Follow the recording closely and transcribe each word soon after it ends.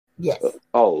Yes.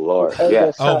 Oh Lord.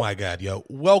 Yes. Oh my God, yo!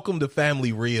 Welcome to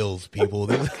Family Reels, people.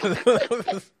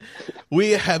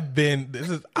 We have been.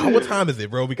 This is what time is it,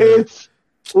 bro? Because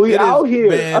we out is, here.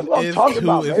 Man, That's what I'm talking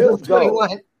about, man. Let's go.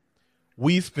 21.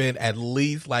 We spent at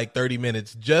least like 30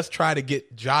 minutes just trying to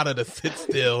get Jonna to sit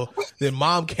still. Then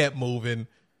Mom kept moving.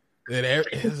 Then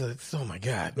oh my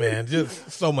God, man! Just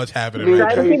so much happening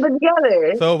right Try to keep now. it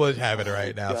together. So much happening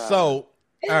right now. So,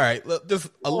 all right, look,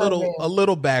 just a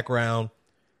little background.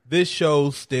 This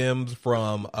show stems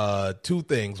from two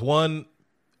things. One,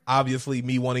 obviously,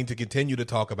 me wanting to continue to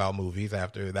talk about movies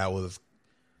after that was,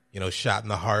 shot in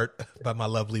the heart by my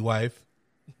lovely wife.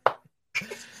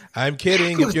 I'm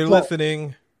kidding if you're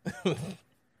listening.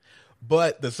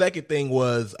 But the second thing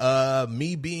was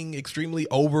me being extremely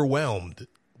overwhelmed.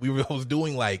 I was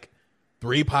doing like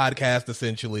 3 podcasts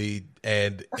essentially,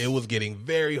 and it was getting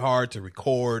very hard to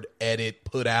record, edit,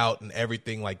 put out, and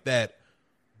everything like that.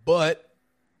 But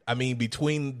I mean,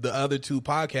 between the other 2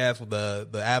 podcasts,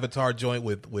 the Avatar joint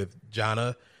with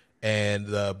Jonna and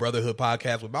the Brotherhood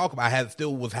podcast with Malcolm, I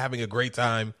still was having a great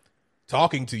time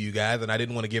talking to you guys, and I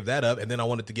didn't want to give that up. And then I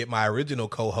wanted to get my original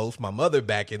co-host, my mother,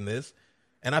 back in this.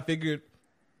 And I figured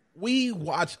we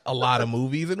watch a lot of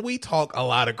movies and we talk a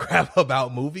lot of crap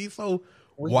about movies. So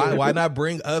why not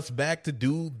bring us back to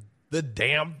do the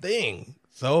damn thing?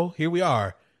 So here we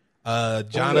are.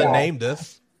 Jonna named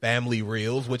us Family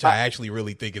Reels, which I actually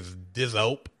really think is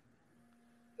dope.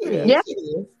 Yeah,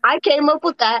 I came up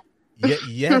with that. Yeah,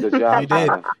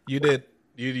 you did.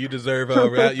 You deserve a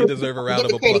round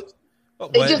of applause.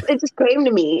 It just came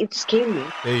to me. It just came to me.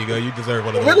 There you go. You deserve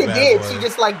one of It those. really did. Boys. She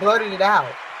just blurted it out.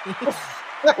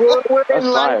 We're in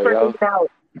line for it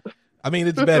out. I mean,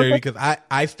 it's better because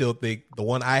I still think the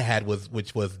one I had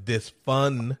which was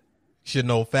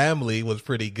Dysfunctional Family was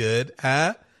pretty good.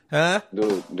 Huh?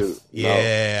 Dude.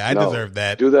 Yeah, I deserve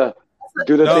that. Do the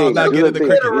thing. I'm not getting the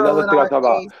cricket. You know the thing I'm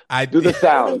talking about. Do the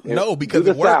sound. No, because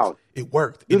do the sound. It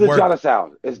worked. Do the Jonna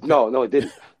sound. No, it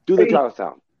didn't. Do the Jonna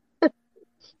sound.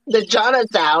 The Jonna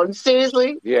sound.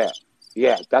 Seriously? Yeah,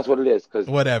 that's what it is.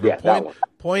 Whatever. Yeah,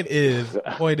 point is.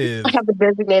 I have a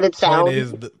designated sound. Point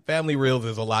is, the Family Reels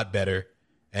is a lot better,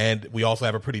 and we also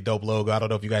have a pretty dope logo. I don't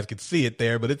know if you guys can see it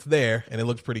there, but it's there, and it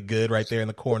looks pretty good right there in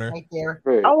the corner. Right there.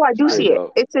 Oh, I do see it.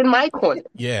 It's in my corner.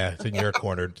 Yeah, it's in your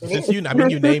corner. Since you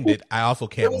named it, I also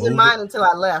can't move it. It was in mine until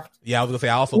I left. Yeah, I was gonna say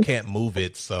I also can't move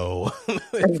it, so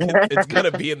it's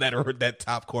gonna be in that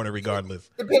top corner regardless.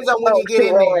 Depends on when you get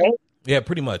in there. Yeah,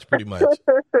 pretty much.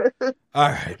 All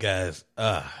right, guys.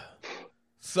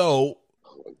 So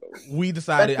we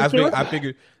decided. I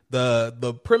figured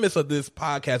the premise of this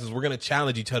podcast is we're gonna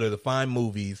challenge each other to find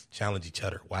movies. Challenge each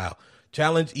other. Wow.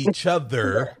 Challenge each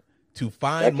other to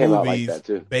find movies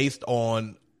based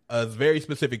on a very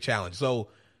specific challenge. So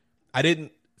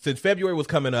since February was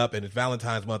coming up and it's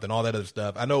Valentine's month and all that other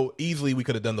stuff, I know easily we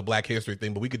could have done the Black History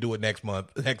thing, but we could do it next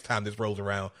time this rolls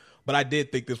around. But I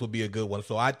did think this would be a good one.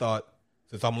 So I thought,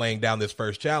 since I'm laying down this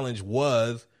first challenge,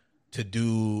 was to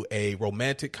do a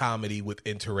romantic comedy with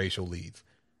interracial leads.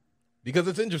 Because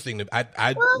it's interesting. Could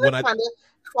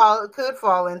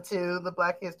fall into the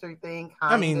Black History thing.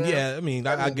 I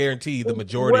guarantee the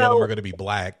majority of them are going to be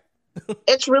black.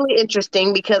 It's really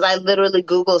interesting because I literally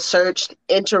Google searched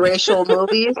interracial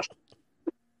movies,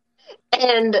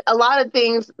 and a lot of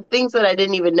things that I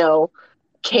didn't even know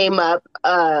came up.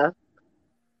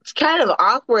 It's kind of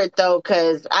awkward though,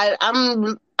 because I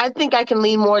think I can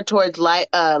lean more towards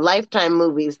Lifetime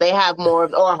movies. They have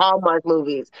more, or Hallmark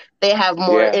movies. They have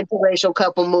more interracial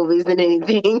couple movies than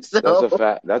anything. So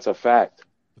that's a fact.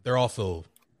 But they're also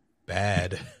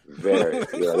bad. Very.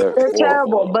 Yeah, they're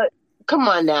terrible. But come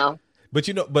on now. But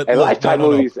Lifetime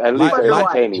movies at least are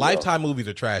entertaining. Lifetime movies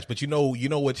are trash. But you know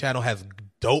what channel has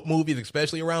dope movies,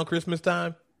 especially around Christmas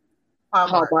time?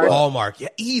 Hallmark. Yeah,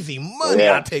 easy money.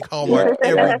 I take Hallmark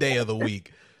every day of the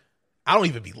week. I don't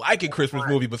even be liking Christmas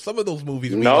movies, but some of those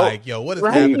movies be like, yo, what is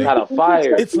happening?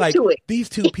 It's like these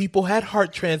 2 people had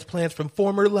heart transplants from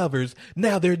former lovers.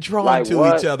 Now they're drawn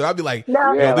to each other. I'll be like, this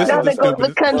is the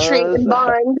stupidest. The country and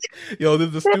bond. Yo, this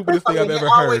is the stupidest thing I've ever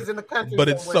heard. But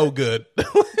it's so good.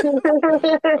 It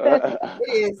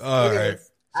is. All right.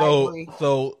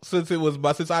 So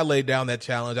since I laid down that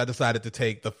challenge, I decided to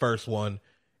take the first one.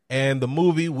 And the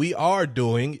movie we are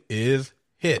doing is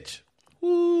Hitch.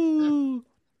 Woo.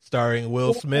 Starring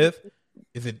Will Smith.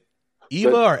 Is it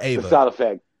Eva or Ava? The sound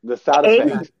effect.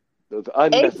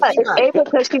 Ava,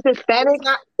 because she's Hispanic.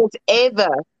 It's Ava.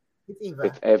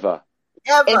 It's Eva.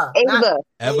 Eva.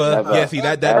 Yeah, see,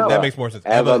 that makes more sense.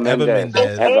 Eva Mendes.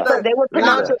 Ava. They would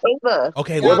pronounce it Ava.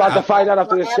 Okay, we're about to find out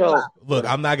after the show. Look,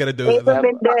 I'm not going to do Ava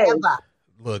Mendes.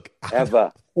 Look,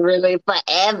 Eva. Really,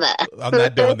 forever. I'm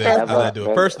not doing this. I'm not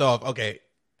doing it. First off, okay,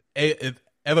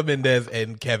 Eva Mendes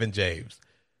and Kevin James.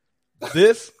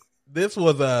 This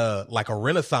was like a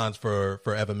renaissance for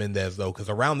Eva Mendes though, because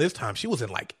around this time she was in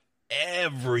like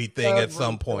everything at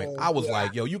some point. I was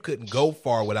like, yo, you couldn't go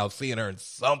far without seeing her in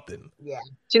something. Yeah,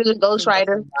 she was in Ghost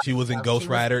Rider. She was in Ghost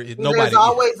Rider. There's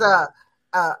always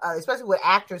especially with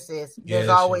actresses, there's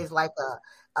always like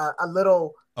a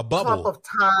little bubble clump of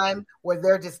time where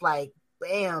they're just like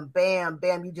bam, bam,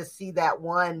 bam. You just see that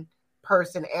one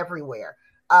person everywhere.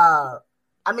 I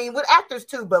mean, with actors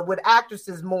too, but with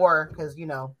actresses more because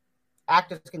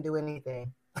actors can do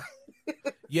anything.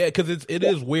 Yeah, because it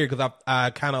is weird because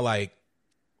I kind of like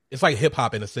it's like hip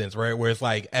hop in a sense, right? Where it's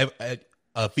like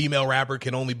a female rapper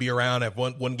can only be around at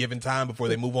one given time before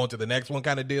they move on to the next one,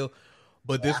 kind of deal.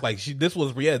 But this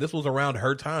was around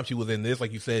her time. She was in this,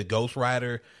 like you said, Ghost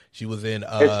Rider. She was in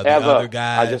the other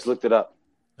guy. I just looked it up.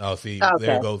 Oh, see,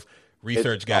 there goes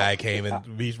research guy came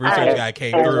through.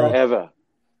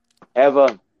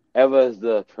 Eva is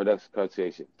the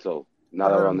pronunciation, so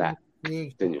not around that.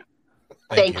 Continue.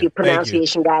 Thank you,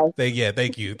 pronunciation guy.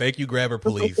 Thank you, grabber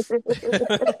police. Hey,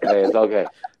 it's okay.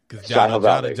 Because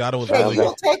Jada was really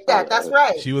going to take that. That's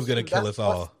right. She was going to kill us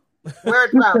all. Word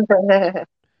problem.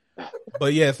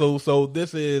 But yeah, so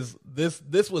this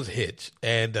was Hitch,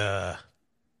 and Jana,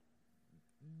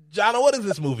 what is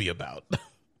this movie about?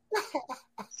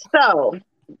 So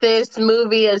this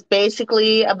movie is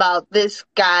basically about this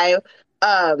guy.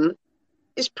 I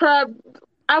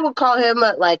would call him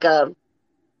like a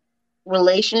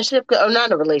relationship, or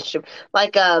not a relationship,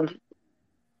 like a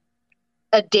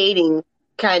dating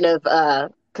kind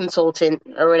of consultant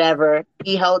or whatever.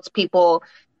 He helps people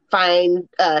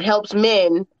helps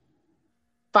men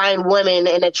find women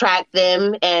and attract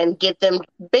them and get them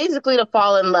basically to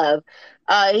fall in love.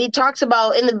 He talks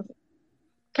about he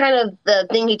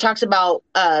talks about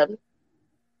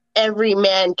every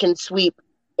man can sweep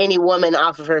any woman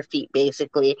off of her feet,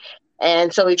 basically.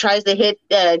 And so he tries to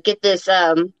get this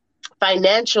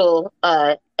financial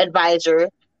advisor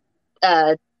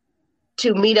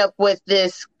to meet up with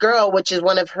this girl, which is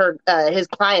one of his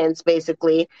clients,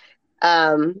 basically.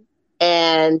 And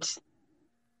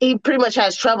he pretty much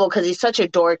has trouble because he's such a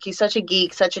dork, he's such a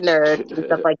geek, such a nerd, and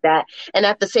stuff like that. And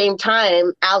at the same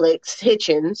time, Alex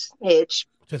Hitch,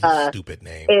 just a stupid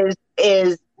name,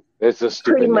 it's a stupid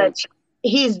pretty name. much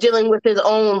he's dealing with his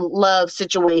own love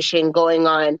situation going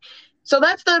on. So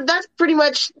that's pretty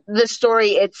much the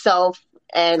story itself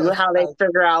and how they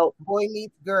figure out boy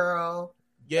meets girl.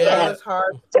 Yeah, it's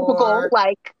hard. Typical,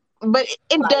 but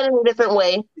it's done in a different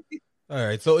way. All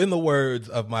right. So, in the words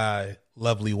of my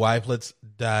lovely wife, let's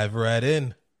dive right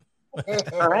in.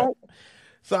 All right.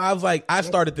 So I was like, I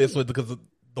started this with because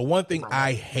the one thing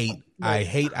I hate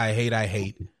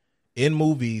in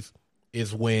movies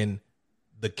is when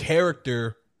the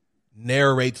character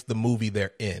narrates the movie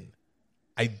they're in.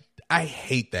 I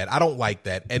hate that. I don't like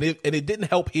that. And it didn't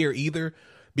help here either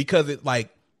because it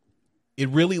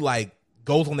really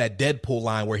goes on that Deadpool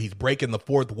line where he's breaking the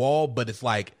fourth wall, but it's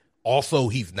like also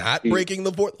he's not breaking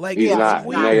the fourth. Like he's not.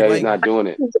 He's not doing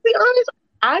it. To be honest,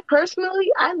 I personally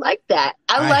like that.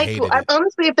 I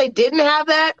honestly, if they didn't have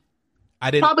that,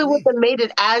 probably would have made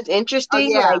it as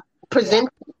interesting.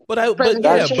 But I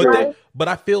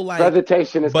feel like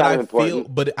presentation is kind of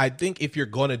important. But I think if you're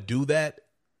going to do that,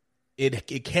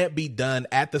 it can't be done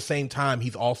at the same time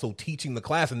he's also teaching the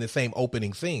class in the same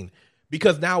opening scene,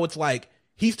 because now it's like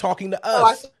he's talking to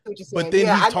us, but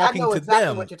then he's talking to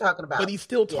them. What you're talking about. But he's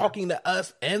still talking to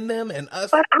us and them and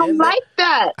us. But I like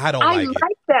that. I don't like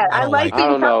that. I like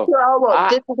being talked to.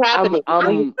 This is happening.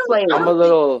 I'm a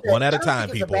little one at a time,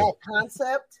 people. It's a bad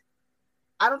concept.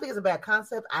 I don't think it's a bad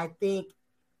concept. I think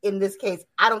in this case,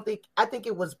 I think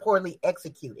it was poorly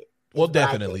executed. Well,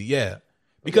 definitely, yeah.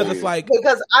 Because it's like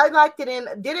I liked it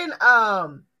didn't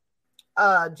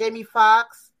Jamie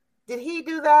Foxx, did he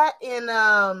do that in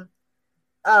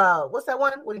what's that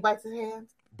one when he bites his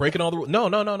hands? Breaking all the rules? No,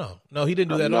 he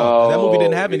didn't do that at all. That movie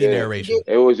didn't have any narration.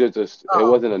 It was just it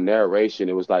wasn't a narration.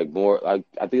 It was like more like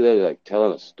I think they were like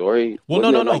telling a story. Well,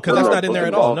 no, because that's not in there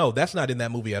at all. No, that's not in that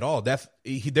movie at all. There's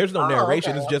no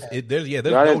narration. Okay, it's just there's no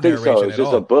narration at all. It's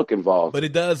just a book involved. But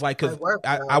it does because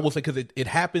I will say because it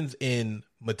happens in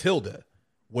Matilda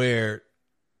where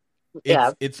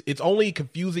it's only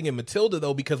confusing in Matilda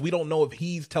though because we don't know if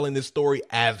he's telling this story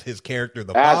as his character,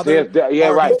 the father, or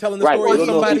he's telling the story to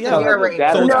somebody else. So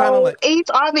it's kind of like he's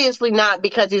obviously not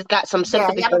because he's got some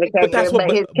sympathy for the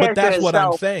character. But that's what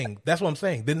I'm saying. That's what I'm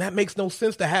saying. Then that makes no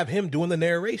sense to have him doing the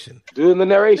narration.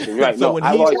 Right? So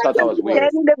I always thought that was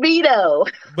weird. DeVito.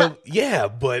 But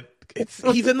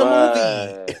he's in the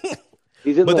movie.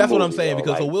 He's in But the that's what I'm movie, saying, though,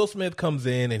 because so like, Will Smith comes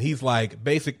in and he's like,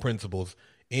 basic principles.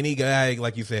 Any guy,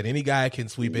 like you said, any guy can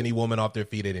sweep any woman off their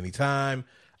feet at any time.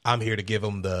 I'm here to give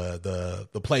them the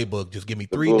playbook. Just give me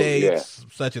 3 dates,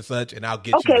 such and such, and I'll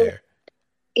get you there.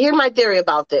 Here's my theory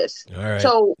about this. All right.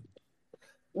 So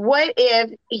what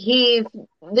if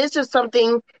this is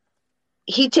something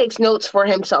he takes notes for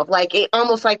himself, like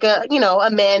almost like a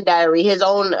man diary, his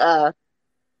own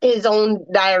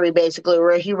diary, basically,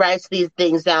 where he writes these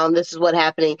things down. This is what's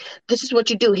happening. This is what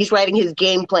you do. He's writing his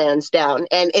game plans down,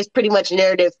 and it's pretty much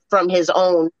narrative from his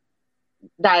own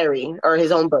diary or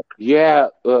his own book. Yeah,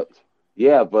 but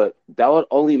that would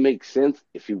only make sense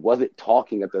if he wasn't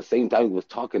talking at the same time he was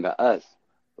talking to us.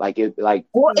 It's like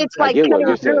I get what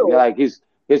you're saying. Yeah, like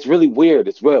it's really weird.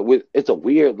 It's a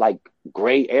weird like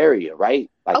gray area,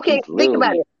 right? Like, okay, think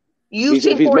about it. If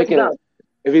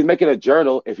he's making a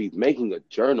journal, and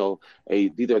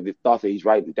these are the thoughts that he's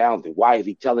writing down, then why is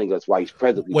he telling us why he's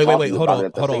presently talking about it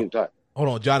at the same time? Hold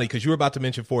on, Johnny, because you were about to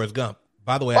mention Forrest Gump.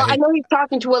 By the way, I know he's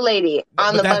talking to a lady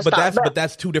on the bus stop. But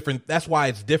that's two different. That's why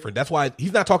it's different. That's why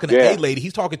he's not talking to a lady.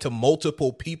 He's talking to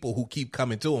multiple people who keep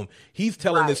coming to him. He's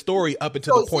telling this story up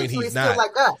until the point he's not.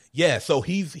 Like us. Yeah, so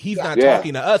he's not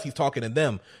talking to us. He's talking to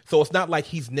them. So it's not like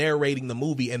he's narrating the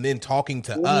movie and then talking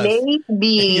to us. Maybe.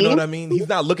 You know what I mean? He's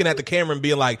not looking at the camera and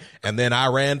being like, "And then I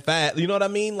ran fast." You know what I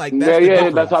mean? Like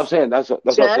that's what I'm saying. That's what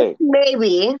I'm saying.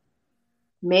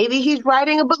 Maybe he's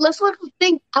writing a book. Let's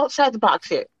think outside the box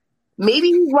here. Maybe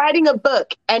he's writing a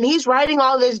book and he's writing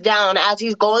all this down as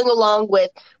he's going along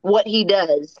with what he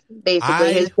does,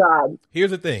 basically his job. Here's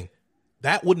the thing.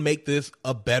 That would make this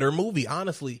a better movie,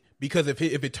 honestly, because if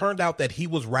it turned out that he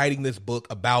was writing this book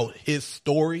about his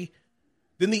story,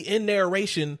 then the end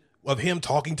narration of him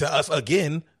talking to us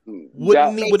again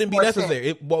wouldn't be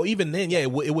necessary. Even then,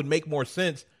 it would make more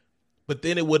sense. But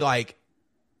then it would like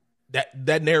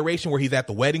that narration where he's at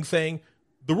the wedding saying,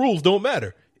 the rules don't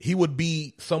matter. He would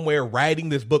be somewhere writing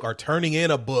this book or turning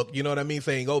in a book, you know what I mean?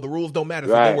 Saying, oh, the rules don't matter.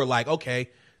 So then we're like, okay,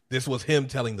 this was him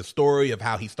telling the story of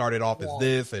how he started off as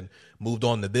this and moved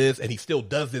on to this. And he still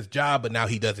does this job, but now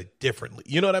he does it differently.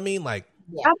 You know what I mean? Like,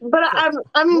 but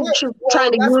I'm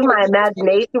trying to use my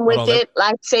imagination with it.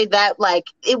 Like, say that, like,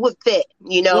 it would fit,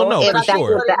 you know? Well, no, if for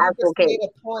sure. Was the actual case.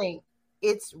 Point.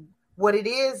 It's what it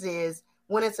is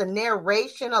when it's a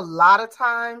narration, a lot of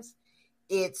times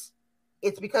it's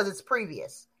because it's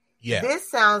previous. Yeah. This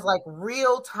sounds like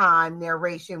real-time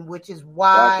narration, which is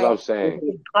why that's what I'm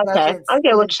saying. Okay, I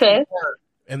get what you're saying.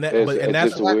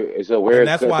 It's a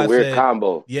weird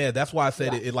combo. Yeah, that's why I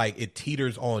said it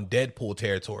teeters on Deadpool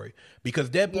territory,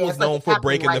 because Deadpool is known for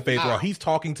breaking the fourth wall. He's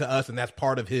talking to us, and that's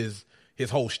part of his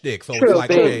whole shtick. So it's like,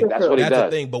 okay, that's the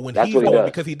thing. But when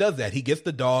because he does that, he gets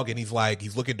the dog and he's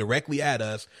looking directly at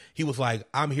us. He was like,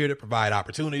 I'm here to provide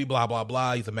opportunity, blah, blah,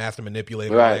 blah. He's a master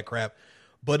manipulator, all that crap.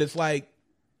 But it's like,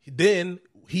 then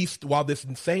while this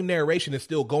same narration is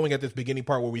still going at this beginning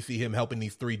part where we see him helping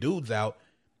these 3 dudes out,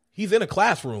 he's in a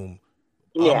classroom,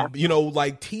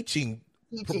 teaching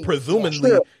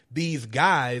presumably these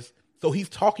guys. So he's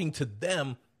talking to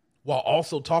them while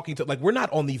also talking to, like, we're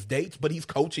not on these dates, but he's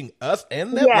coaching us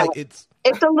and them. Yeah. Like, it's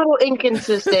a little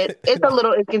inconsistent.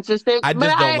 I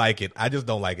don't like it. I just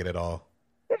don't like it at all.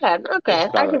 Yeah, okay.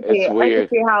 I can see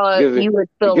how you would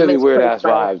feel. It gives me weird ass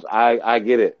vibes. I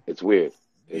get it. It's weird.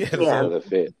 It's a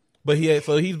fit. But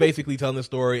so he's basically telling the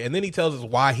story, and then he tells us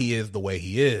why he is the way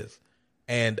he is.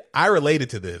 And I related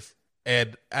to this.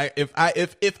 And if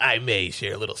I may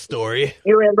share a little story,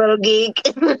 you're a little geek.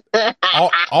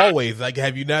 Always, like,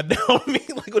 have you not known me?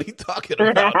 Like, what are you talking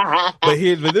about? But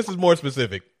this is more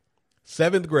specific.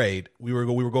 7th grade, we were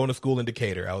going to school in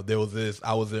Decatur.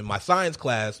 I was in my science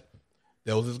class.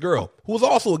 There was this girl who was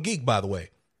also a geek, by the way.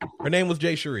 Her name was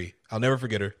Jay Cherie. I'll never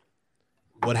forget her.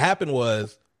 What happened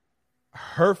was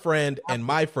her friend and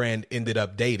my friend ended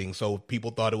up dating, so people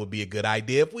thought it would be a good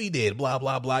idea if we did, blah,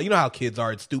 blah, blah. You know how kids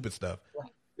are, it's stupid stuff.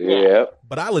 Yeah.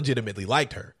 But I legitimately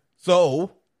liked her.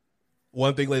 So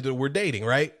one thing later, we're dating,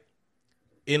 right?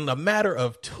 In a matter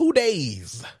of 2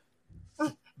 days,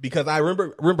 because I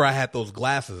remember I had those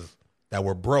glasses that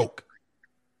were broke,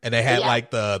 and they had like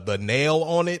the nail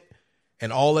on it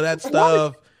and all of that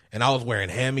stuff, and I was wearing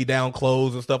hand-me-down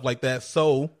clothes and stuff like that.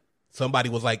 So somebody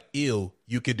was like, ew,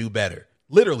 you could do better.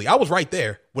 Literally, I was right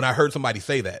there when I heard somebody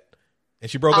say that. And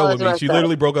she broke up with me. She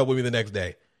literally broke up with me the next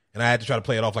day. And I had to try to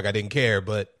play it off like I didn't care.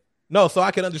 But no, so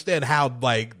I can understand how,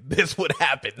 like, this would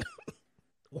happen.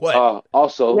 What?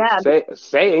 Also,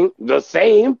 saying the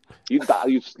same. You thought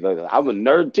I'm a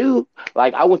nerd too.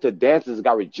 Like, I went to dances and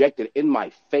got rejected in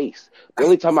my face. The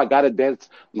only time I got a dance,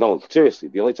 no, seriously,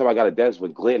 the only time I got a dance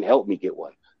when Glenn helped me get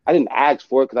one. I didn't ask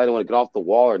for it because I didn't want to get off the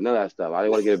wall or none of that stuff. I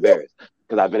didn't want to get embarrassed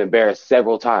because I've been embarrassed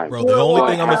several times. Bro, the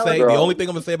only thing I'm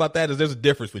gonna say about that is there's a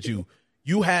difference with you.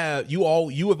 You have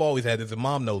always had this, and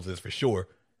Mom knows this for sure.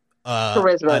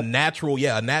 Charisma. A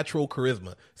natural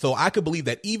charisma. So I could believe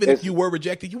that even if you were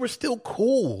rejected, you were still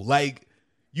cool. Like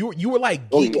you were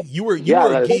like geek. You were geek,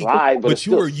 but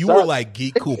you were like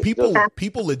geek cool.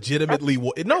 People legitimately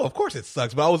no, of course it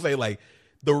sucks. But I would say like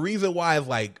the reason why is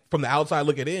like from the outside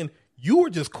looking in, you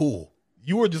were just cool.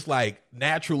 You were just like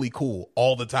naturally cool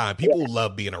all the time. People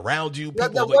love being around you.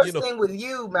 The worst thing with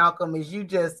you, Malcolm,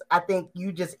 is I think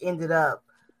you just ended up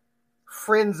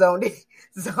friend zoned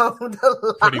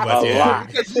pretty much, yeah.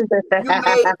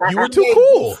 You were too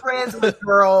cool. Friends with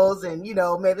girls, and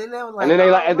maybe they were like,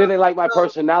 and then they like my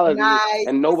personality, nice,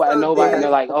 and nobody, and they're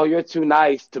like, oh, you're too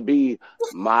nice to be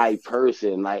my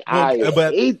person. Like I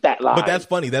hate that line. But that's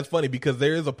funny. That's funny because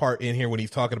there is a part in here when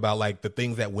he's talking about like the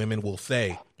things that women will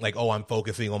say. Like, oh, I'm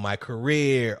focusing on my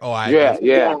career. Oh, I'm not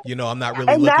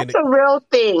really and looking. That's a real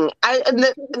thing.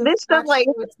 This stuff, like,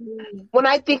 when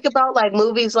I think about like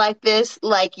movies like this,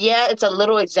 like, yeah, it's a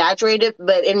little exaggerated,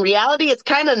 but in reality, it's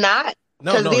kind of not.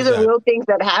 Because these are real things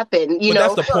that happen.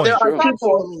 That's the point. There are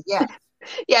people.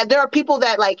 Yeah, there are people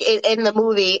that like in the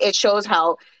movie. It shows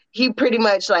how he pretty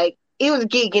much like he was a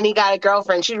geek and he got a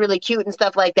girlfriend. She's really cute and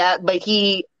stuff like that. But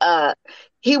he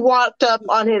walked up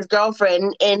on his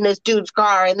girlfriend in this dude's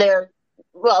car, and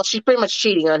she's pretty much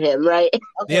cheating on him, right?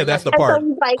 Okay. Yeah, that's the part.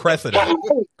 So like,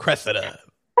 Cressida.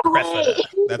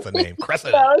 That's a name.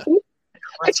 Cressida.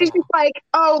 And she's just like,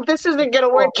 oh, this isn't going to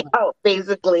work out,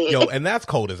 basically. Yo, and that's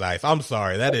cold as ice. I'm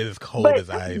sorry. That is cold as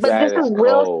ice. But this is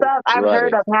real stuff I've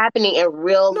heard of happening in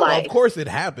real life. Of course it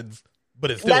happens. But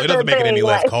it doesn't make it any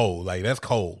less cold. Like, that's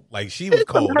cold. Like, she was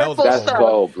cold. That's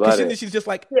cold. Because she's just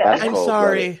like, I'm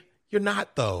sorry. You're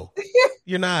not, though.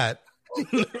 You're not.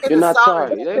 You're not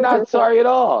sorry. You're not sorry at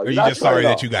all. Are you just sorry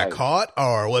that you got caught?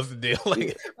 Or what's the deal?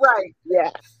 Like, right.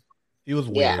 Yeah. He was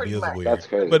weird. He was weird. That's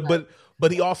crazy.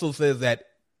 But he also says that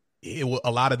a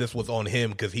lot of this was on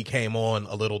him because he came on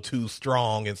a little too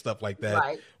strong and stuff like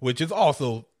that, which is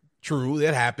also true.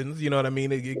 It happens. You know what I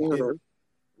mean?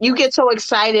 You get so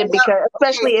excited because,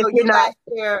 especially if you're not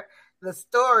share the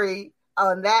story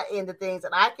on that end of things,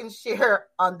 and I can share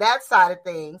on that side of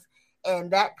things,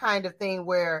 and that kind of thing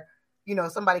where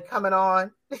somebody coming on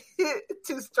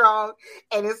too strong,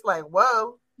 and it's like,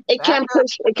 whoa, it can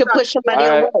push somebody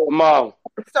away. Mom,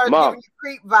 start giving you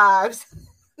creep vibes.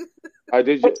 Are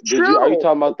you talking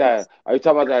about that? Are you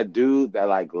talking about that dude that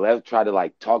like tried to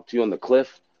like talk to you on the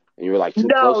cliff, and you were like,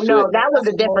 no, that was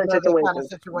a different situation.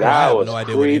 That was no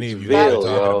idea what any of you guys are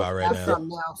talking about right now.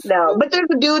 No, but there's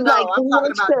a dude like I'm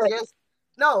talking about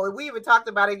no, we even talked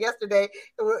about it yesterday.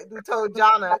 We told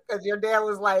Jonna because your dad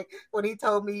was like, when he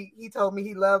told me he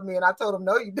loved me, and I told him,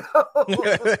 no, you don't.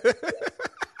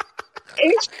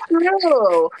 It's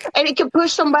true, and it can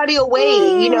push somebody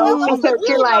away, because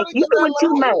you're like, you doing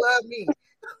too much.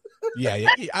 Yeah,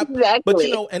 exactly.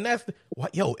 But and that's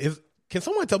can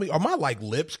someone tell me, are my like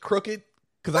lips crooked?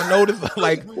 Because I notice,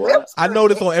 like, I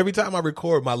notice on every time I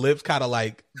record, my lips kind of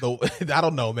like I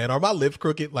don't know, man. Are my lips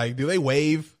crooked? Like, do they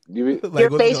wave? Like,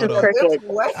 your face is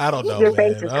crooked. I don't know. Your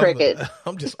face is crooked.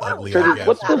 I'm just ugly.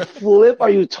 What the flip are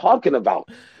you talking about?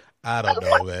 I don't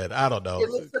know, man. I don't know.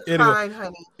 Fine,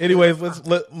 honey. Anyways,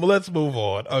 let's move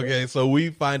on. Okay, so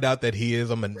we find out that he is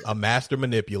a master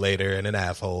manipulator and an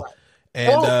asshole. Right.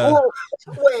 And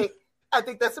wait, I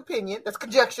think that's opinion. That's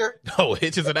conjecture. No,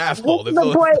 Hitch is an asshole. He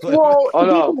developed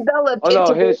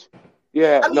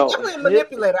definitely a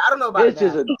manipulator. I don't know about Hitch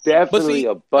is definitely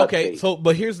a butt. Okay,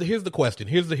 but here's the question.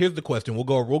 Here's the question. We'll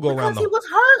go around the. He was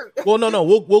hurt. Well, no,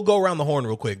 we'll go around the horn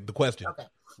real quick. The question. Okay.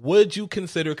 Would you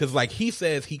consider, because like he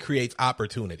says he creates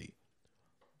opportunity.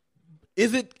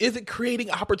 Is it creating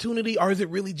opportunity, or is it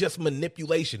really just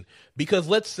manipulation? Because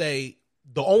let's say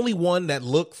the only one that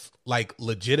looks like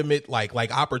legitimate, like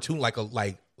opportune, like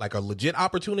a legit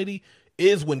opportunity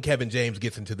is when Kevin James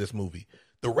gets into this movie.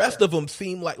 The rest of them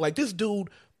seem like this dude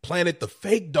planted the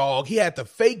fake dog. He had to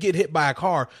fake get hit by a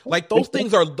car. Like those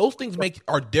things are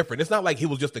different. It's not like he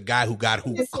was just a guy who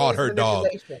caught her dog.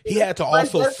 He had to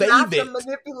also save it.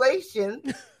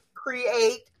 Manipulation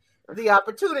create the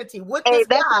opportunity with this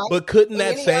guy. But couldn't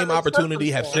that same opportunity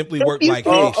have simply worked like,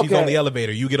 hey, she's on the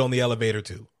elevator, you get on the elevator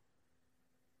too?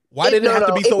 Why did it have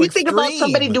to be so extreme? If you think about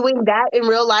somebody doing that in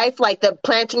real life, like the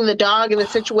planting the dog in the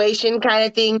situation kind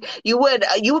of thing, you would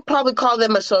probably call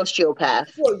them a sociopath.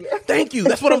 Thank you.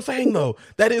 That's what I'm saying, though.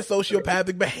 That is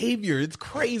sociopathic behavior. It's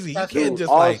crazy. You can't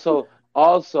just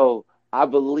Also, I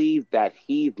believe that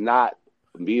he's not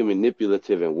being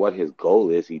manipulative and what his goal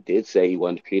is. He did say he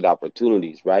wanted to create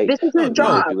opportunities, right? This is his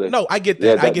job. No, I get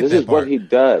that. This is what he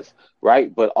does,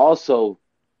 right? But also,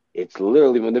 it's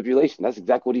literally manipulation. That's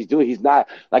exactly what he's doing. He's not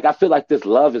like, I feel like this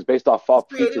love is based off false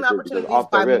pretenses.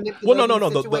 Off the rip. Well, no.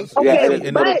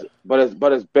 But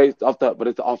it's based off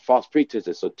it's off false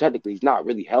pretenses. So technically, he's not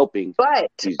really helping. But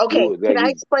can I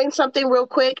explain something real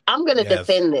quick? I'm going to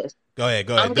defend this. Go ahead.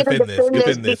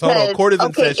 Defend this. Hold on. Court is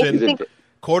in session.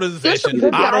 Court is in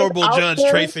session. Honorable Judge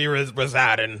Tracy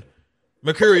residing.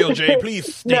 Mercurial J,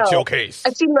 please state your case.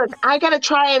 See, look, I got to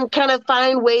try and kind of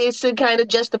find ways to kind of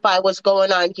justify what's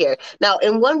going on here. Now,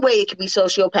 in one way, it could be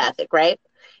sociopathic, right?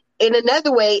 In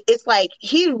another way, it's like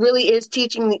he really is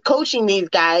coaching these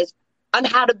guys on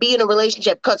how to be in a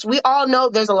relationship. Because we all know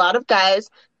there's a lot of guys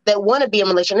that want to be in a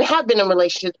relationship and have been in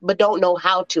relationships but don't know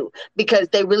how to because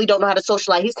they really don't know how to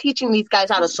socialize. He's teaching these guys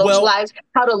how to socialize,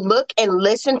 how to look and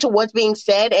listen to what's being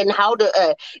said, and how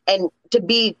to and to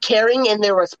be caring in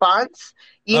their response.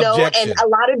 You know, and a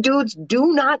lot of dudes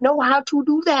do not know how to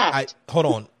do that. Hold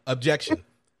on. Objection.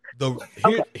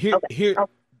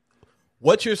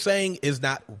 What you're saying is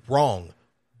not wrong,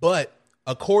 but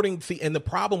and the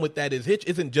problem with that is Hitch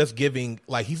isn't just giving,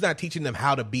 like, he's not teaching them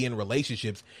how to be in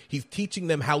relationships. He's teaching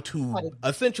them how to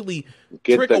essentially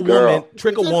trick a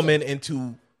woman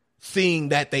into seeing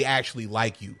that they actually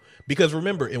like you. Because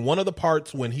remember, in one of the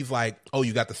parts when he's like, oh,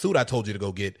 you got the suit I told you to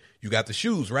go get, you got the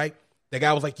shoes, right? The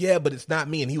guy was like, yeah, but it's not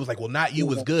me. And he was like, well, not you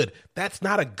is good. That's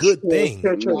not a good thing.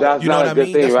 You know what I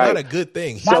mean? That's not a good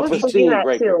thing.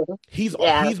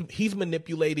 He's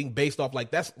manipulating based off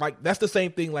that's the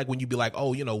same thing. Like when you be like,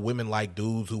 oh, you know, women like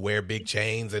dudes who wear big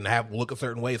chains and look a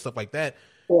certain way and stuff like that.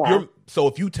 Yeah. So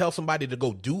if you tell somebody to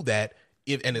go do that,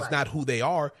 and it's not who they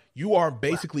are, you are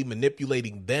basically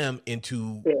manipulating them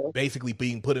into basically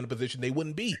being put in a position they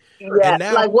wouldn't be. Yeah.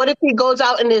 Now, like what if he goes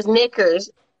out in his knickers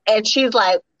and she's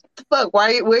like, fuck,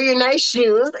 why wear your nice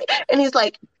shoes? And he's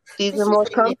like, these are more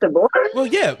comfortable. Well,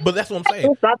 yeah, but that's what I'm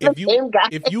saying.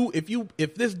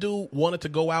 If this dude wanted to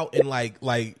go out and like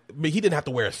I mean, he didn't have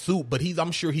to wear a suit, but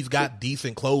I'm sure he's got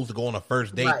decent clothes to go on a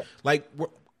first date. Right. Like,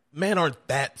 men aren't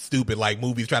that stupid like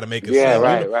movies try to make us. Yeah,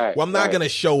 right. Well, I'm not gonna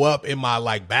show up in my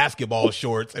like basketball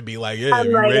shorts and be like, yeah,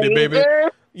 you ready, baby?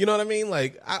 You know what I mean?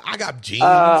 Like, I got jeans.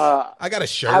 I got a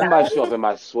shirt. I might show up in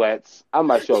my sweats. At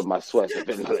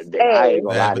the end of the day. I ain't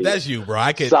gonna lie to but you. that's you, bro.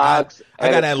 I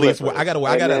gotta at least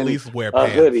wear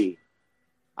pants. A hoodie.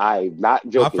 I'm not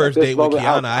joking. My first date with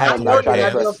Kiana, I had to wear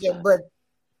pants.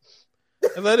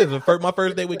 That is my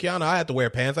first date with Kiana. I had to wear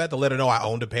pants. I had to let her know I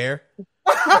owned a pair.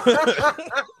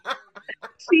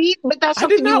 See, but that's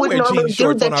something you would normally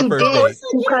do that you did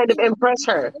to kind of impress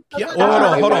her.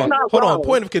 Hold on.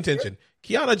 Point of contention.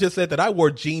 Kiana just said that I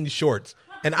wore jean shorts,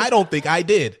 and I don't think I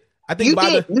did. I think you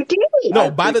did.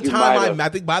 No, by the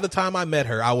time I met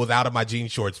her, I was out of my jean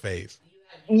shorts phase.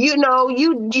 You know,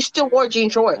 you still wore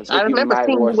jean shorts. I remember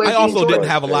seeing you wear jean shorts. I also didn't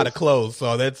have a lot of clothes,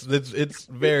 so it's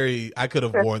very. I could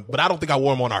have worn, but I don't think I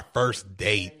wore them on our first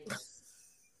date.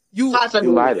 You might have,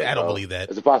 I don't believe that.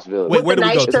 It's a possibility. Wait, where do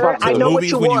we go? To I know what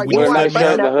you wore. With a nice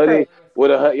shirt and a hoodie.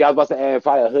 With a y'all was about to add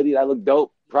a hoodie that looked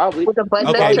dope. Probably. With a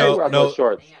button-up shirt. No.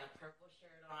 Shorts.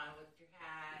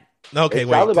 Okay,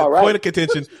 wait. Point of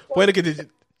contention.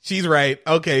 She's right.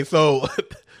 Okay, so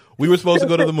we were supposed to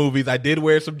go to the movies. I did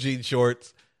wear some jean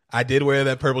shorts. I did wear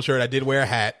that purple shirt. I did wear a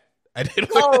hat. I knew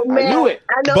it.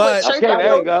 I know but okay,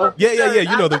 there you go. Yeah.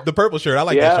 You know the purple shirt. I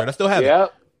like that shirt. I still have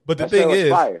it. But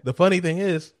the funny thing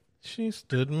is, she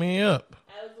stood me up.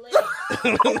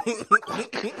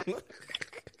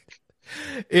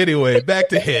 Anyway, back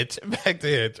to Hitch.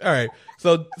 All right.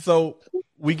 So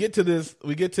we get to this.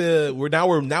 We're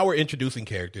now introducing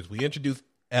characters. We introduce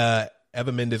Eva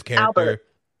Mendes' character. Albert.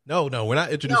 No, we're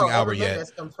not introducing Albert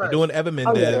yet. We're doing Eva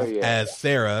Mendes as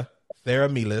Sarah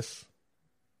Miles,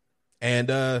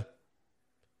 and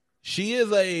she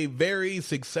is a very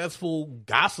successful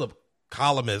gossip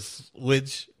columnist,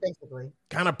 which basically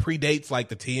kind of predates like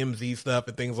the TMZ stuff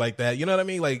and things like that. You know what I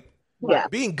mean? Like,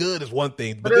 being good is one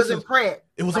thing, but it was in print.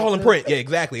 It was all in print. Yeah,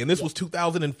 exactly. And this was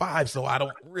 2005, so I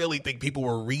don't really think people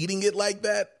were reading it like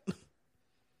that.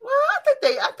 Well, I think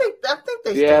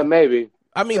they. Yeah, maybe.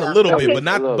 I mean, a little bit, but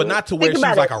not to where she's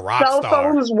like a rock star. Cell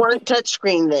phones weren't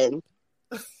touchscreen then.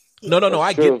 No,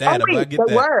 I get that. I get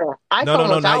that. Were.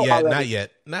 No, not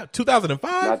yet. Not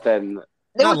 2005. Not then.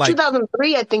 It was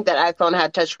 2003, I think, that iPhone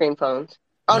had touchscreen phones.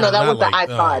 Oh, no, that was the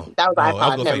iPod. That was the iPod. I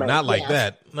was going to say, not like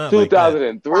that. Not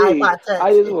 2003. Like that.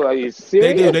 Are you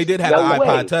serious? They did have the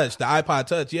iPod Touch. The iPod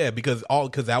Touch, yeah, because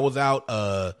that was out.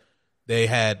 They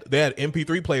had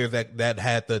MP3 players that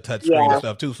had the touch screen and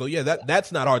stuff too. So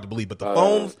that's not hard to believe. But the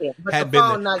phones hadn't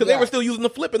been there because they were still using the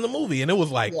flip in the movie, and it was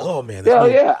like, oh man,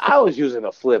 I was using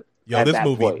a flip. Yo,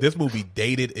 this movie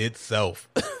dated itself.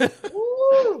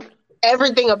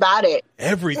 Everything about it.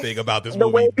 Everything about this movie. The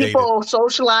way people dated.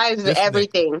 Socialize and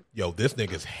everything. This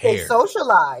nigga's hair. They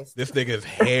socialized. This nigga's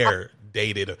hair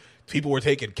dated. People were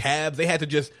taking cabs. They had to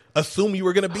just assume you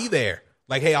were gonna be there.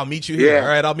 Like, hey, I'll meet you here. All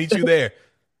right, I'll meet you there.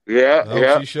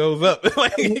 She shows up.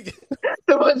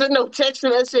 There wasn't no text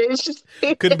message.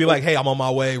 Couldn't be like, hey, I'm on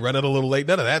my way, running a little late.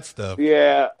 None of that stuff.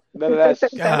 Yeah, none of that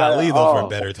stuff. Golly, those were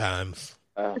better times.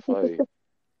 Funny.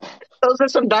 Those are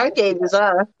some dark ages,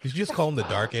 huh? Did you just call them the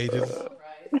dark ages?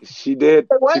 She did.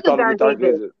 It was the dark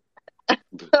ages.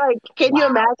 Like, can you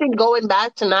imagine going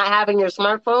back to not having your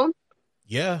smartphone?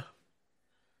 Yeah.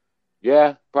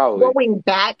 Yeah, probably. Going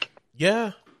back?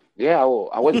 Yeah. Yeah,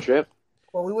 I wouldn't trip.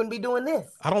 Well, we wouldn't be doing this.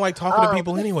 I don't like talking to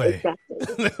people anyway.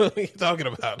 What are you talking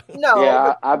about? No.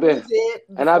 Yeah,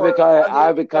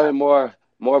 I've becoming more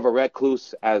of a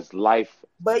recluse as life.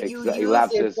 But you use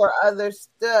it for other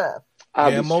stuff.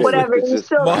 Whatever. You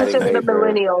still consider the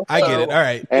millennial. I get it. All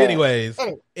right.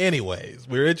 Anyways,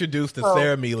 we're introduced to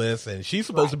Sarah Melis, and she's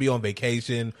supposed to be on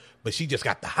vacation, but she just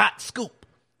got the hot scoop,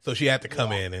 so she had to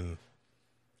come in. And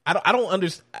I don't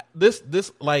understand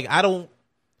this. Like, I don't.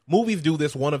 Movies do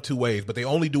this one of two ways, but they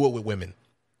only do it with women.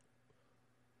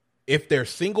 If they're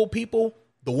single people,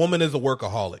 the woman is a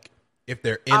workaholic. If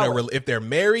they're if they're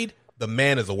married, the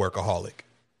man is a workaholic.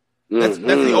 That's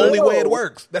the only way it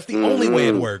works. That's the only way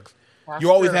it works. That's you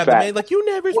always have the man like, you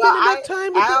never spend enough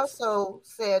time with I also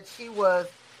said she was,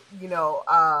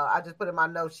 I just put in my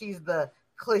notes, she's the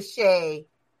cliche,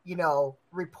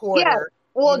 reporter. Yeah.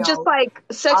 Well, just like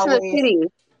Sex and the City.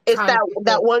 It's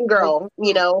that one girl,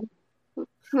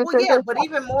 Well, yeah, but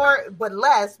even more, but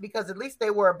less, because at least they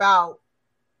were about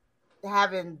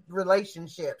having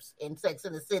relationships in Sex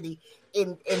and the City.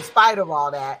 In spite of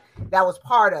all that, that was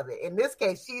part of it. In this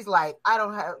case, she's like, I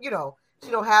don't have, she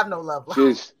don't have no love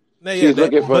life. She's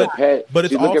looking for the pet, but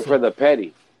she's looking for the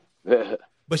petty.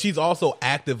 But she's also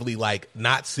actively like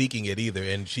not seeking it either,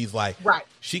 and she's like,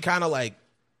 she kind of like,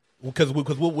 because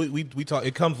we talk.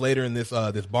 It comes later in this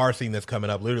this bar scene that's coming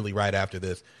up, literally right after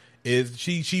this. Is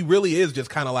she really is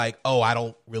just kind of like, oh, I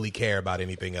don't really care about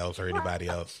anything else or anybody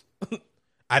else.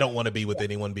 I don't want to be with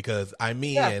anyone because I'm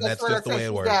me, and that's just the way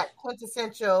it works. That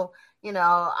quintessential,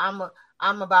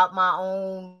 I'm about my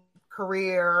own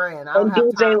career, and I don't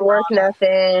have time ain't worth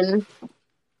nothing.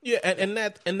 Yeah,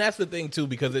 and that's the thing too,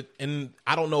 because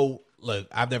I don't know. Look,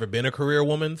 I've never been a career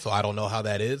woman, so I don't know how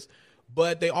that is.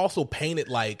 But they also paint it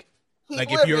like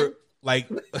if you're like.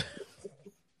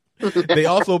 They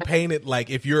also paint it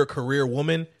like if you're a career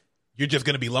woman, you're just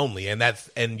going to be lonely, and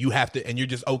you have to, and you're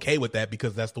just okay with that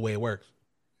because that's the way it works.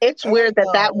 It's weird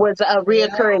that was a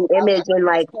reaccurring image in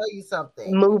like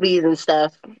movies and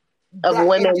stuff of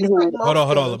women who. Hold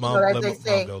on, let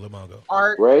mom go.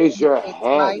 Art, raise your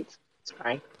hand.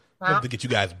 Sorry, I have to get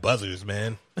you guys buzzers,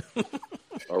 man.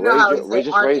 Raise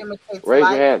your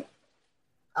hand.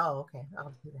 Oh, okay,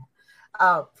 I'll do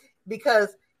that.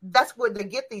 Because that's where they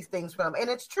get these things from. And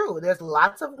it's true. There's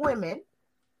lots of women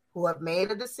who have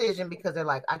made a decision because they're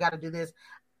like, I got to do this.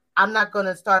 I'm not going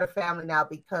to start a family now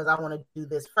because I want to do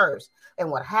this first.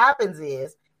 And what happens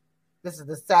is, this is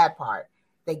the sad part,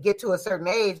 they get to a certain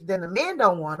age, then the men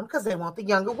don't want them because they want the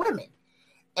younger women.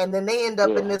 And then they end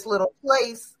up in this little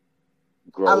place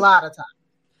a lot of times.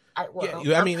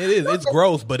 I mean, it is. It's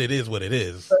gross, but it is what it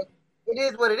is. But it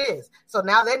is what it is. So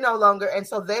now they're no longer, and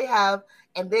so they have,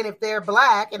 and then if they're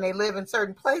black and they live in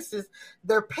certain places,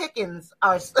 their pickings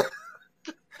are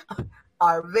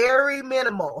very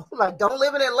minimal. Like, don't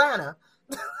live in Atlanta.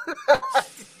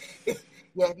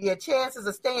 Your chances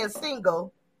of staying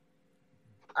single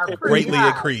are greatly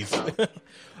increased.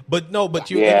 But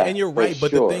you're right.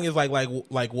 But sure. The thing is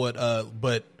like what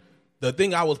but the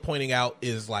thing I was pointing out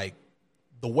is like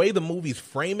the way the movies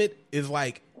frame it is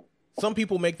like some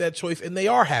people make that choice and they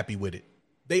are happy with it.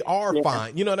 They are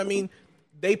fine. You know what I mean?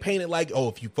 They paint it like, oh,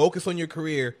 if you focus on your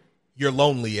career, you're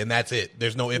lonely and that's it.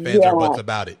 There's no ifs, ands, or buts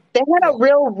about it. They had a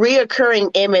real reoccurring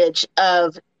image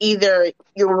of either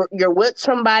you're with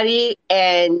somebody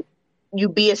and you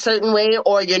be a certain way,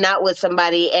 or you're not with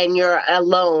somebody and you're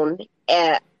alone.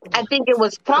 And I think it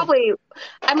was probably,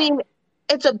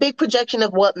 it's a big projection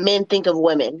of what men think of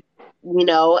women.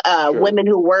 Women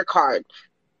who work hard,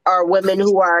 or women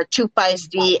who are too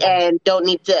feisty and don't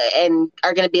need to, and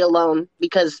are going to be alone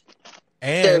because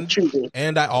they're choosing.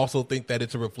 And I also think that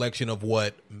it's a reflection of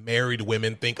what married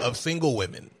women think of single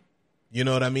women. You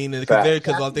know what I mean? Because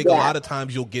I think a lot of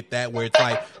times you'll get that where it's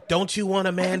like, don't you want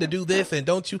a man to do this? And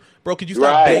don't you, bro, could you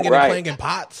stop banging and clanging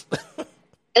pots?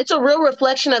 It's a real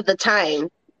reflection of the time.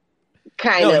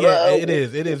 Kind of. Yeah, it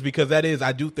is because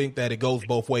I do think that it goes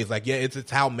both ways. Like, yeah,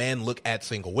 it's how men look at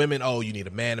single women. Oh, you need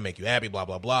a man to make you happy, blah,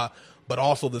 blah, blah. But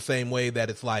also the same way that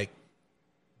it's like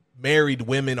married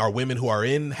women or women who are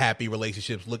in happy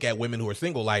relationships look at women who are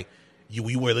single. Like, you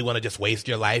really want to just waste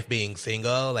your life being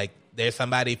single? Like, there's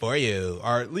somebody for you,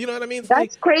 or you know what I mean?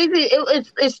 That's crazy.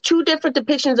 It's two different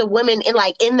depictions of women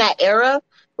in that era,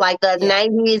 like the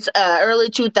 90s, early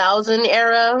 2000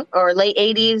 era, or late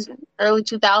 80s, early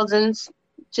 2000s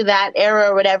to that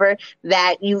era or whatever.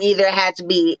 That you either had to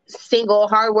be single,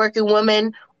 hardworking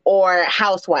woman or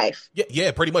housewife.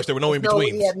 Yeah, pretty much. There were no in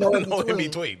betweens. No in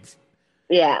betweens.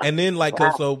 Yeah, and then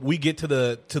so we get to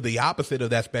the opposite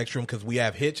of that spectrum because we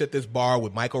have Hitch at this bar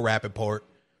with Michael Rappaport,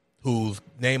 whose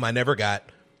name I never got,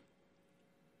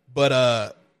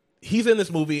 but he's in this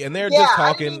movie and they're just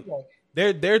talking.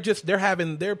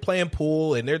 They're playing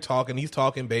pool and they're talking. He's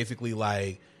talking basically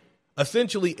like,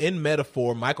 essentially in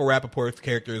metaphor, Michael Rappaport's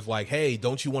character is like, hey,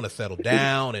 don't you want to settle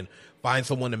down and find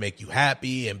someone to make you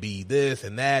happy and be this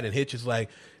and that? And Hitch is like,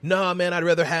 no, man, I'd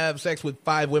rather have sex with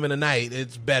 5 women a night.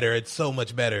 It's better. It's so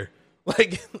much better.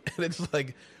 Like, and it's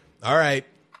like, all right,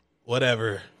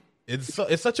 whatever.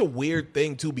 It's such a weird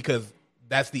thing too, because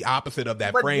that's the opposite of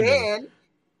that framing.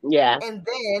 And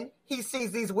then he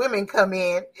sees these women come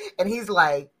in and he's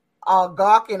like all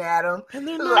gawking at them. And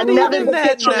they're not even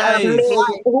that nice.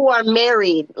 Who are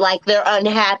married, like they're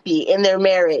unhappy in their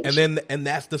marriage. And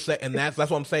that's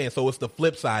what I'm saying. So it's the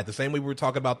flip side. The same way we were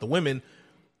talking about the women.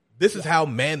 This is how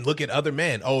men look at other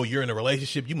men. Oh, you're in a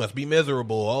relationship. You must be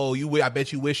miserable. Oh, I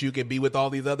bet you wish you could be with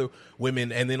all these other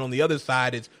women. And then on the other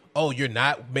side, it's, oh, you're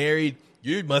not married.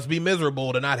 You must be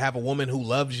miserable to not have a woman who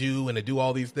loves you and to do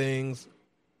all these things.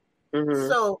 Mm-hmm.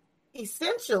 So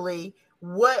essentially,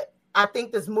 what I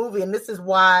think this movie, and this is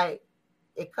why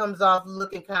it comes off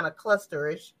looking kind of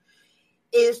clusterish,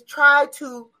 is try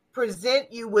to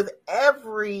present you with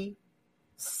every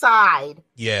side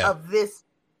of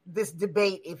this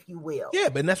debate, if you will. Yeah,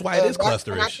 but that's why it is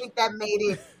clusterish. And I think that made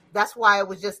it, that's why it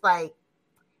was just like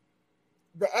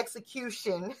the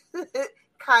execution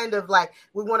kind of like,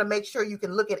 we want to make sure you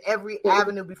can look at every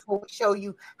avenue before we show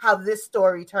you how this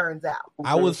story turns out.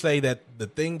 I would say that the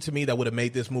thing to me that would have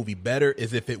made this movie better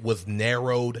is if it was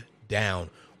narrowed down.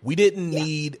 We didn't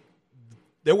need,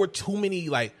 there were too many,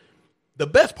 like, the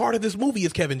best part of this movie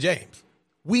is Kevin James.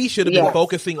 We should have been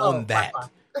focusing on that.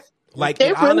 Like,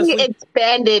 they really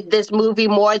expanded this movie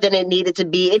more than it needed to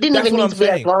be. It didn't even need to be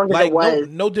as long as it was.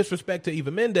 No disrespect to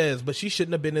Eva Mendes, but she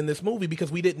shouldn't have been in this movie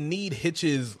because we didn't need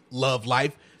Hitch's love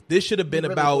life. This should have been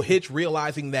about Hitch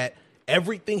realizing that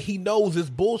everything he knows is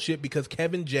bullshit because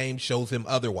Kevin James shows him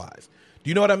otherwise. Do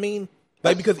you know what I mean?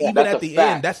 Like, because even at the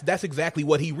end, that's exactly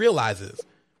what he realizes.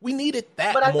 We needed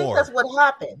that more. But I think that's what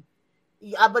happened.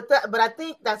 Yeah, but I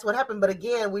think that's what happened. But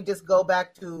again, we just go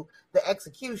back to the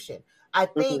execution. I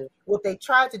think what they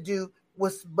tried to do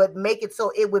was, but make it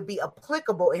so it would be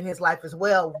applicable in his life as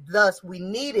well. Thus, we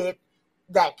needed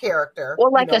that character. Or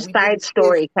like a side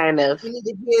story, kind of. We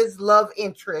needed his love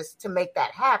interest to make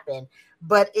that happen,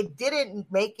 but it didn't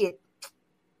make it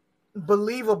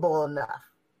believable enough.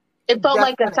 It felt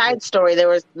like a side story. They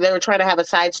were trying to have a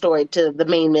side story to the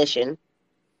main mission.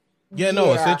 Yeah,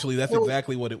 no, essentially that's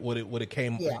exactly what it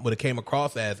came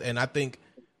across as, and I think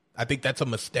that's a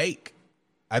mistake.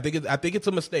 I think it's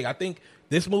a mistake. I think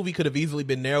this movie could have easily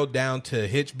been narrowed down to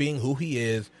Hitch being who he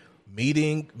is,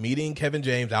 meeting Kevin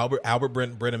James, Albert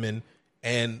Brenneman,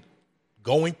 and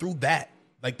going through that.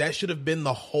 Like, that should have been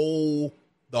the whole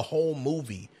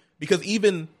movie. Because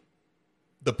even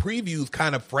the previews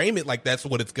kind of frame it like that's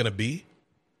what it's going to be.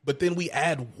 But then we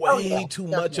add way too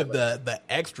much of the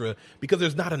extra because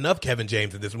there's not enough Kevin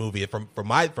James in this movie. For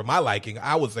my liking,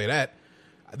 I would say that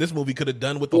this movie could have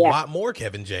done with a lot more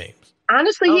Kevin James.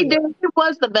 Honestly, he did. It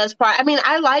was the best part. I mean,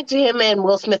 I liked him and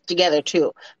Will Smith together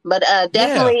too, but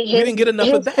definitely his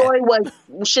story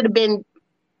should have been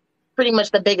pretty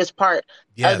much the biggest part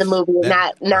of the movie.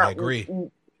 I agree.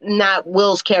 Not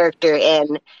Will's character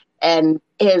and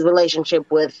his relationship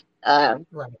with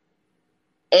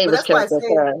Ava's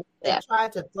character. They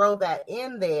tried to throw that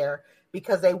in there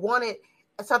because they wanted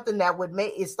something that would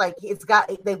make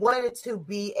they wanted it to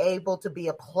be able to be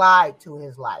applied to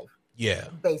his life. Yeah,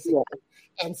 basically,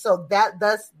 and so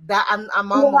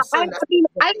I'm almost.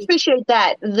 I appreciate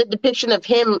that the depiction of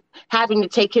him having to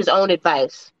take his own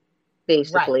advice,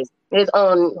 basically his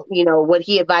own, what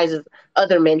he advises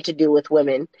other men to do with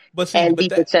women, be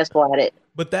successful at it.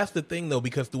 But that's the thing, though,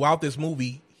 because throughout this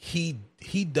movie, he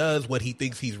he does what he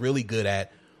thinks he's really good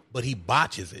at, but he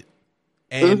botches it.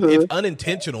 And it's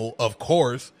unintentional, of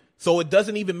course. So it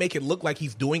doesn't even make it look like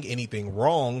he's doing anything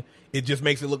wrong. It just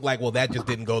makes it look like, well, that just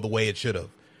didn't go the way it should have.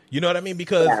 You know what I mean?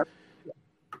 Because,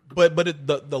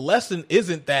 the lesson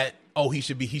isn't that, oh, he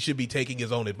should be taking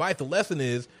his own advice. The lesson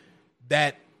is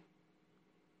that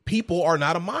people are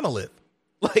not a monolith.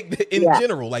 Like in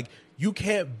general, like you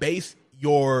can't base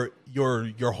your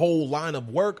whole line of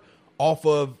work off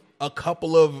of a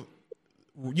couple of,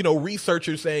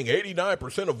 researchers saying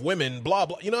 89% of women, blah,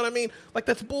 blah. You know what I mean? Like,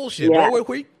 that's bullshit, bro.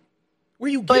 Where are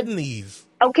you getting these?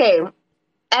 Okay.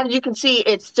 As you can see,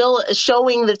 it's still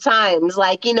showing the times,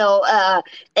 like, in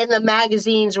the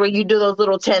magazines where you do those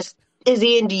little tests. Is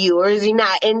he into you or is he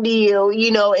not into you?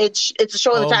 It's a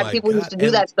show of the time. People used to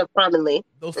do that stuff commonly.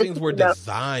 Those things were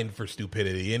designed for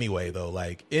stupidity anyway, though,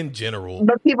 like, in general.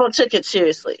 But people took it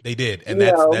seriously. They did. And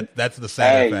that's the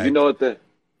sad fact. You know what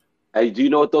do you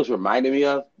know what those reminded me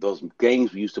of? Those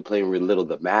games we used to play when we were little,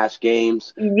 the MASH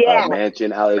games. Yeah.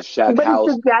 Mansion, Alex Shack but House.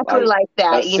 It's exactly like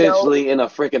that, essentially in a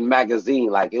freaking magazine.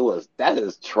 Like, that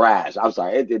is trash. I'm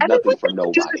sorry. It did nothing for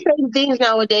nobody. Do the same things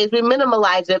nowadays. We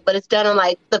minimalize it, but it's done on,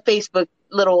 like, the Facebook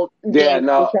little game.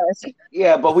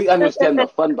 Yeah, but we understand the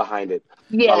fun behind it.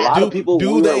 Yeah. A lot of people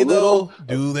do they though?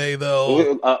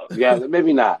 Yeah,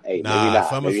 maybe not. Hey, nah, maybe not.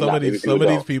 Some of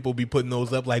these people be putting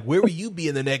those up like, where will you be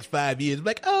in the next 5 years?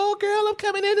 Like, oh girl, I'm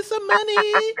coming into some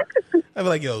money. I'm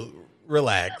like, yo,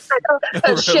 relax.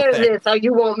 Share this or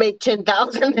you won't make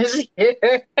 10,000 this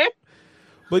year.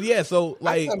 But yeah, so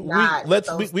like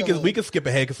we can skip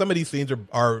ahead because some of these scenes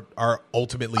are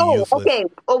ultimately useless. Okay.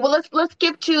 Oh, well, let's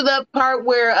skip to the part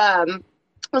where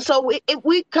so if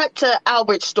we cut to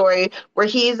Albert's story where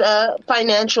he's a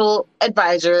financial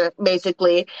advisor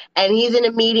basically, and he's in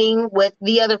a meeting with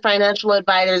the other financial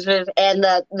advisors and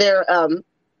their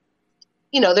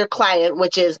client,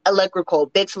 which is Allegra Cole,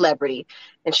 big celebrity,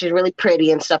 and she's really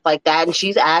pretty and stuff like that, and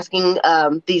she's asking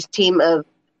these team of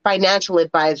financial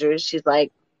advisors, she's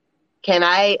like, can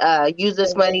I use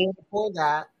this money?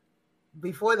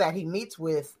 Before that, he meets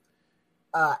with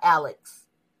Alex.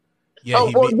 Yeah,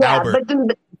 Albert. But then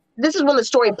this is when the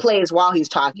story plays while he's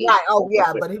talking. Right. Oh,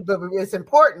 yeah, but it's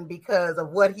important because of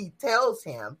what he tells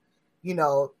him. He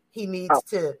needs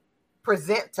to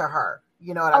present to her.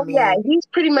 You know what I mean? Yeah, he's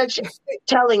pretty much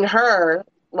telling her,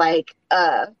 like,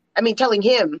 telling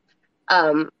him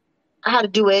how to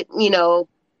do it.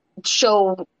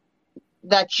 Show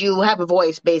that you have a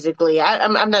voice. Basically,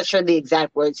 I'm not sure the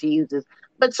exact words he uses,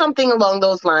 but something along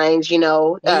those lines.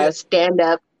 Stand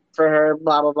up for her,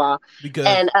 blah blah blah.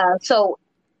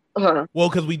 Well,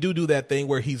 because we do that thing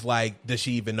where he's like, does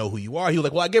she even know who you are? He was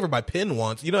like, well, I gave her my PIN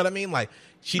once. You know what I mean? Like,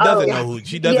 she doesn't know who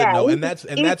she doesn't know, and that's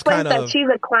kind of she's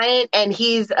a client, and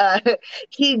he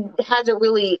hasn't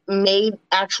really made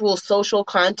actual social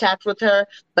contact with her,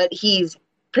 but he's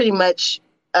pretty much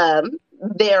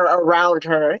there around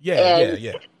her.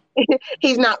 Yeah.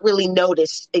 He's not really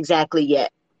noticed exactly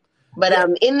yet. But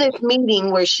in this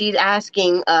meeting where she's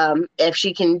asking if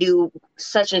she can do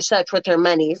such and such with her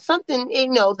money, something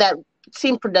that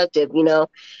seemed productive,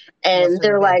 and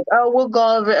they're like, "Oh,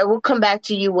 we'll come back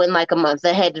to you in like a month."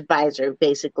 The head advisor,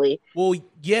 basically. Well,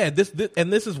 yeah, this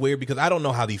is weird because I don't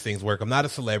know how these things work. I'm not a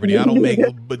celebrity. I don't make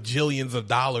bajillions of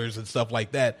dollars and stuff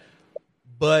like that.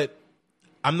 But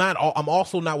I'm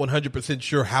also not 100%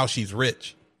 sure how she's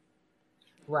rich.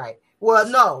 Right. Well,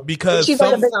 no, because she's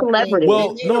like a big celebrity.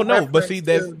 Well, no, but see,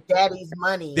 there's daddy's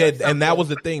money, and that was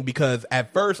the thing because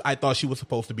at first I thought she was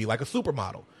supposed to be like a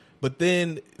supermodel, but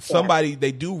then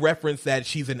they do reference that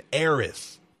she's an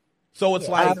heiress. So it's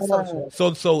like,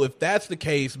 so if that's the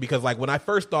case, because like when I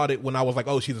first thought it, when I was like,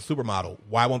 oh, she's a supermodel,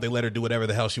 why won't they let her do whatever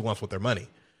the hell she wants with their money?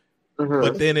 Mm-hmm.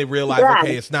 But then it realized,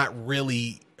 okay, it's not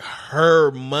really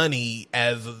her money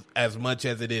as much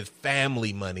as it is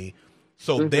family money.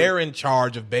 So they're in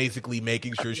charge of basically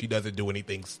making sure she doesn't do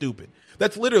anything stupid.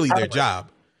 That's literally their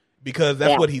job, because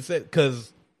that's what he said.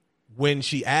 Because when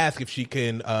she asked if she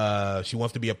can, she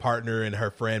wants to be a partner in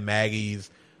her friend Maggie's,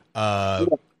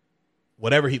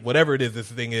 whatever it is,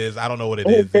 this thing is, I don't know what it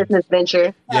is. Business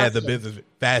venture. Yeah, the business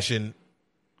fashion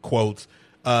quotes.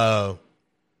 They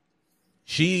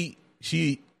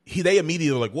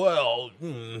immediately were like, well,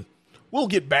 we'll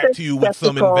get back to you with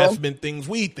some investment things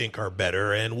we think are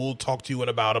better, and we'll talk to you in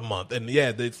about a month. And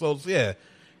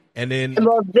and then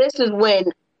this is when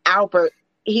Albert,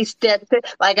 he stepped in.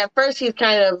 Like at first he's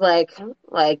kind of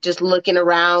like just looking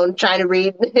around, trying to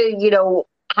read,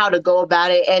 how to go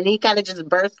about it, and he kind of just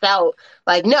bursts out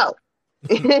like, no.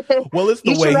 Well, it's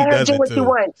the way he does it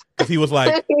too. Because he was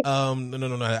like, no,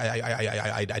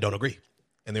 I don't agree.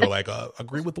 And they were like,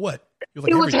 agree with what?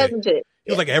 He was hesitant.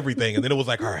 He was like, everything. And then it was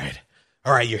like, all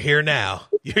right, you're here now.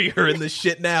 You're in this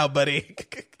shit now, buddy.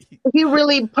 He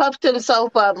really puffed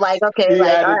himself up like, okay, he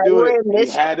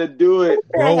had to do it.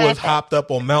 Bro was hopped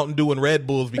up on Mountain Dew and Red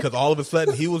Bulls because all of a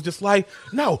sudden he was just like,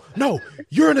 no,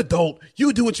 you're an adult.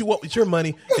 You do what you want with your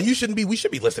money. And we should be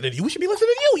listening to you. We should be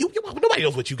listening to you. Nobody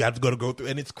knows what you got to go through.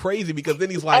 And it's crazy because then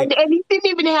he's like. And he didn't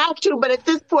even have to. But at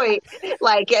this point,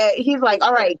 like, he's like,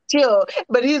 all right, chill.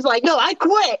 But he's like, no, I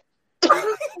quit.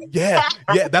 Yeah,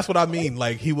 that's what I mean.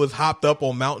 Like, he was hopped up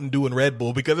on Mountain Dew and Red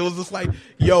Bull because it was just like,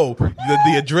 yo,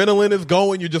 the adrenaline is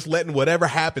going. You're just letting whatever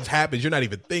happens. You're not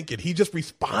even thinking. He just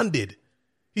responded.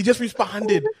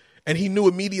 And he knew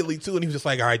immediately, too. And he was just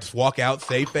like, all right, just walk out,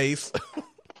 save face.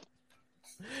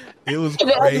 It was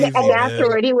crazy. And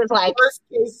afterward, he was like, worst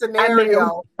case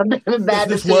scenario.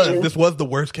 This was the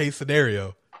worst case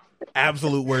scenario.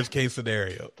 Absolute worst case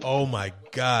scenario. Oh, my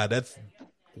God. That's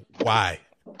why.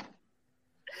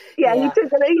 Yeah, he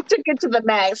took it to the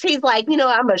max. He's like, I'm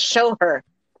gonna show her.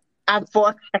 I'm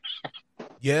for her.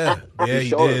 Yeah, he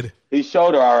did. He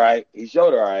showed her all right.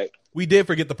 We did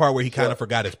forget the part where he kind of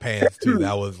forgot his pants too.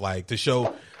 That was like to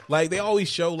show, like they always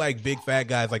show like big fat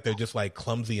guys like they're just like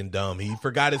clumsy and dumb. He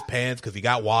forgot his pants because he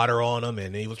got water on him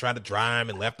and he was trying to dry them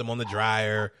and left them on the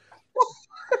dryer.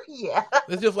 Yeah,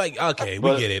 it's just like, okay,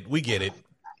 we get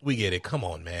it. Come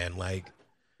on, man, like.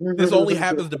 This only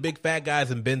happens to big fat guys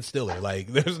and Ben Stiller. Like,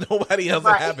 there's nobody else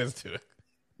that happens to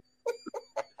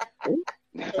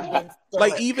it.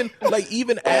 like even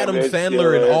Adam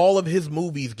Sandler in all of his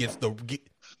movies gets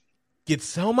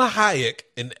Selma Hayek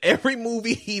in every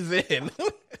movie he's in.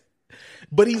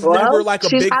 But he's never like a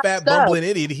big fat bumbling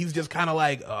idiot. He's just kind of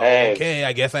like, okay,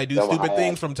 I guess I do stupid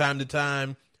things from time to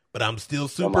time, but I'm still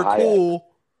super cool.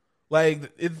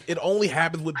 Like, it only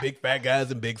happens with big fat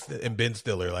guys and Ben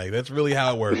Stiller. Like, that's really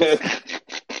how it works.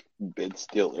 Ben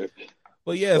Stiller.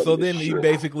 Well, yeah, so then he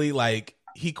basically, like,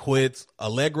 he quits.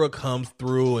 Allegra comes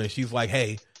through, and she's like,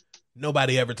 hey,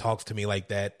 nobody ever talks to me like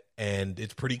that. And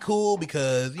it's pretty cool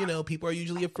because, people are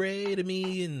usually afraid of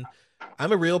me, and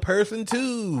I'm a real person,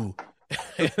 too.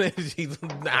 And she's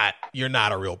not. You're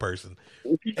not a real person.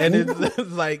 And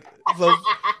it's like,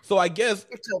 so I guess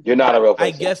you're not a real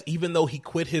person. I guess even though he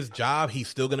quit his job, he's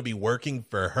still going to be working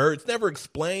for her. It's never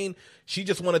explained. She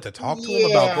just wanted to talk to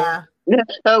him about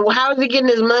how's he getting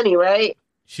his money, right?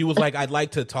 She was like, I'd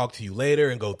like to talk to you later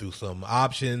and go through some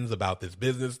options about this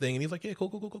business thing. And he's like, yeah,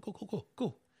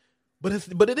 cool. But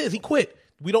it is. He quit.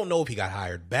 We don't know if he got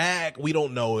hired back. We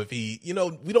don't know if he, we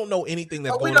don't know anything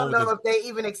that's going on. We don't know if they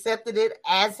even accepted it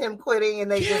as him quitting and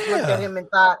they just looked at him and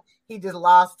thought he just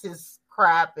lost his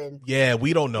crap. And yeah,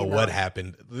 we don't know what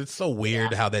happened. It's so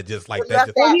weird how that just like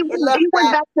that. He went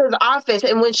back to his office,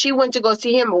 and when she went to go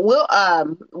see him,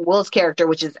 Will's character,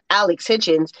 which is Alex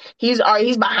Hitchens, he's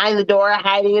behind the door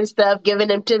hiding and stuff, giving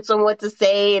him tips on what to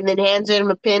say, and then hands him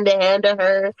a pen to hand to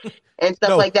her. And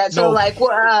stuff like that. So,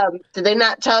 did they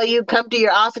not tell you, come to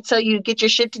your office, tell you to get your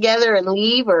shit together and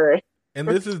leave? Or And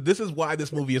this is why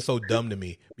this movie is so dumb to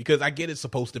me. Because I get it's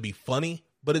supposed to be funny,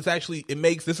 but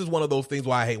this is one of those things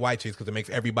why I hate White Chicks, because it makes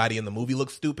everybody in the movie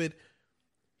look stupid.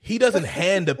 He doesn't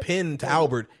hand a pen to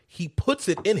Albert. He puts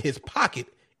it in his pocket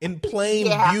in plain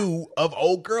view of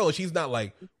old girl. She's not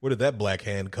like, where did that black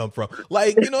hand come from?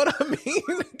 Like, you know what I mean?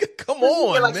 Come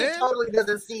on, man. She totally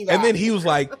doesn't see that. And then he was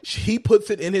like, he puts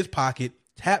it in his pocket,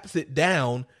 taps it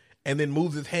down, and then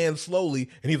moves his hand slowly.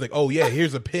 And he's like, oh yeah,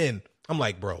 here's a pen. I'm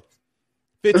like, bro,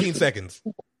 15 seconds.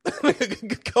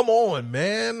 Come on,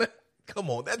 man. Come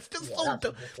on, that's just so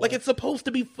dumb. Like, it's supposed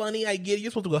to be funny. I get it.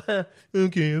 You're supposed to go, huh?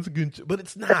 Okay, that's a good, but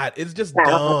it's not. It's just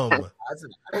dumb.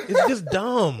 It's just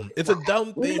dumb. It's a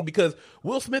dumb thing because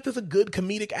Will Smith is a good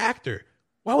comedic actor.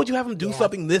 Why would you have him do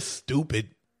something this stupid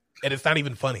and it's not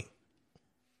even funny?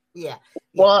 Yeah.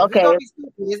 Well, okay.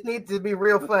 This needs to be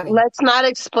real funny. Let's not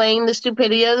explain the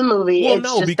stupidity of the movie. Well, it's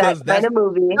no, just because that kind of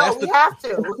movie. No, we have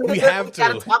to. We have to.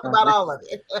 Got to talk about all of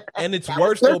it. And it's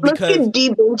worse though because let's get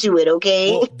deep into it,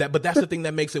 okay? Well, but that's the thing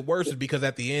that makes it worse is because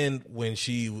at the end when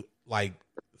she like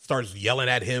starts yelling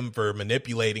at him for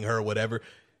manipulating her or whatever,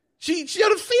 she should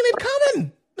have seen it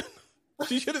coming.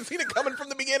 She should have seen it coming from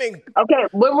the beginning. Okay,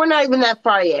 we're not even that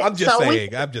far yet. I'm just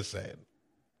saying.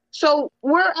 So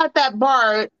we're at that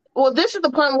bar. Well, this is the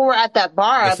point where we're at that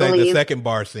bar, I believe. The second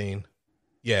bar scene.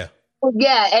 Yeah.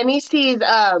 Yeah, and he sees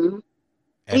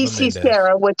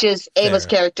Sarah, which is Ava's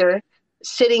character,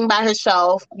 sitting by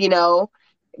herself,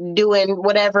 doing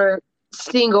whatever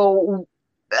single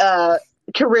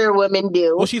career women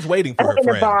do. Well, she's waiting for her friend.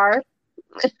 In a bar.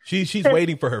 She's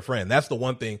waiting for her friend. That's the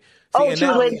one thing. See, she's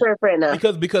waiting for her friend now.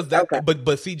 Because that. Okay.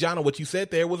 But see, Jonna, what you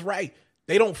said there was right.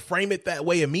 they don't frame it that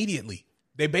way immediately.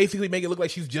 They basically make it look like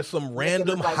she's just some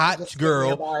random hot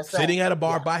girl sitting at a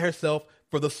bar by herself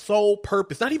for the sole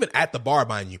purpose. Not even at the bar,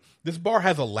 mind you. This bar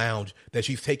has a lounge that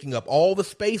she's taking up all the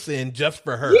space in just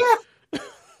for her. Yeah.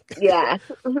 Yeah.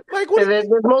 Like, there's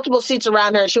multiple seats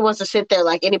around her. She wants to sit there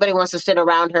like anybody wants to sit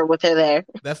around her with her there.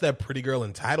 That's that pretty girl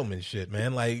entitlement shit,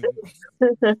 man. Like,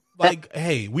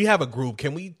 hey, we have a group.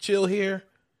 Can we chill here?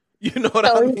 You know what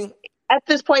I mean? At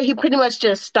this point, he pretty much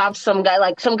just stops some guy.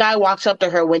 Like, some guy walks up to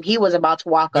her when he was about to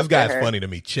walk up to her. This guy's funny to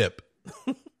me, Chip.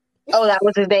 Oh, that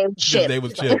was his name, Chip. His name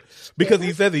was Chip. Because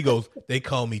he says, he goes, they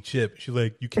call me Chip. She's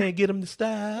like, you can't get him to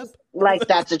stop. Like,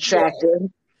 that's attractive.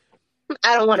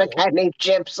 I don't want a guy named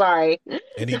Chip, sorry.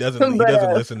 And he doesn't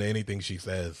listen to anything she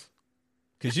says.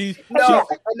 And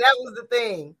that was the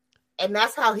thing. And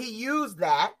that's how he used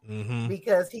that,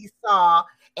 because he saw,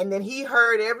 and then he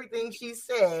heard everything she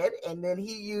said, and then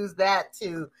he used that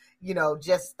to,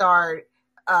 just start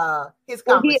his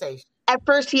conversation. At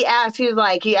first he asked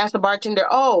the bartender,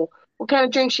 oh, what kind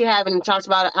of drink she having? And he talks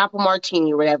about an apple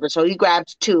martini or whatever. So he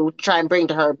grabs 2 to try and bring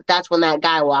to her. But that's when that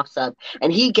guy walks up,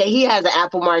 and he has an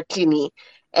apple martini,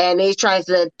 and he tries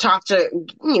to talk to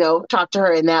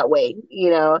her in that way,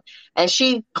 and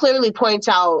she clearly points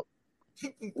out,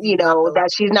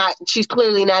 that she's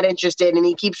clearly not interested, and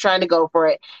he keeps trying to go for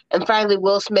it. And finally,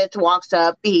 Will Smith walks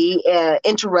up. He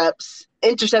intercepts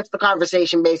the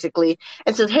conversation basically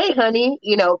and says, "Hey, honey,"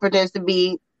 pretends to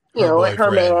be,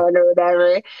 her man or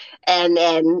whatever. And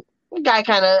the guy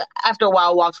kind of, after a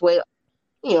while, walks away,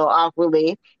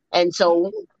 awkwardly. And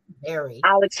so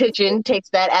Alex Hitchen takes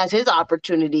that as his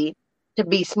opportunity to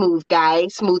be smooth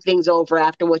things over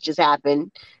after what just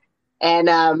happened.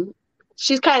 And,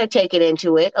 she's kind of taken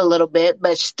into it a little bit,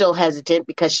 but she's still hesitant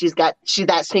because she's that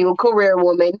single career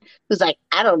woman who's like,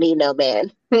 I don't need no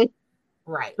man.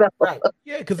 Right.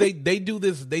 Yeah, because they do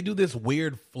this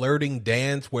weird flirting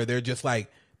dance where they're just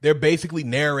like, they're basically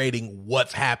narrating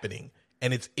what's happening,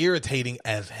 and it's irritating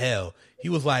as hell. He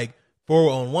was like,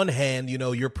 on one hand,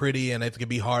 you're pretty and it's gonna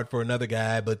be hard for another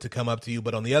guy but to come up to you,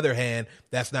 but on the other hand,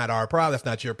 that's not our problem, that's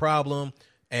not your problem.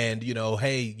 And,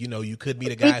 hey, you could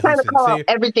meet a guy who's sincere.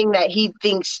 Everything that he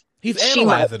thinks he's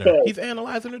analyzing her. He's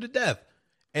analyzing her to death.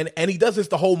 And he does this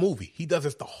the whole movie.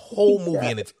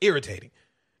 And it's irritating.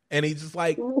 And he's just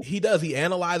like, he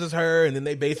analyzes her, and then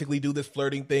they basically do this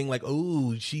flirting thing like,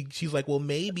 oh, she's like, well,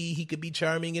 maybe he could be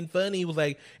charming and funny. He was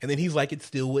like, and then he's like, it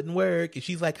still wouldn't work. And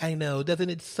she's like, I know, doesn't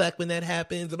it suck when that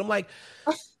happens? And I'm like,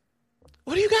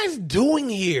 what are you guys doing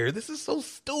here? This is so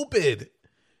stupid.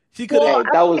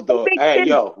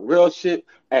 Real shit.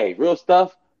 Hey, real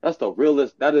stuff. That's the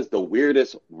realest. That is the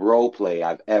weirdest role play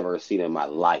I've ever seen in my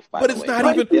life. It's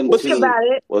not even. Was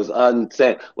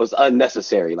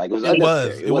unnecessary. Like it was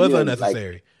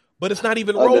unnecessary. But it's not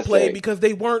even role play because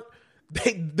they weren't.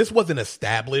 This wasn't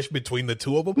established between the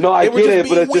two of them. No, I get it,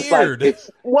 but it's just like it's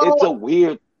a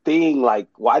weird thing. Like,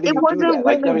 why did you do that?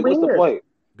 Like, what's the point?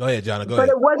 Go ahead, Jonna. Go ahead. But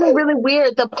it wasn't really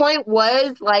weird. The point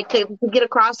was like to get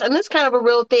across, and this is kind of a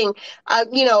real thing.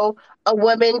 A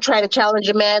woman trying to challenge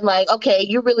a man, like, okay,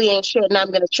 you really ain't shit, and I'm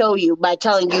going to show you by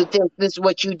telling you this is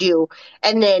what you do,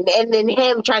 and then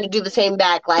him trying to do the same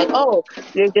back, like, oh,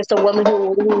 you're just a woman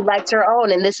who likes her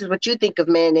own, and this is what you think of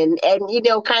men, and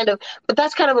kind of. But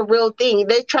that's kind of a real thing.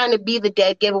 They're trying to be the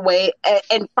dead giveaway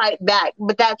and fight back,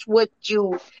 but that's what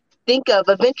you think of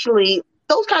eventually.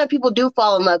 Those kind of people do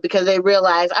fall in love because they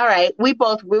realize, all right, we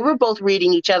were both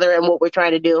reading each other and what we're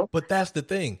trying to do. But that's the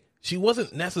thing. She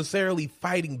wasn't necessarily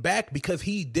fighting back because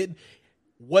even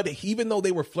though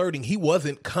they were flirting, he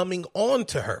wasn't coming on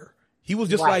to her. He was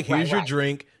just here's your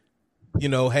drink.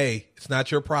 Hey, it's not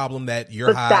your problem that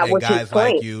you're hot and guys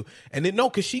like you. And then,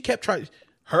 because she kept trying.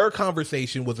 Her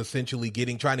conversation was essentially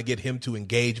trying to get him to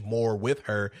engage more with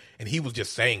her. And he was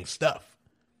just saying stuff.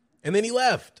 And then he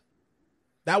left.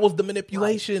 That was the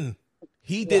manipulation.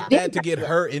 He did that to get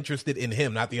her interested in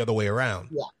him, not the other way around.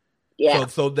 Yeah.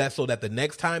 So that the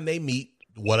next time they meet,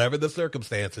 whatever the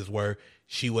circumstances were,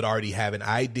 she would already have an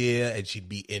idea and she'd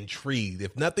be intrigued.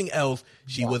 If nothing else,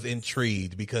 she was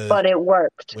intrigued But it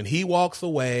worked. When he walks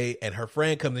away and her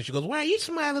friend comes in, she goes, "Why are you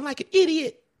smiling like an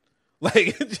idiot?"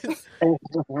 Like,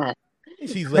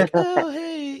 she's like, "Oh,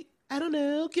 hey, I don't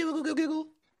know, giggle."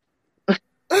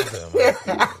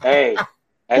 Hey.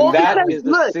 And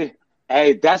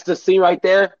that's the scene right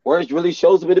there where it really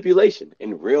shows the manipulation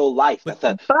in real life.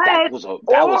 That was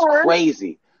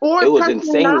crazy. It was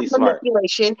insanely smart.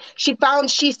 Manipulation. She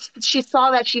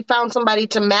saw that she found somebody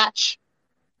to match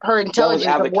her intelligence.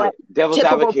 Devil's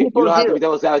advocate. You don't have to be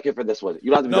devil's advocate for this one.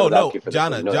 You don't have to be devil's advocate for this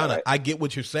one. Jonna, I get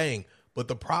what you're saying, but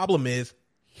the problem is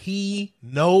he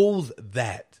knows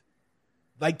that.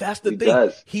 Like that's the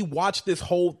thing. He watched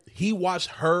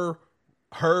her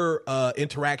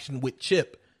interaction with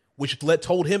Chip, which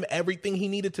told him everything he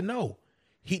needed to know.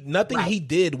 Nothing he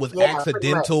did was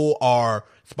accidental or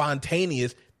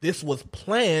spontaneous. This was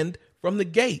planned from the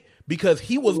gate because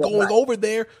he was going over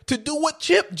there to do what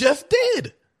Chip just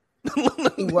did.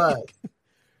 He was.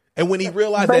 And when he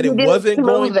realized that it wasn't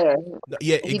going there.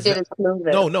 Yeah, he did it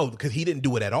smoother. No, because he didn't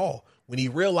do it at all. When he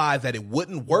realized that it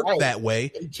wouldn't work that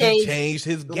way, he changed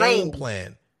his game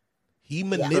plan. He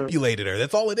manipulated her.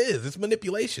 That's all it is. It's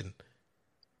manipulation.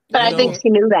 But I think she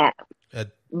knew that.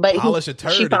 But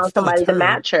she found somebody to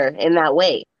match her in that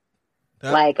way.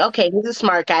 Like, okay, he's a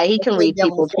smart guy. He can read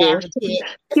people too.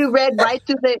 She read right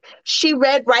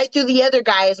through the other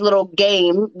guy's little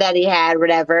game that he had,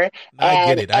 whatever. I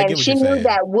get it. I get what she you're knew saying.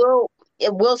 that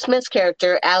Will Smith's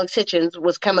character, Alex Hitchens,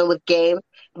 was coming with game,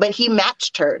 but he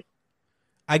matched her.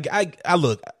 I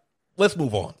look. Let's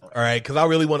move on, all right? Because I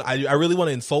really want to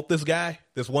insult this guy,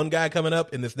 this one guy coming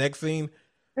up in this next scene.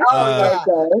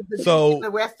 So in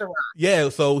the restaurant. Yeah,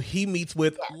 so he meets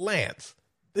with Lance.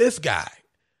 This guy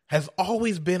has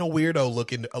always been a weirdo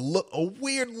looking, a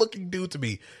weird looking dude to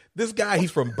me. This guy,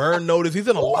 he's from Burn Notice. He's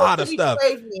in a lot of stuff.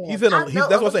 That's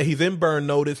what I say. He's in Burn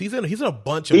Notice. He's in a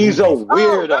bunch of. He's movies. A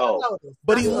weirdo,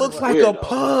 but he looks like a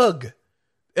pug.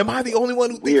 Am I the only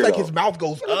one who thinks like his mouth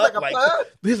goes up? Like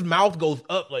his mouth goes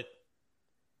up like.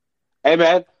 Hey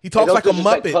man, he talks like a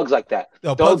Muppet. Pugs like that.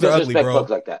 No, pugs are ugly, bro. Pugs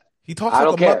like that. He talks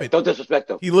like a Muppet. Don't disrespect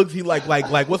him. He like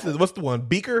what's the one?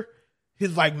 Beaker.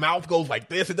 His like mouth goes like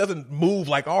this. It doesn't move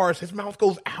like ours. His mouth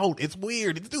goes out. It's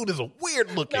weird. This dude is a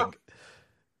weird looking.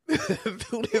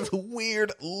 Dude is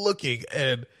weird looking,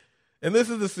 and this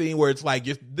is the scene where it's like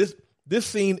this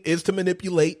scene is to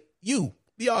manipulate you,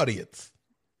 the audience,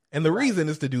 and the reason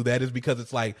is to do that is because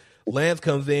it's like Lance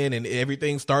comes in and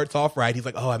everything starts off right. He's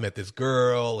like, oh, I met this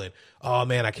girl, and oh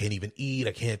man, I can't even eat,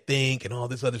 I can't think, and all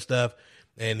this other stuff.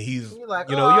 And he's, you're like,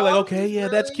 okay, yeah,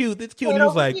 that's cute. That's cute. And he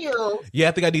was like, yeah,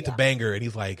 I think I need to bang her. And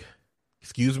he's like,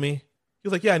 excuse me? He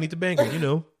was like, yeah, I need to bang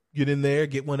her. Get in there,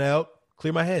 get one out,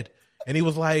 clear my head. And he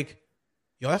was like,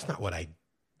 yo, that's not what I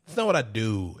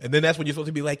do. And then that's when you're supposed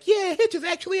to be like, yeah, Hitch is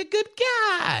actually a good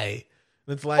guy.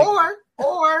 And it's like, or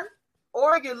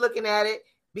you're looking at it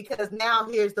because now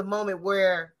here's the moment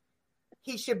where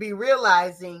he should be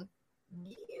realizing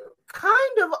you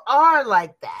kind of are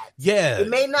like that. Yeah. It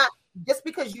may not. Just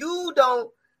because you don't,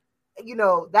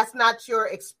 that's not your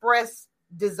express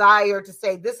desire to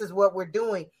say this is what we're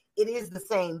doing. It is the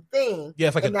same thing. Yeah,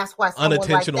 it's like and that's why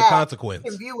unintentional like consequence.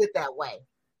 Can view it that way.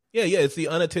 Yeah, it's the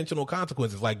unintentional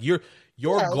consequences. Like your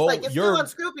goal, it's still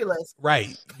unscrupulous.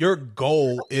 Right. Your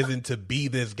goal isn't to be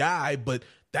this guy, but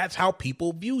that's how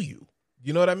people view you.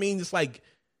 You know what I mean? It's like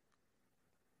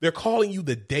they're calling you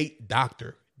the date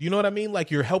doctor. You know what I mean?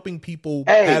 Like you're helping people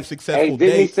have successful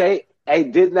dates. Hey,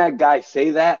 didn't that guy say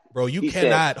that? Bro, you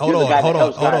cannot. Hold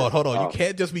on. You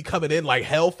can't just be coming in like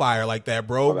hellfire like that,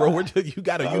 bro. Bro,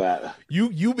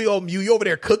 you be on you over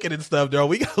there cooking and stuff, bro.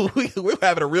 We're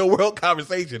having a real world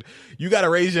conversation. You got to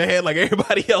raise your hand like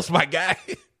everybody else, my guy.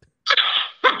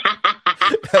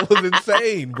 That was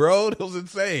insane, bro. That was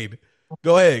insane.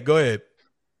 Go ahead.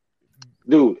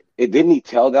 Dude, didn't he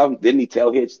tell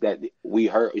Hitch that he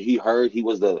heard he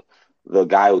was the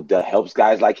guy who helps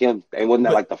guys like him? And wasn't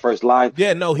that like the first line?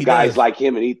 Yeah, no, he guys does. Like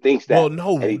him, and he thinks that.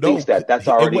 Well, thinks that's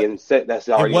already in set. That's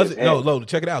already. It wasn't. In his no.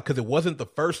 Check it out, because it wasn't the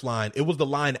first line. It was the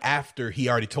line after he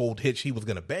already told Hitch he was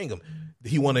going to bang him.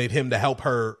 He wanted him to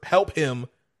help him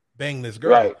bang this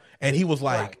girl, right. And he was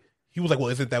like, well,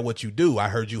 isn't that what you do? I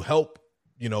heard you help,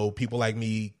 people like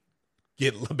me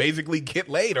get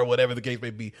laid or whatever the case may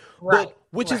be. Right. But,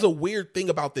 which is a weird thing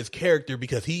about this character,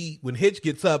 because when Hitch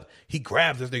gets up, he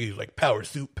grabs this nigga. He's like, power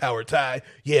suit, power tie.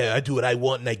 Yeah, I do what I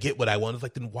want and I get what I want. It's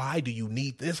like, then why do you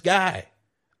need this guy?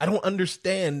 I don't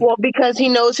understand. Well, because he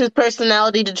knows his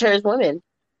personality deters women.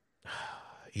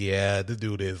 Yeah, this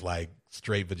dude is like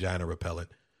straight vagina repellent.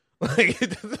 Like,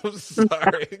 I'm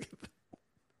sorry.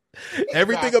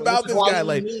 Everything about this guy,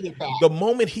 like the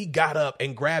moment he got up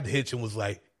and grabbed Hitch and was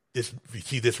like, "This, you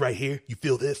see this right here? You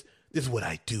feel this? This is what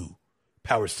I do.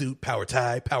 Power suit, power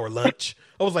tie, power lunch."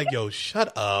 I was like, "Yo,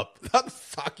 shut up! I'll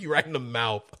sock you right in the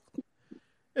mouth."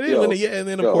 And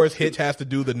then, of course, Hitch has to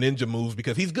do the ninja moves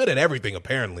because he's good at everything,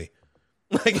 apparently.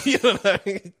 Like, you know what I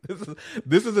mean?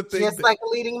 This is a thing. Just like a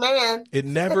leading man. It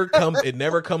never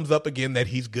comes up again that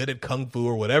he's good at kung fu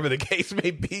or whatever the case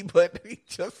may be, but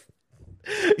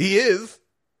he is.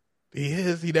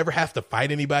 He never has to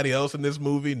fight anybody else in this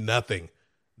movie. Nothing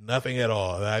at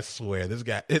all. I swear, this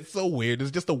guy, it's so weird.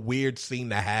 It's just a weird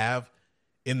scene to have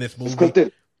in this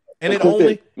movie. And it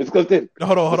only Miss Clifton.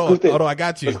 Hold on. I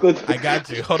got you.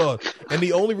 Hold on. And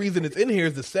the only reason it's in here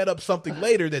is to set up something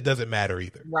later that doesn't matter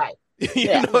either. Right. You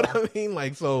know what I mean?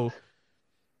 Like, so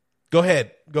go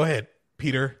ahead,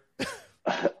 Peter.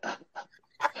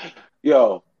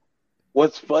 Yo,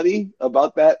 what's funny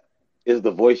about that is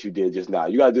the voice you did just now.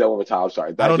 You gotta do that one more time. I'm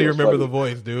sorry. I don't even remember the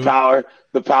voice, dude.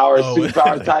 The power suit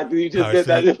type. You just did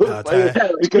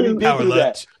that. Because he did do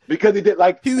that. Because he did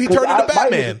like he turned into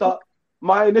Batman.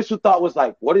 My initial thought was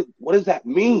like, what does that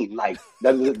mean? Like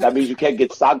that means you can't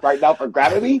get socked right now for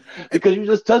grabbing me because you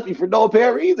just touched me for no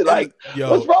apparent reason. Like,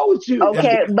 what's wrong with you?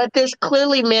 Okay, but there's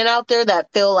clearly men out there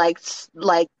that feel like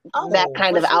that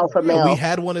kind of alpha male. We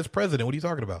had one as president. What are you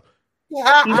talking about? You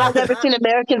guys ever seen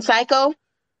American Psycho?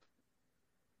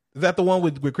 Is that the one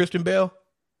with Christian Bale?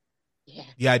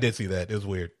 Yeah, I did see that. It was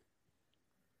weird.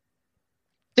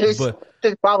 There's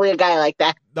probably a guy like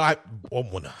that. No,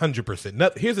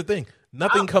 100%. Here's the thing.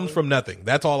 Nothing comes from nothing.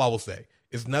 That's all I will say.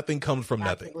 Is nothing comes from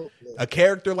nothing. A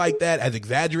character like that, as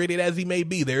exaggerated as he may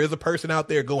be, there is a person out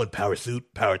there going power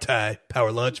suit, power tie,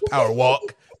 power lunch, power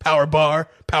walk, power bar,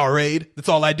 Powerade. That's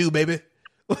all I do, baby.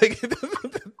 Like,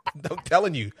 I'm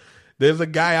telling you, there's a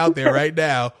guy out there right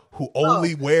now who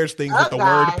only wears things with the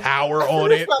word power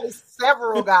on it.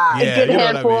 Several guys. Yeah, you know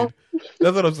what I mean?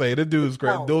 That's what I'm saying. The dude's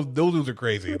crazy. Those dudes are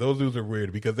crazy. Those dudes are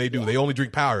weird because they only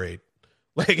drink Powerade.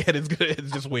 Like, and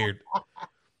it's just weird.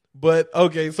 But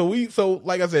okay, so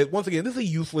like I said, once again, this is a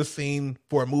useless scene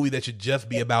for a movie that should just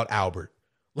be about Albert.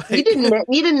 Like, you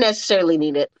didn't necessarily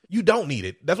need it. You don't need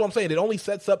it. That's what I'm saying. It only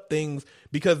sets up things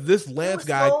because this Lance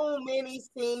guy. So many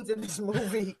scenes in this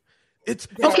movie. It's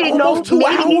almost 2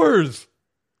 hours.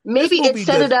 Maybe it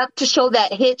set it up to show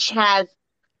that Hitch has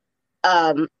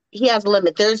he has a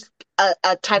limit. There's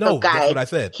a type of guy. That's what I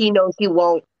said. He knows he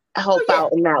won't help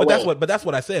out in that way. But that's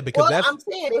what I said because I'm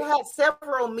saying it had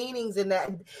several meanings in that.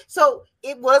 So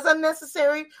it was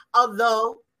unnecessary,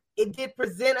 although it did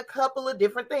present a couple of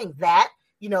different things. That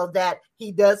that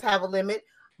he does have a limit,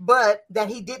 but that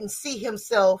he didn't see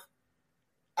himself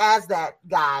as that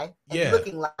guy and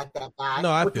looking like that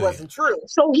guy, which wasn't true.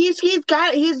 So he's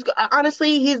got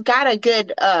a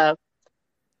good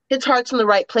his heart's in the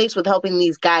right place with helping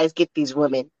these guys get these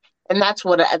women. And that's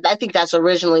what I think that's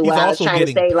originally what I was trying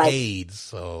to say. Paid,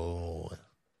 so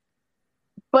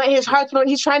but his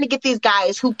he's trying to get these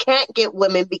guys who can't get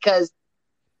women because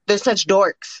they're such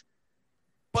dorks.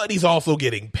 But he's also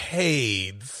getting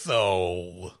paid,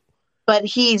 so but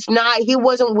he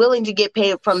wasn't willing to get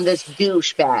paid from this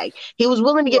douchebag. He was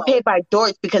willing to get paid by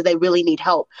dorks because they really need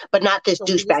help, but not this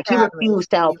douchebag. He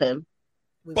refused to help him.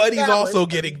 But he's also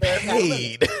getting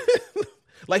paid.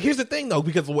 Like, here's the thing, though,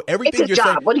 because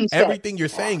everything you're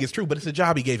saying is true, but it's a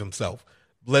job he gave himself.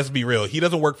 Let's be real. He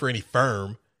doesn't work for any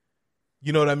firm.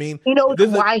 You know what I mean? He knows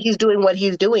why he's doing what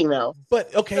he's doing, though.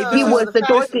 But, okay. He was the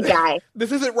dorky guy.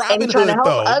 This isn't Robin Hood,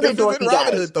 though. This isn't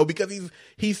Robin Hood, though, because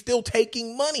he's still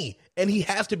taking money, and he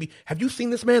has to be. Have you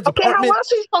seen this man's apartment? How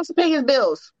else is he supposed to pay his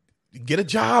bills? Get a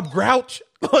job, Grouch.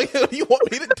 Like, what do you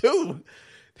want me to do?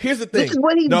 Here's the thing. This is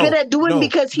what he's good at doing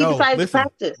because he decided to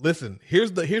practice. Listen,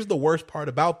 here's the worst part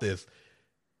about this.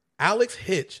 Alex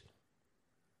Hitchens.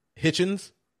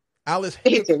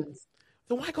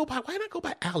 So why not go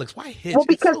by Alex? Why Hitch? Well,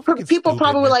 because people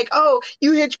probably were like, "Oh,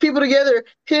 you hitch people together,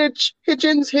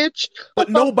 Hitchens." But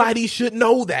nobody should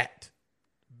know that.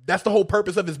 That's the whole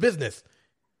purpose of his business.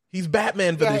 He's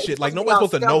Batman for this shit. Like, nobody's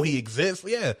supposed to know he exists.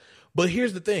 Yeah. But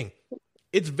here's the thing.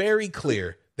 It's very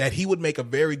clear that he would make a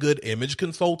very good image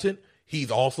consultant.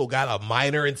 He's also got a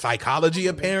minor in psychology,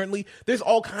 apparently. There's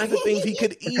all kinds of things he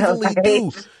could easily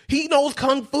do. He knows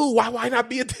Kung Fu. Why not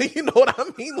be you know what I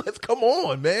mean? Let's come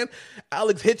on, man.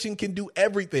 Alex Hitchens can do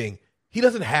everything. He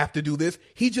doesn't have to do this.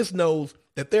 He just knows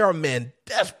that there are men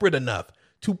desperate enough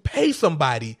to pay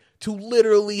somebody to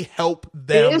literally help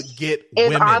them get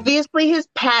women. It's obviously his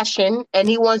passion, and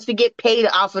he wants to get paid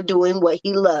off of doing what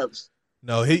he loves.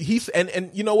 No, he's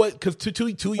and you know what? Because to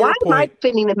your point, why am I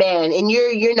defending the man and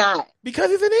you're not?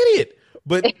 Because he's an idiot.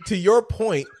 But to your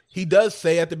point, he does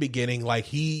say at the beginning, like,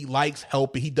 he likes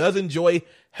helping. He does enjoy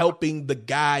helping the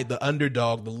guy, the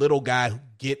underdog, the little guy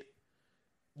get,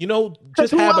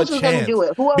 just have a chance. Do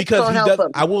it? Who else because he help does.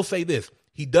 him? I will say this: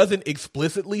 he doesn't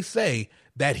explicitly say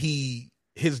that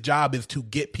his job is to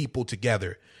get people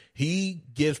together. He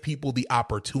gives people the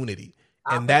opportunity.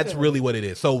 And that's really what it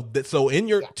is. So in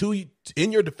your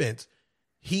defense,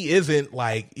 he isn't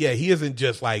like, he isn't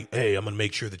just like, hey, I'm gonna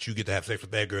make sure that you get to have sex with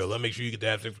that girl. I'll make sure you get to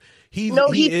have sex. He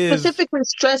specifically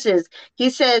stresses. He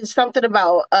said something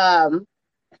about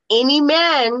any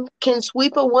man can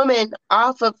sweep a woman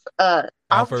off of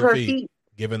her feet,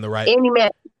 given the right. Any man.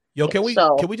 Yo, can we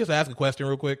just ask a question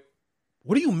real quick?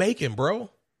 What are you making, bro?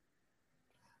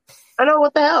 I know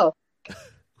what the hell.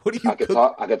 What are you? I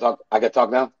can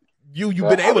talk now. You've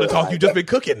been able to talk. You just been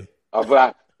cooking.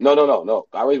 But no.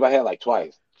 I raised my hand like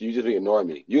twice. You just be ignoring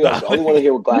me. You're the only one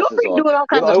here with glasses on. You're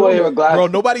the only one here with glasses. Bro,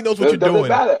 nobody knows what you're doing.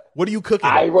 Matter. What are you cooking?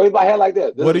 I raised my hand like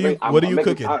this. What are you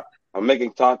cooking? I'm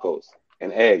making tacos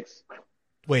and eggs.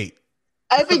 Wait.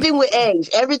 Everything with eggs.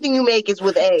 Everything you make is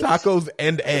with eggs. Tacos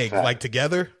and eggs, like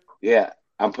together? Yeah.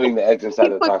 I'm putting the eggs inside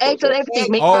the tacos. Eggs and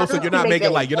everything. So you're not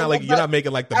making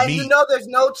like the meat. You know there's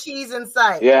no cheese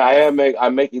inside. Yeah,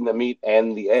 I'm making the meat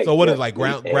and the eggs. So what is like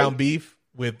ground beef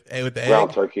with the egg?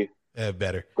 Ground turkey.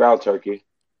 Better. Ground turkey.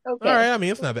 Okay. All right, I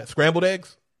mean it's not bad. Scrambled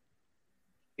eggs?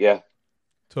 Yeah.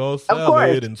 Toast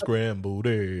salad and scrambled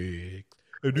eggs.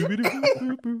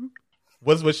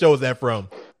 What show is that from?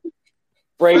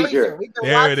 Frasier.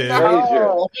 There it is.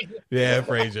 Frasier. Yeah,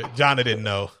 Frasier. Jonah didn't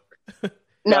know.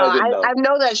 No, I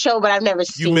know that show, but I've never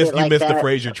seen it. You missed the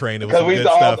Frasier train. It was some good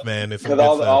stuff, man. Because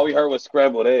all we heard was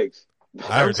scrambled eggs.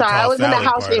 I'm sorry, I was in the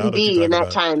house in B in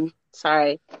that time.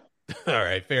 Sorry. All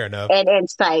right, fair enough. And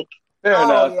Psych.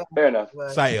 Fair enough.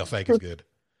 Psych is good.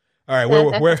 All right,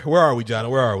 where are we, John?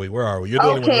 Where are we? You're the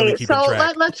only one really keeping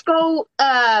track. So let's go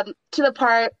to the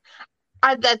part.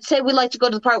 I'd say we'd like to go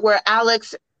to the part where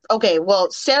Alex. Okay,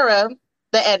 well, Sarah,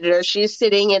 the editor, she's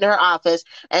sitting in her office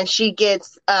and she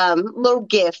gets a little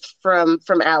gift from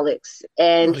Alex,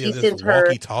 and he sends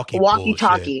her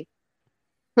walkie-talkie.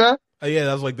 Huh? Oh yeah,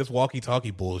 that was like this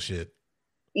walkie-talkie bullshit.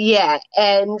 Yeah,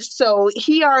 and so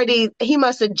he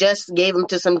must have just gave him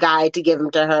to some guy to give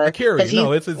him to her.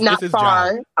 It's his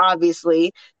far, job.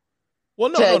 Obviously. Well,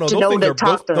 no.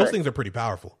 Those things are pretty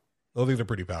powerful.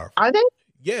 Are they?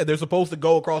 Yeah, they're supposed to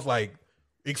go across like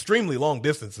extremely long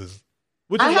distances.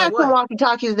 I had some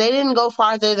walkie-talkies. They didn't go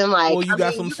farther than like. Well, you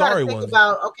got some sorry ones.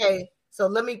 Okay, so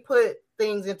let me put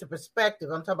things into perspective.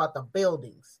 I'm talking about the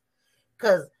buildings,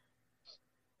 because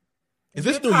is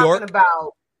this New York?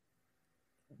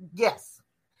 Yes.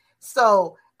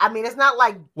 So I mean, it's not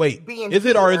like is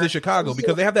it Chicago?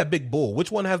 Because they have that big bull.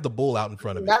 Which one has the bull out in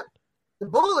front of it? The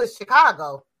bull is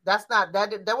Chicago. That's not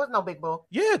that. There was no big bull.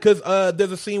 Yeah, because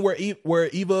there's a scene where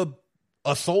Eva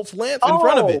assaults Lance in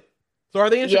front of it. So are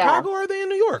they in Chicago or are they in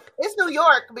New York? It's New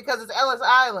York because it's Ellis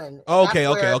Island.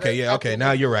 Okay.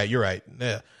 Now you're right.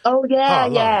 Yeah. Oh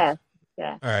yeah.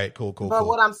 All right, cool. But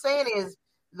what I'm saying is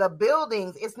the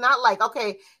buildings. It's not like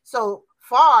so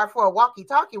far for a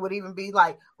walkie-talkie would even be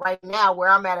like right now where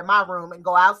I'm at in my room and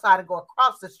go outside and go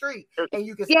across the street and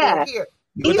you can still hear.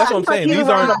 But that's what I'm saying.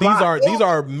 These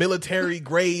are military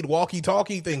grade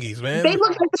walkie-talkie thingies, man. They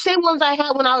look like the same ones I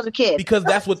had when I was a kid. Because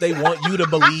that's what they want you to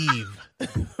believe.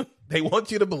 They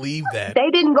want you to believe that. They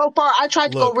didn't go far. I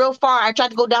tried to go real far. I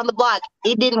tried to go down the block.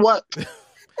 It didn't work.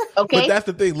 Okay. But that's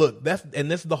the thing. Look, this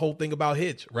is the whole thing about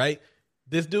Hitch, right?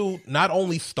 This dude not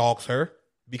only stalks her,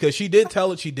 because she did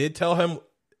tell him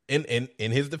in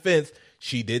his defense,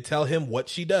 she did tell him what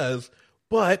she does,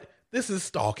 but this is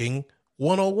stalking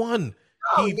 101.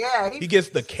 He gets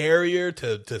the carrier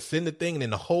to send the thing, and in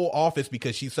the whole office,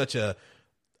 because she's such a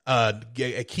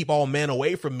keep all men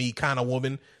away from me kind of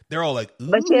woman, they're all like, ooh.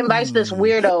 But she invites this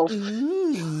weirdo.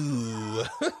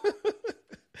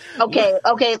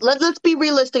 Okay. Let's be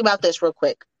realistic about this real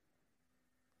quick.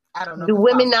 I don't know. Do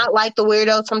women not like the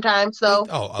weirdo sometimes, though?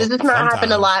 Does this not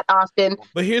happen a lot often?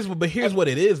 But here's what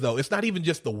it is, though. It's not even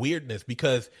just the weirdness,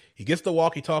 because he gets the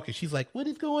walkie-talkie. She's like, "What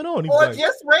is going on?" He's like,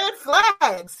 just red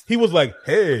flags. He was like,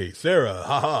 "Hey, Sarah,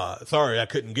 haha, sorry I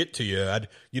couldn't get to you.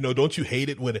 Don't you hate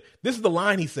it when this is the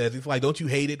line he says? It's like, don't you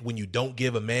hate it when you don't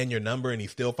give a man your number and he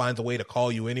still finds a way to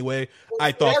call you anyway?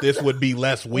 I thought this would be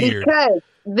less weird." Because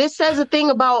this says a thing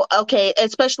about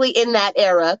especially in that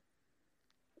era.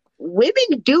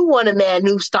 Women do want a man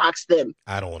who stalks them.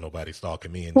 I don't want nobody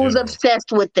stalking me. Who's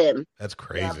obsessed with them? That's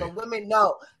crazy. Yeah, but women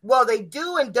know. Well, they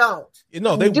do and don't.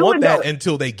 No, they want that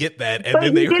until they get that, and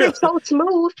then they did it so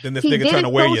smooth. Then this nigga trying to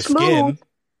wear your skin.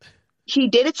 He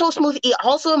did it so smooth. He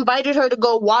also invited her to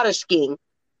go water skiing.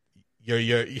 Go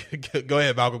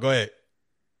ahead, Malcolm. Go ahead.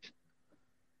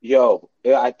 Yo,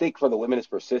 I think for the women, it's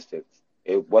persistence.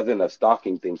 It wasn't a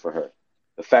stalking thing for her.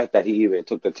 The fact that he even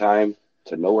took the time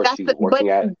to know where she was working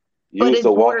at. Use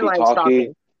the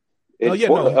walkie-talkie.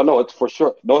 No, it's for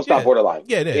sure. No, it's not borderline.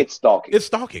 Yeah, it is. It's stalking. It's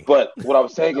stalking. But what I'm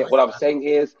saying is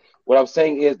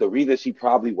the reason she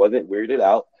probably wasn't weirded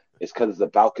out is because it's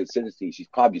about consistency. She's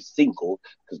probably single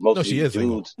because most of these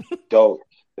dudes don't.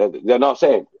 They're not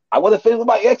saying I wasn't finished with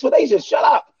my explanation. Shut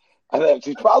up.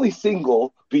 She's probably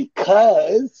single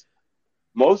because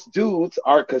most dudes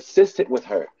are consistent with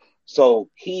her. So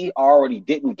he already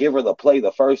didn't give her the play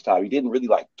the first time. He didn't really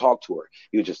talk to her.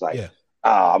 He was just like,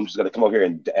 I'm just gonna come over here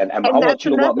and I want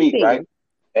you to want me, right?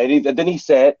 And then he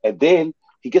said, and then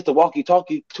he gets the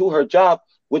walkie-talkie to her job,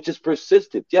 which is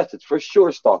persistent. Yes, it's for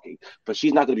sure stalking, but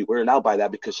she's not going to be weirded out by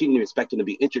that because she didn't expect him to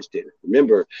be interested.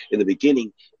 Remember, in the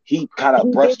beginning, he kind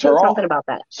of brushed her off. About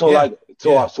that. So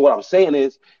so what I'm saying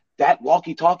is that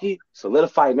walkie-talkie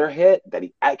solidified in her head that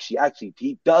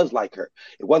he does like her.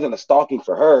 It wasn't a stalking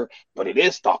for her, but it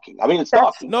is stalking. I mean, it's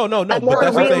stalking. No. But that's what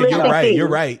I'm saying. You're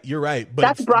right. But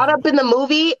that's brought up in the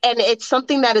movie, and it's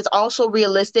something that is also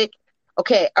realistic.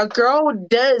 Okay, a girl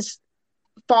does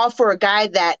fall for a guy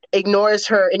that ignores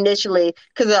her initially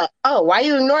because, why are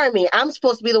you ignoring me? I'm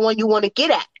supposed to be the one you want to get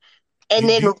at. And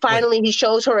then finally he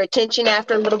shows her attention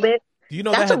after a little bit. Do you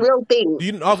know that's a real thing?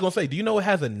 I was going to say, do you know it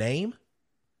has a name?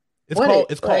 It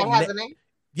has a name?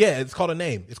 Yeah, it's called a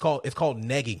name. It's called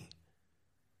negging.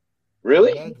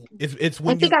 Really? It's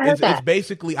when it's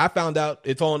basically, I found out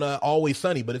it's on Always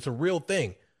Sunny, but it's a real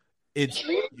thing. It's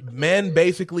men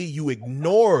basically, you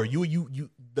ignore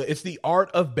it's the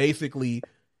art of basically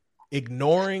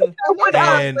ignoring and what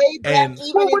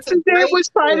his dad was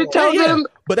trying to tell them.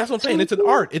 But that's what I'm saying. It's an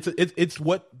art. It's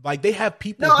what, like, they have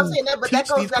people. No, I'm saying that, but that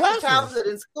goes back to childhood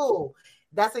in school.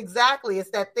 That's exactly.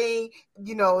 It's that thing.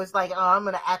 It's like, I'm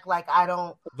gonna act like I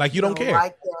don't, like you don't care.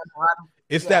 Like them,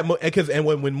 it's that because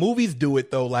when movies do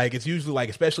it though, like it's usually like,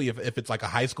 especially if it's like a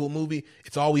high school movie,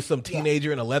 it's always some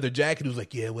teenager in a leather jacket who's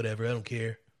like, yeah, whatever, I don't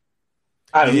care.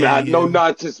 No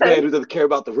nonsense man who doesn't care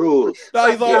about the rules.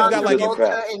 No, he's always got like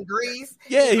in Grease.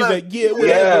 Yeah, he's like, yeah,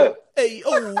 whatever. Hey,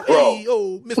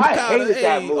 Mr. Carter.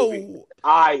 Hey,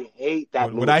 I hate that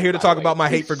movie. We're not here to talk about my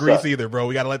hate for Grease either, bro.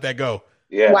 We got to let that go.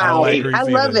 Yeah, wow, I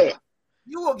love it.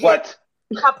 You will get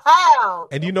pow.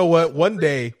 And you know what? One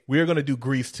day we're gonna do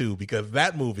Grease 2 because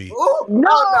that movie. Ooh,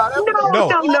 no,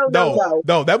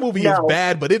 that movie is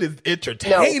bad, but it is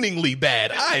entertainingly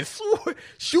bad. I swear,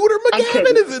 Shooter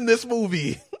McGavin is in this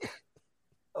movie.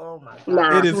 Oh my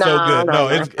god, it is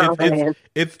so good.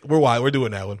 It's we're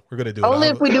doing that one. We're gonna do it only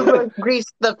if we do Grease,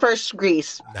 the first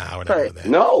Grease. Nah, we're not doing that.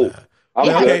 No.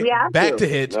 Okay, back to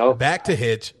Hitch.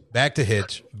 Back to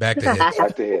Hitch.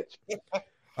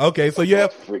 Okay, so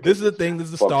this is the thing. This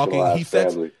is the stalking. He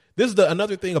says this is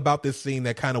another thing about this scene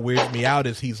that kind of weirds me out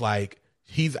is he's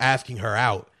asking her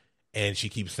out and she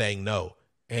keeps saying no,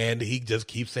 and he just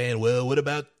keeps saying, well, what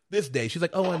about this day? She's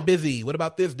like, oh, I'm busy. What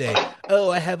about this day?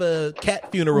 Oh, I have a cat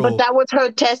funeral. But that was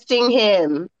her testing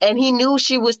him, and he knew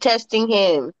she was testing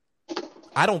him.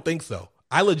 I don't think so.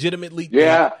 I legitimately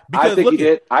I think he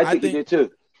did. I think he did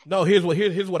too. No, here's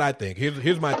what I think.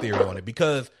 Here's my theory on it.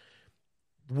 Because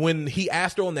when he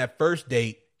asked her on that first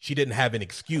date, she didn't have an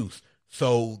excuse.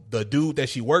 So the dude that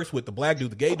she works with, the black dude,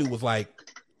 the gay dude, was like,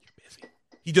 "You're busy."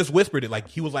 He just whispered it, like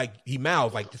he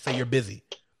mouthed, like, to say you're busy.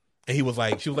 And she was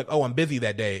like, "Oh, I'm busy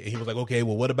that day." And he was like, "Okay,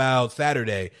 well, what about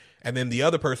Saturday?" And then the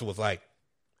other person was like,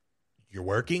 "You're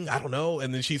working? I don't know."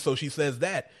 And then she says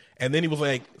that. And then he was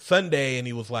like, Sunday, and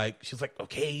she's like,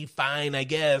 okay, fine, I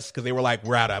guess. Because they were like,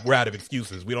 we're out of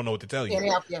excuses. We don't know what to tell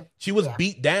you. She was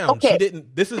beat down. Okay. She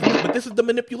didn't, this is the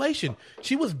manipulation.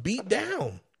 She was beat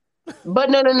down. But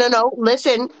no.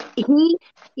 Listen, he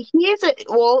is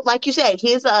like you said,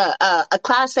 he's a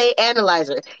Class A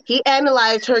analyzer. He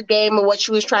analyzed her game and what she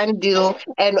was trying to do.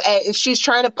 And she's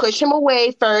trying to push him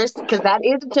away first, because that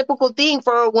is a typical thing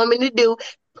for a woman to do.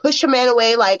 Push a man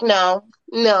away, like, no.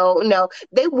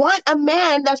 They want a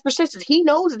man that's persistent. He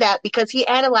knows that because he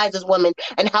analyzes women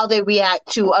and how they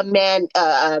react to a man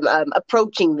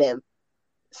approaching them.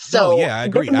 So I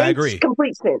agree. I agree.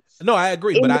 Complete sense. No, I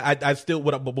agree. But I still,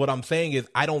 what I'm saying is,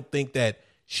 I don't think that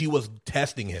she was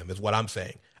testing him, is what I'm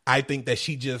saying. I think that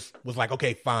she just was like,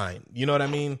 okay, fine. You know what I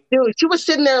mean? Dude, she was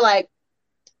sitting there like,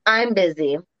 I'm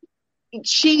busy.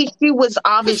 She was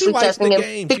obviously testing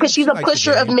him because she's a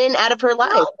pusher of men out of her life.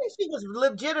 I think she was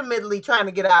legitimately trying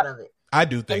to get out of it. I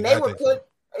do think.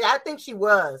 I think she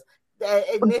was.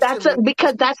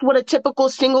 Because that's what a typical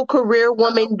single career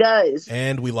woman does.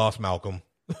 And we lost Malcolm.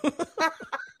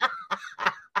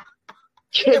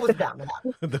 It was down.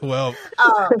 Well,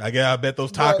 I bet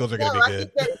those tacos are going to be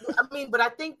good.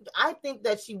 I think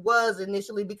that she was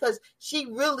initially, because she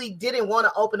really didn't want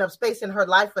to open up space in her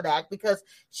life for that, because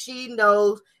she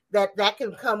knows that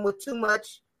can come with too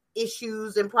much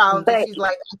issues and problems. And she's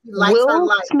like, she likes her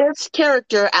life. Smith's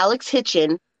character, Alex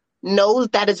Hitchen, knows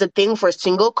that is a thing for a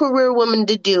single career woman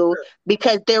to do,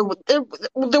 because they're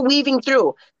weaving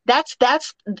through. That's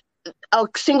a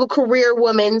single career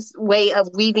woman's way of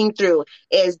weaving through,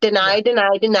 is deny,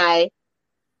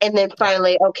 and then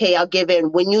finally, okay, I'll give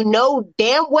in. When you know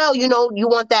damn well, you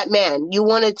want that man. You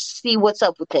want to see what's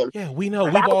up with him. Yeah, we know.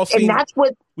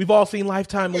 We've all seen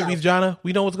Lifetime movies, Jonna.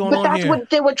 We know what's going on here. But that's what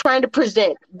they were trying to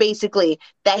present, basically,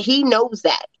 that he knows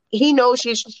that. He knows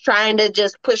she's trying to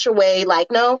just push away, like,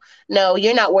 no,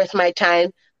 you're not worth my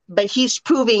time. But he's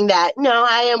proving that, no,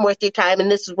 I am worth your time, and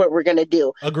this is what we're going to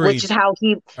do. Agreed. Which is how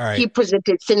he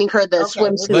presented, sending her the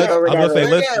swimsuit or whatever. I'm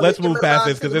going to say, let's move past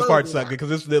this, because this part sucks. Because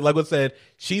this, like I said,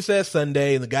 she says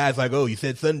Sunday, and the guy's like, oh, you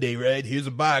said Sunday, right? Here's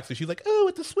a box. And she's like, oh,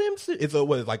 it's a swimsuit. It's a,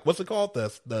 what's it called?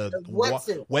 The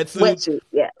wetsuit. Wetsuit,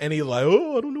 yeah. And he's like,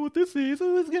 oh, I don't know what this is.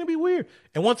 Oh, it's going to be weird.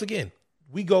 And once again,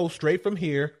 we go straight from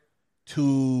here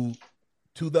to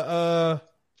the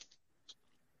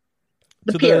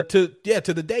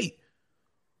date.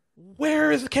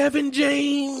 Where is Kevin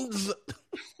James?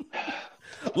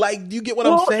 Like, you get what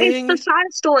I'm saying? It's the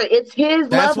side story. It's his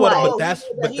love life. That's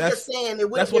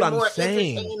what I'm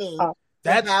saying.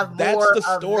 That's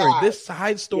the story. That. This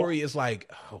side story is like,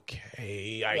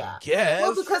 okay, I guess.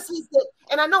 Well, because he's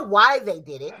and I know why they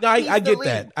did it. No, I get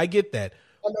that.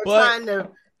 And they're trying to.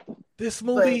 This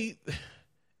movie.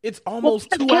 It's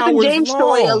almost 2 hours long. Kevin James'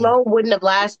 story alone wouldn't have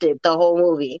lasted the whole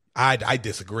movie. I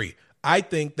disagree. I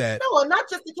think that not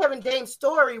just the Kevin James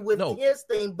story with his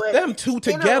thing, but them two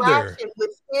together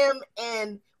with him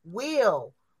and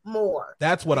Will more.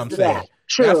 That's what I'm saying.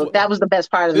 True, that was the best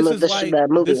part of the movie.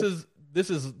 This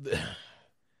is.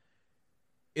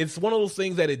 It's one of those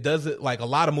things that it doesn't, like, a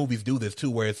lot of movies do this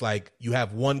too, where it's like you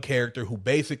have one character who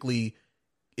basically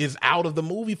is out of the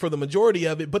movie for the majority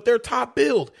of it, but they're top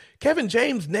billed. Kevin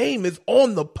James' name is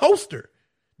on the poster.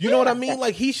 You know what I mean?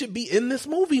 Like, he should be in this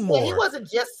movie more. Yeah, he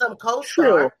wasn't just some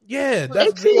co-star. Yeah,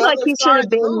 it seems like he should have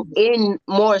been in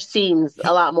more scenes,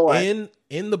 a lot more. In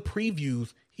the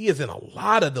previews, he is in a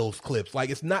lot of those clips. Like,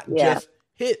 it's not just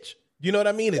Hitch. You know what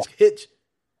I mean? It's Hitch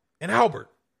and Albert.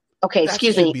 Okay,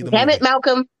 excuse me. Damn it,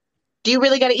 Malcolm. Do you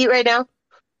really got to eat right now?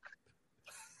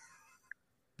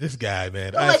 This guy,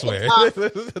 man, I swear.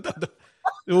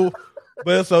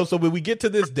 But so when we get to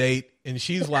this date, and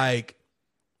she's like,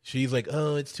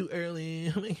 oh, it's too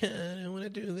early. Oh my God, I don't want to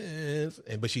do this.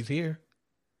 But she's here.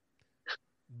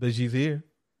 Because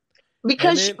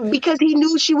he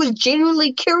knew she was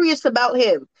genuinely curious about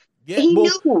him. Yeah, he knew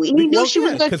she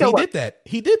was going to show up.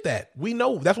 He did that. We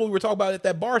know. That's what we were talking about at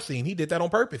that bar scene. He did that on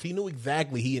purpose. He knew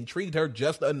exactly. He intrigued her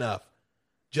just enough.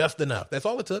 That's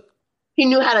all it took. He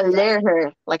knew how to layer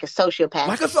her like a sociopath.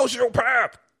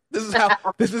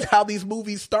 This is how these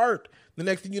movies start. The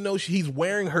next thing you know, he's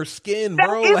wearing her skin,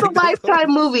 bro. It's a Lifetime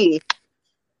movie.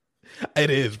 It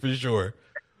is, for sure.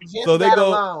 So they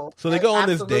go on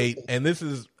this date, and this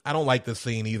is, I don't like this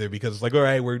scene either, because it's like, all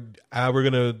right, we're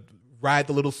gonna ride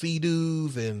the little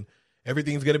Sea-Doos and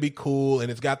everything's gonna be cool, and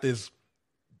it's got this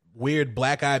weird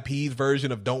Black Eyed Peas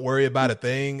version of "Don't Worry About a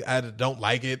Thing." I don't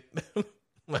like it.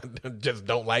 I just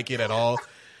don't like it at all.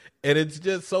 And it's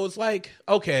just, so it's like,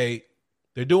 okay,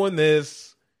 they're doing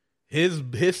this. His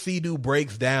Sea-Doo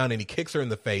breaks down and he kicks her in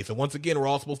the face. And once again, we're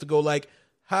all supposed to go like,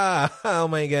 oh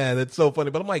my God, that's so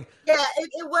funny. But I'm like, yeah,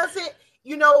 it wasn't,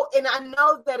 and I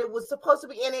know that it was supposed to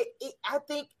be in it. I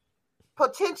think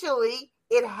potentially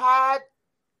it had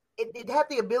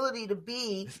the ability to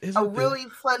be a really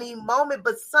funny moment,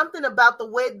 but something about the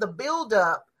way the build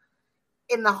up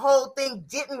and the whole thing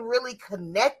didn't really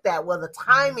connect that well. The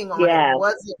timing on it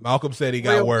wasn't. Malcolm said he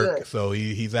got work, good. So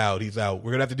he's out.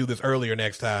 We're gonna have to do this earlier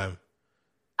next time.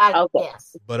 I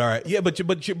guess. But all right, yeah, but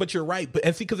you're right. But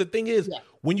and see, because the thing is,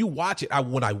 when you watch it,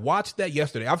 when I watched that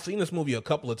yesterday, I've seen this movie a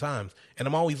couple of times, and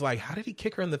I'm always like, how did he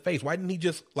kick her in the face? Why didn't he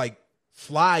just like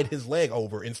slide his leg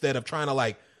over instead of trying to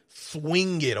like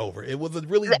swing it over? It was a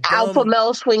really dumb... alpha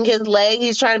male swing his leg.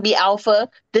 He's trying to be alpha.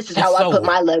 This is how I put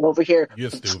my leg over here. You're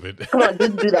stupid. Come on,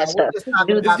 just do that stuff.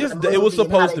 It was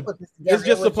supposed to. It's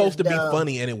just supposed to be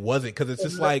funny, and it wasn't, because it's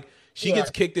just like she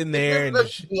gets kicked in there, and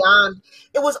beyond.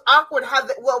 It was awkward how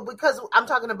because I'm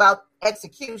talking about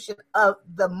execution of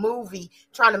the movie,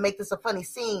 trying to make this a funny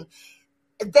scene.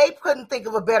 They couldn't think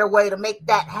of a better way to make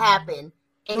that happen.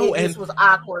 And this was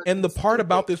awkward. And the part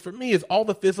about this for me is all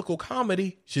the physical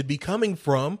comedy should be coming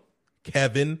from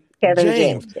Kevin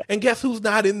James. Yeah. And guess who's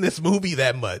not in this movie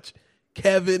that much?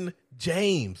 Kevin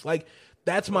James. Like,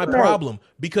 that's my problem,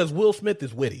 because Will Smith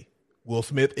is witty. Will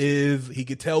Smith he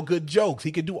could tell good jokes.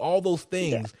 He could do all those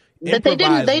things. Yeah. But they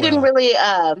didn't really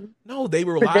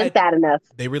present that enough.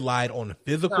 They relied on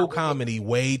physical comedy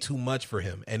way too much for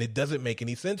him. And it doesn't make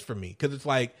any sense for me, because it's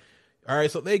like, all right,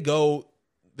 so they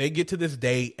get to this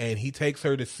date, and he takes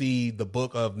her to see the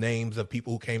book of names of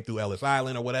people who came through Ellis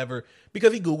Island or whatever,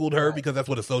 because he Googled her, because that's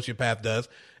what a sociopath does.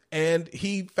 and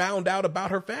he found out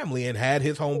about her family and had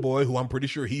his homeboy, who I'm pretty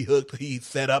sure he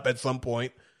set up at some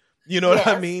point. You know what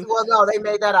I mean? Well, no, they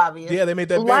made that obvious. Yeah, they made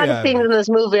that very obvious. A lot of things in this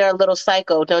movie are a little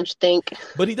psycho, don't you think?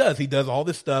 But he does all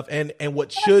this stuff, and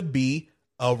what should be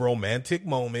a romantic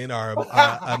moment or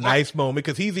a nice moment,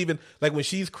 because he's even like, when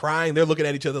she's crying, they're looking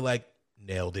at each other like,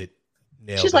 nailed it.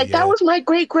 She's like, that was my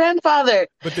great grandfather.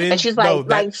 But then, and she's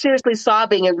like seriously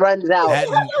sobbing and runs out.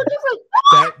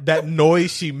 That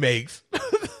noise she makes.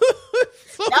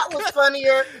 That was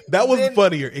funnier. That was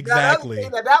funnier. Exactly.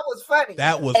 That was funny.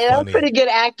 That was funny. That was pretty good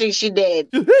acting she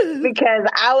did, because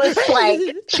I was like,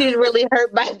 she's really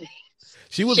hurt by this.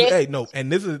 She was,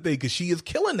 and this is the thing, because she is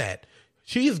killing that.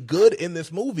 She is good in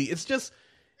this movie. It's just,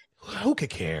 who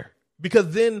could care?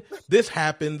 Because then this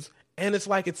happens, and it's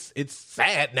like, it's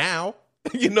sad now.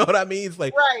 You know what I mean? It's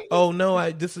like, oh no,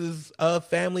 this is a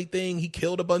family thing. He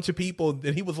killed a bunch of people.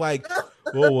 And he was like,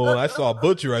 well, I saw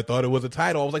Butcher. I thought it was a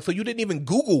title. I was like, so you didn't even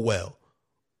Google well.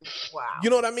 Wow.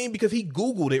 You know what I mean? Because he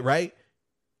Googled it, right?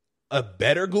 A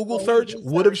better Google search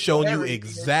would have shown you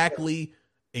exactly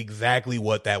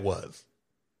what that was.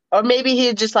 Or maybe he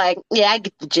was just like, yeah, I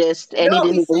get the gist. And he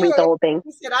didn't even read the whole thing.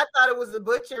 He said, I thought it was the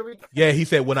Butcher. Yeah, he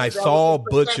said, when I saw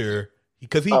Butcher,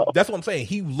 because that's what I'm saying.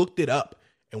 He looked it up.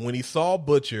 And when he saw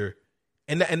Butcher,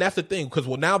 and that's the thing, because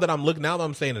now that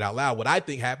I'm saying it out loud, what I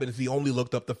think happened is he only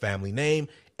looked up the family name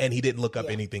and he didn't look up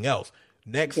anything else.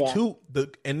 Next to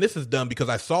and this is done because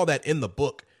I saw that in the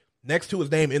book. Next to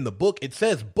his name in the book, it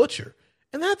says Butcher,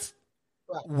 and that's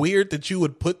weird that you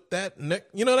would put that.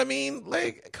 You know what I mean?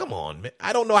 Like, come on, man.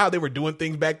 I don't know how they were doing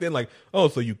things back then. Like, oh,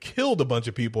 so you killed a bunch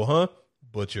of people, huh?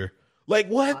 Butcher. Like,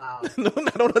 what? Wow. No,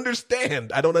 I don't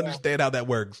understand. I don't understand how that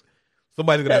works.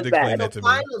 Somebody's gonna have to explain that to me.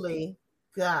 Finally,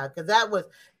 God, because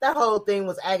that whole thing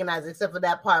was agonizing, except for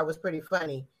that part was pretty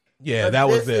funny. Yeah, that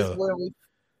was this is where we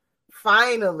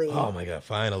finally. Oh my God!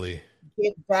 Finally,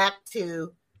 get back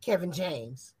to Kevin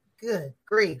James. Good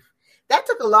grief, that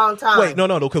took a long time. Wait, no,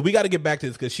 because we got to get back to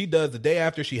this, because she does the day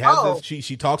after she has this.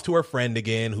 She talks to her friend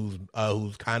again,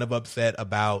 who's kind of upset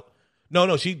about.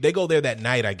 They go there that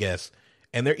night, I guess,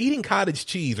 and they're eating cottage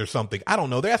cheese or something. I don't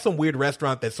know. They're at some weird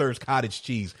restaurant that serves cottage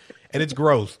cheese. And it's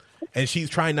gross. And she's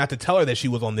trying not to tell her that she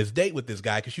was on this date with this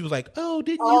guy, because she was like, oh,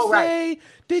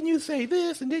 didn't you say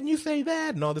this? And didn't you say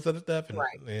that? And all this other stuff. And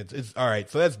it's all right.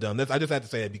 So that's dumb. I just had to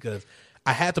say that because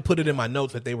I had to put it in my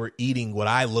notes that they were eating what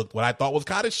I thought was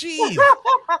cottage cheese.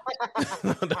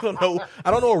 I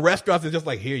don't know a restaurant that's just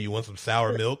like, here, you want some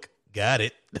sour milk? Got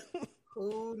it.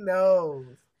 Who knows?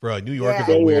 Bro, New York is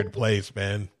a weird place,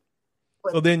 man.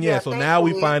 But, so then, so now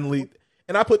we finally,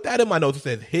 and I put that in my notes. It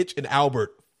says Hitch and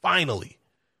Albert. Finally.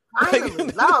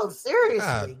 No, seriously.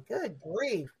 God. Good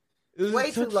grief.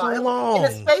 Way too long. And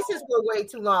the spaces were way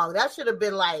too long. That should have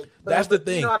been like. That's the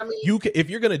thing. You know what I mean? If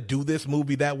you're going to do this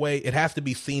movie that way, it has to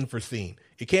be scene for scene.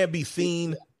 It can't be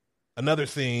scene, another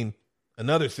scene, and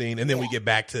then we get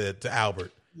back to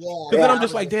Albert. Yeah. Because then I'm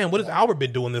just like, damn, what has Albert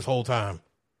been doing this whole time?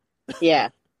 Yeah.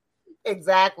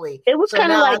 Exactly. It was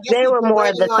kind of like they were more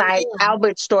the side.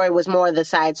 Albert's story was more the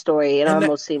side story. It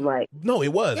almost seemed like. No,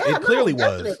 it was. It clearly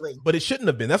was. But it shouldn't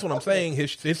have been. That's what I'm saying.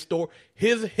 His story,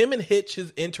 him and Hitch's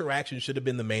interaction should have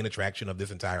been the main attraction of this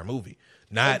entire movie,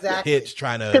 not Hitch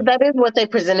trying to. Because that is what they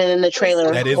presented in the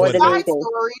trailer. That is what the side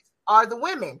stories are. The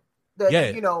women,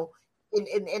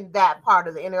 in that part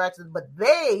of the interaction, but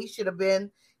they should have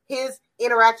been his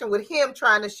interaction with him,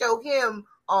 trying to show him.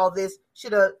 All this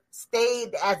should have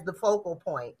stayed as the focal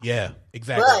point. Yeah,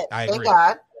 exactly. But I agree. Thank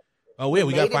God. Oh, we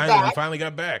finally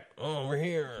got back. Oh, we're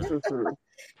here.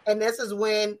 And this is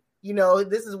when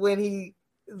this is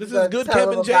good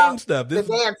Kevin James stuff. This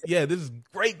is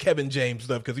great Kevin James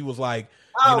stuff, because he was like,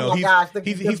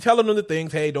 he's telling them the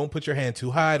things. Hey, don't put your hand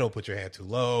too high. Don't put your hand too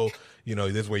low.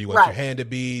 This is where you want your hand to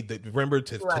be. Remember,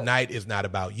 tonight is not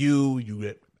about you.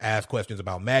 You ask questions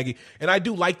about Maggie. And I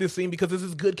do like this scene because this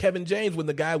is good Kevin James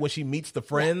when she meets the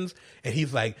friends and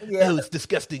he's like, oh, it's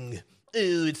disgusting.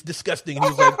 Ew, it's disgusting. And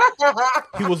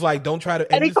he was like, don't try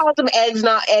to. And he calls him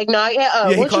eggnog. Yeah,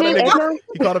 he called him eggnog.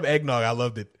 He called him eggnog. I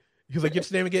loved it. He was like,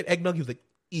 what's your name again? Eggnog. He was like,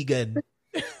 Egan.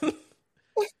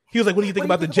 He was like, what do you think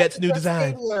about the Jets' new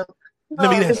design?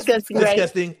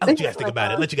 Disgusting. I'll let you guys think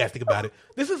about it.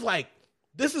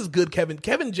 This is good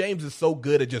Kevin James is so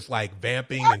good at just like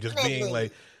vamping and just being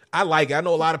like, I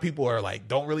know a lot of people are like,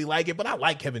 don't really like it, but I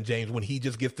like Kevin James when he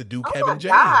just gets to do Kevin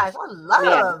James. Gosh,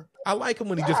 I like him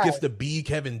when he just gets to be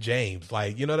Kevin James.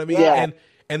 Like, you know what I mean? Yeah.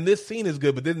 And this scene is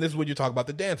good, but then this is when you talk about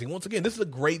the dancing. Once again, this is a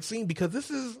great scene because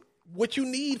this is what you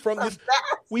need from this.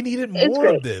 We needed more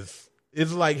of this.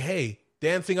 It's like, hey,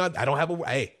 dancing on, you don't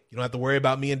have to worry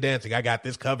about me and dancing. I got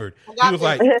this covered. He was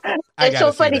like, It's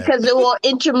so funny because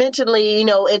intermittently, you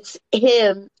know, it's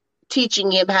him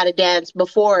teaching him how to dance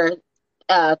before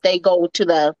they go to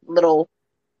the little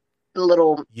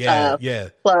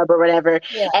club or whatever,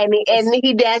 and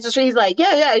he dances. So he's like,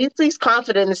 he's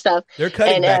confident and stuff. They're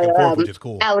cutting back and forth, which is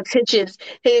cool. Alex Hitchens,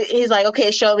 he's like,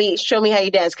 okay, show me how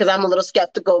you dance, because I'm a little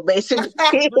skeptical,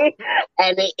 basically.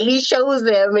 And he shows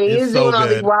them, and he's doing all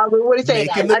these wild. What do you say?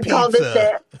 I call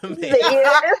this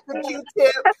the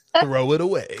Q-tip. Throw it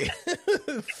away.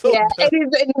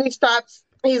 And he stops.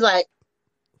 He's like,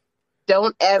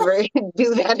 don't ever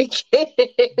do that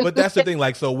again. But that's the thing.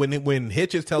 Like, so when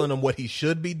Hitch is telling him what he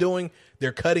should be doing,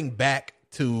 they're cutting back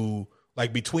to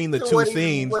like between the two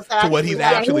scenes to what he's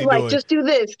actually doing. Like, just do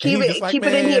this. Keep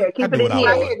it in here. Keep it in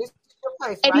here.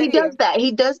 And he does that.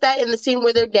 He does that in the scene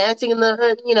where they're dancing in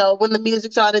the, you know, when the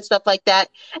music's on and stuff like that.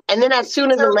 And then as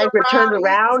soon as Allegra turns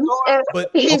around,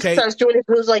 he starts doing his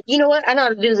moves like, you know what? I know how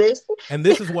to do this. And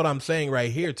this is what I'm saying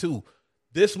right here too.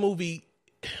 This movie,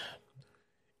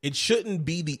 it shouldn't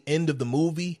be the end of the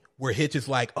movie where Hitch is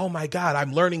like, oh my God,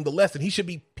 I'm learning the lesson. He should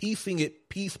be piecing it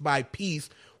piece by piece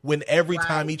when every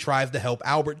time he tries to help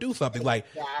Albert do something. Like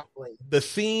the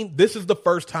scene, this is the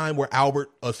first time where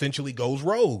Albert essentially goes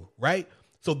rogue, right?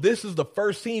 So this is the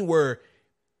first scene where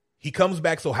he comes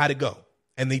back, so how'd it go?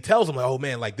 And he tells him, like, oh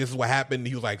man, like this is what happened.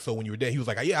 He was like, so when you were dead, he was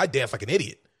like, yeah, I danced like an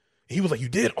idiot. And he was like, you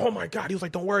did? Oh my God. He was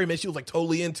like, don't worry, man. She was like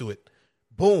totally into it.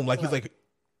 Boom. Like he's like,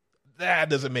 that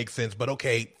doesn't make sense, but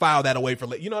okay, file that away for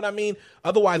later. You know what I mean?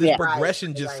 Otherwise, his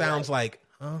progression just sounds like,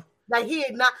 huh? Like he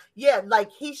had not, like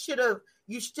he should have,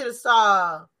 you should have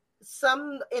saw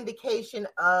some indication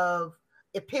of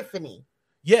epiphany.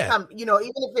 Yeah. You know,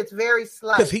 even if it's very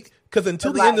slight. Because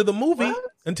until the end of the movie,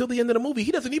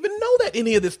 he doesn't even know that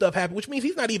any of this stuff happened, which means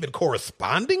he's not even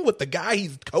corresponding with the guy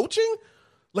he's coaching.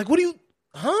 Like, what do you,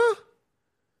 huh?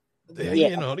 Yeah.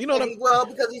 You know well,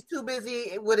 because he's too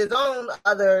busy with his own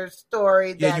other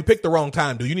story. Yeah, you picked the wrong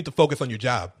time, dude. You need to focus on your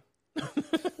job.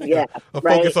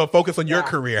 Focus on your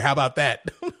career. How about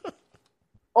that?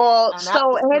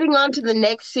 So heading on to the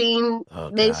next scene.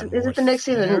 Is it the next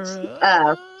scene?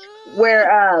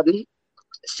 Where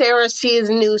Sarah sees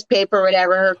a newspaper or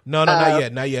whatever. No,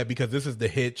 not yet, because this is the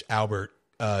Hitch Albert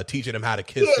teaching him how to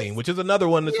kiss scene, which is another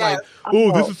one that's like,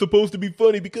 this is supposed to be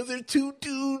funny because they're two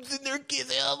dudes and they're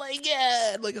kissing. Oh my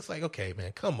God. Like, it's like, okay,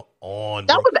 man, come on.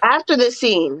 That was after this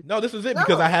scene. No, this is it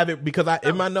because I have it,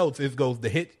 in my notes, it goes the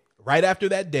Hitch, right after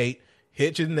that date,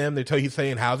 Hitch and them, he's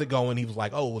saying, how's it going? He was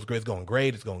like, oh, it was great. It's going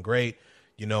great. It's going great.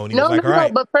 You know, and he was like, all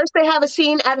right. But first they have a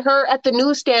scene at the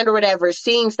newsstand or whatever,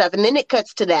 seeing stuff. And then it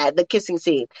cuts to the kissing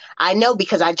scene. I know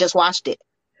because I just watched it.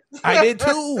 I did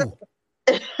too.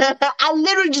 I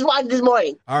literally just watched this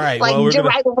morning. All right. Like,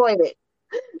 right before it.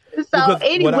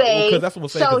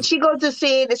 So she goes to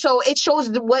see it. So it shows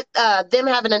what them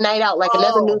having a night out. Like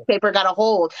another newspaper got a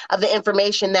hold of the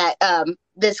information that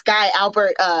this guy,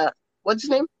 Albert, what's his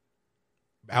name?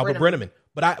 Albert Brenneman.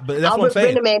 But that's Albert what I'm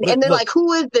saying. And they're like,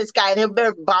 who is this guy? And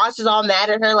her boss is all mad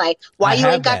at her, like, why you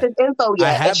ain't got this info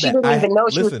yet? And she didn't even know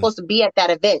she was supposed to be at that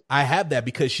event. I have that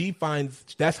because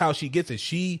that's how she gets it.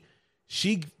 She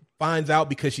finds out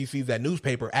because she sees that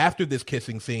newspaper after this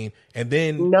kissing scene, and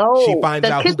then she finds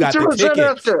out who got the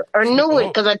tickets. I knew it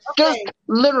because I just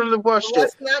literally watched it.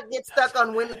 Let's not get stuck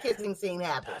on when the kissing scene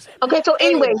happens. Okay, so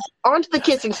anyways, on to the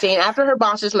kissing scene. After her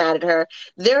boss is mad at her,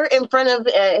 they're in front of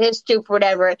his stoop or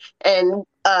whatever, and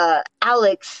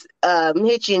Alex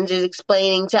Hitchens is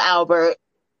explaining to Albert,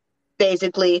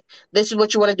 basically, this is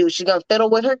what you want to do. She's going to fiddle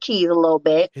with her keys a little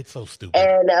bit. It's so stupid.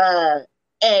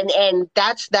 And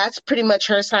that's pretty much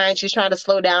her sign. She's trying to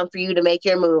slow down for you to make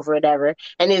your move or whatever.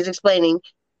 And he's explaining,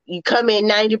 you come in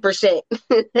 90%.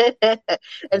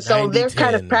 And so they're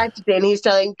kind of practicing. He's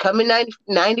telling, come in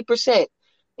 90%.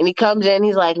 And he comes in,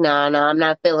 he's like, no, I'm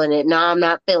not feeling it. No, I'm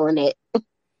not feeling it.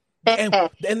 And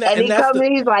he comes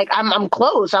in, he's like, I'm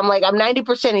close. I'm like, I'm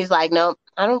 90%. He's like, no,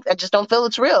 I just don't feel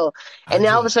it's real. And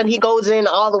then all of a sudden he goes in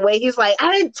all the way. He's like,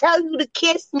 I didn't tell you to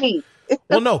kiss me.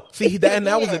 Well, no, see, that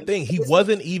was the thing. He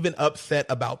wasn't even upset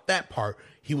about that part.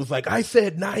 He was like, I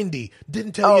said 90,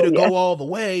 didn't tell you to go all the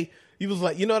way. He was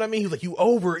like, you know what I mean? He was like, you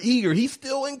over eager. He's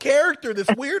still in character, this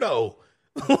weirdo.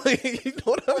 Like, you know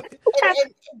what I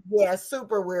mean? Yeah,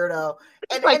 super weirdo.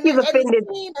 And like he's offended.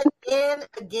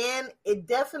 Again, it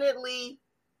definitely,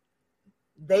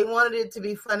 they wanted it to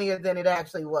be funnier than it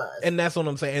actually was. And that's what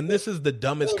I'm saying. And this is the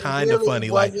dumbest kind of funny.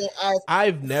 Like,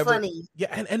 I've never, funny. Yeah,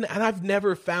 and I've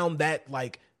never found that,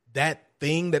 like, that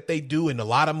thing that they do in a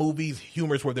lot of movies,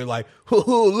 humors where they're like,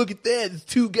 oh, look at that, it's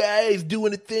two guys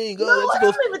doing a thing. Oh, no, I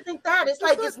don't even think that. It's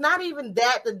like, it's not even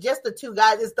that, just the two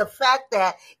guys. It's the fact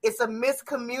that it's a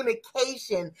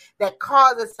miscommunication that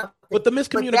causes something. But the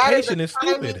miscommunication is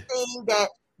stupid. Thing that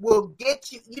will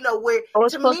get you, where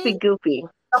it's supposed to be goofy.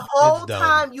 The whole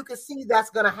time you can see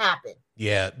that's going to happen.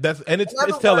 Yeah,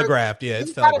 it's telegraphed. Yeah,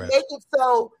 it's telegraphed. Make it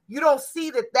so you don't see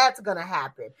that that's going to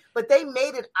happen, but they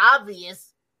made it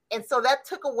obvious. And so that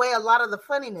took away a lot of the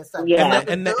funniness of it. Yeah.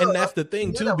 And that's the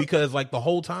thing, too, because, like, the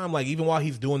whole time, like, even while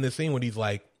he's doing this scene when he's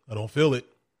like, I don't feel it.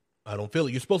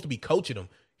 You're supposed to be coaching him.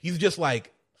 He's just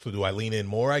like, so do I lean in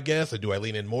more, I guess? Or do I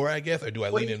lean in more, I guess? Or do I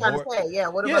lean in more? Yeah,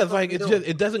 it's like,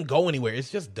 it doesn't go anywhere. It's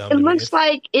just dumb. It looks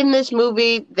like in this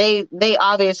movie, they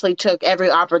obviously took every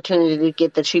opportunity to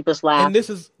get the cheapest laugh. And this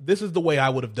is the way I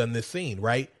would have done this scene,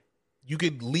 right? You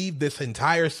could leave this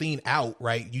entire scene out,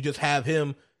 right? You just have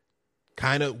him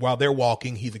kind of, while they're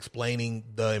walking, he's explaining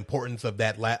the importance of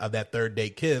that third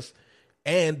date kiss.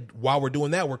 And while we're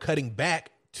doing that, we're cutting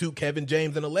back to Kevin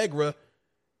James and Allegra,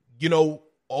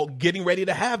 all getting ready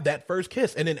to have that first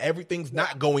kiss. And then everything's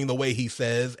not going the way he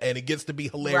says. And it gets to be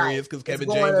hilarious because Kevin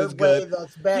James is good.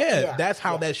 That's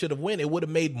how that should have went. It would have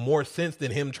made more sense than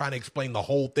him trying to explain the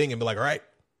whole thing and be like, all right,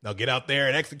 now get out there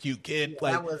and execute, kid.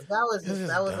 Like, that was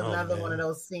another one of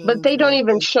those scenes. But they don't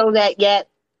even show that yet.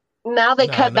 Now they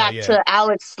cut back to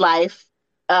Alex's life,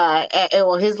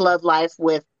 his love life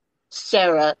with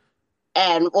Sarah,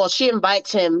 and she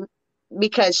invites him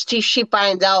because she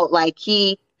finds out like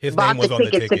he bought the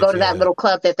tickets to go to that little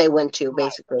club that they went to,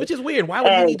 basically. Which is weird. Why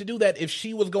would he need to do that if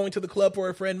she was going to the club for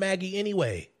her friend Maggie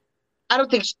anyway? I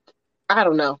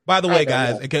don't know. By the way,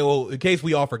 guys, okay, well, in case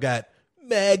we all forgot,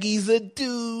 Maggie's a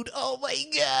dude. Oh my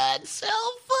God, so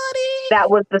funny. That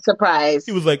was the surprise.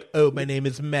 He was like, "Oh, my name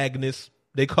is Magnus.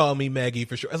 They call me Maggie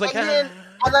for sure." I was like, as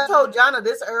I told Jonna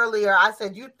this earlier, I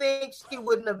said, you think she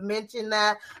wouldn't have mentioned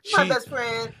that? My best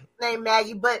friend named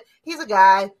Maggie, but he's a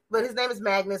guy, but his name is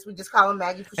Magnus. We just call him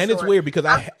Maggie for short. And it's weird because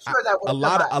a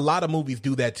lot of movies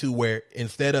do that too, where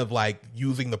instead of like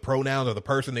using the pronouns or the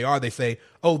person they are, they say,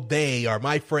 "Oh, they are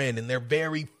my friend," and they're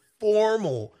very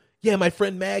formal. Yeah, my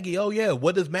friend Maggie. Oh yeah,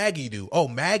 what does Maggie do? Oh,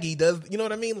 Maggie does. You know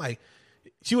what I mean? Like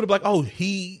she would have been like, "Oh,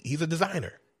 he's a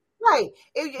designer." Right.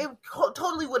 It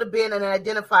totally would have been an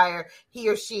identifier, he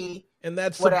or she. And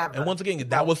that's whatever. And once again,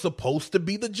 that was supposed to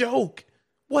be the joke.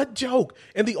 What joke?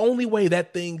 And the only way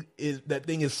that thing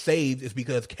is saved is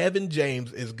because Kevin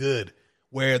James is good.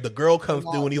 Where the girl comes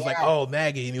through and he's like, "Oh,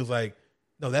 Maggie," and he was like,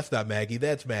 "No, that's not Maggie.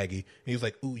 That's Maggie." And he's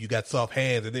like, "Ooh, you got soft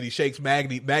hands." And then he shakes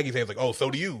Maggie's hands like, "Oh, so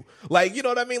do you." Like, you know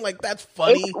what I mean? Like, that's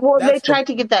funny. They tried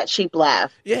to get that cheap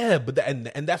laugh. Yeah, but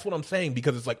and that's what I'm saying,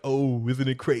 because it's like, oh, isn't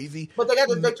it crazy? But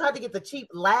they tried to get the cheap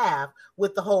laugh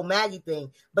with the whole Maggie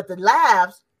thing. But the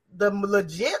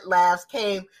legit laughs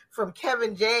came from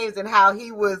Kevin James and how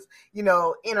he was,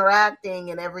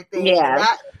 interacting and everything. Yeah.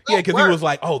 Because he was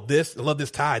like, "Oh, I love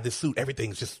this tie, this suit,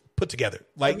 everything's just put together."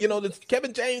 Like, this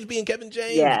Kevin James being Kevin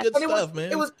James, good stuff,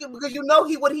 man. It was because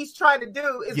what he's trying to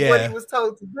do is what he was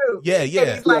told to do. Yeah. And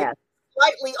he's like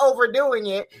slightly overdoing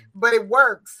it, but it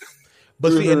works.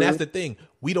 But see, and that's the thing.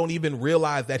 We don't even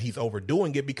realize that he's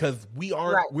overdoing it because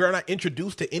we're not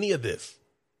introduced to any of this.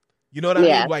 You know what I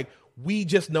mean? Like, we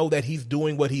just know that he's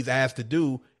doing what he's asked to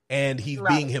do and he's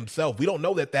being himself. We don't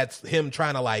know that that's him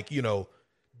trying to, like, do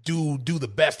the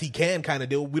best he can kind of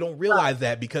deal. We don't realize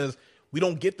that because we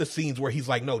don't get the scenes where he's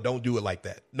like, "No, don't do it like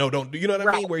that. No, don't." You know what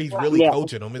I mean? Where he's really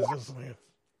coaching him. It's just,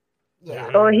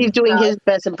 or he's doing his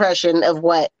best impression of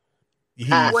what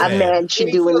a man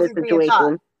should do in this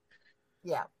situation.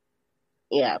 Yeah.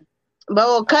 Yeah. But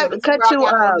we'll cut to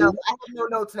I have no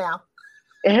notes now.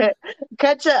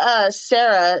 Cut to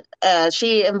Sarah.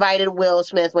 She invited Will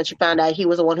Smith when she found out he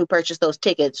was the one who purchased those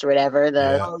tickets or whatever.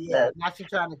 Now she's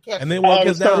trying to catch. And then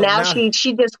now she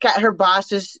just got her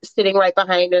boss is sitting right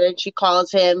behind her, and she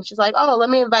calls him. She's like, "Oh,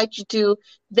 let me invite you to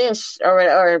this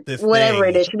or this whatever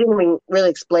thing. It is." She didn't even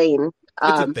really explain.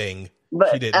 It's a thing,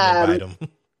 but she didn't invite him.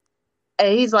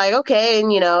 And he's like, "Okay,"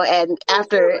 and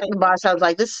after the boss sounds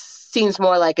like, "This seems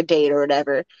more like a date or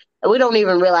whatever." And we don't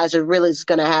even realize it really is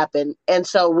going to happen. And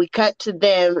so we cut to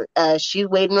them. She's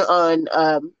waiting on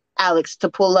Alex to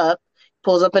pulls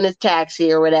up in his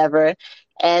taxi or whatever.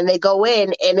 And they go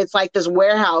in, and it's like this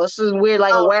warehouse. This is weird,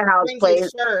 like a warehouse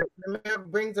place. The man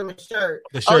brings him a shirt.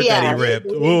 The shirt that he ripped.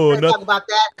 Ooh, talk about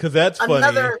that. Because that's funny.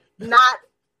 Another not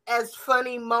as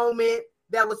funny moment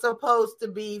that was supposed to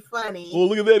be funny. Oh,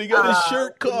 look at that. He got his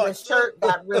shirt caught. His shirt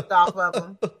got ripped off of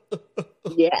him.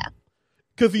 Yeah.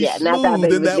 Because he's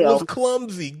smooth and that was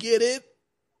clumsy. Get it?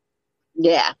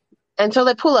 Yeah. And so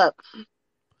they pull up.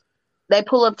 they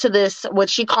pull up to this, what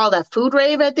she called a food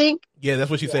rave, I think. Yeah,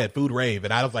 that's what she said, food rave.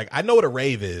 And I was like, I know what a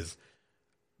rave is.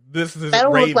 This isn't that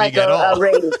raving like at all. A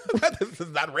rave. This is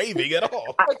not raving at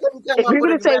all. If you're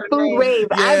going to say food rave,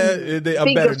 I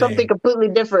think of something completely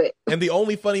different. And the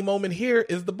only funny moment here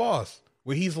is the boss,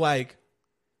 where he's like,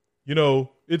 you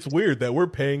know, it's weird that we're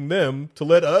paying them to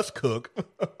let us cook.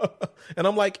 And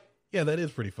I'm like, yeah, that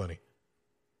is pretty funny.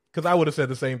 Because I would have said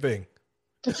the same thing.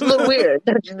 It's a little weird,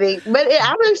 don't you think? But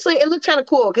honestly, it looks kind of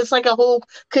cool. It's like a whole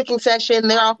cooking session.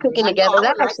 They're all cooking together.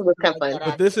 That actually looks kind of fun.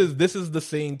 But this is the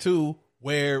scene, too,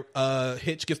 where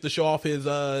Hitch gets to show off his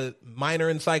minor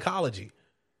in psychology.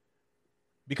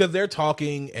 Because they're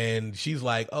talking, and she's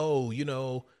like, oh, you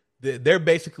know, they're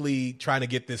basically trying to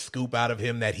get this scoop out of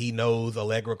him that he knows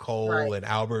Allegra Cole and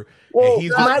Albert. Well, and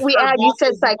he's might we add, you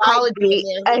said psychology.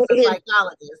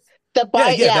 Psychologist.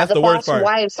 That's the the worst part.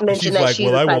 Wives mentioned that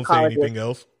she's I a won't say psychologist. anything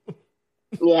else.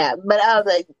 Yeah, but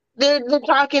they're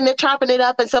talking, they're chopping it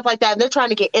up and stuff like that. And they're trying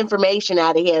to get information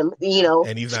out of him, you know,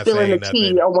 and he's not spilling saying the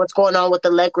tea nothing. on what's going on with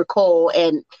Allegra Cole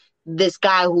and this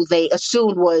guy who they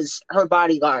assumed was her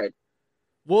bodyguard.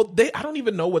 Well, I don't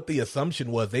even know what the assumption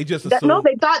was. They just assumed. No,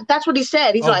 they thought that's what he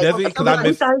said. He's like, we thought he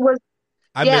was.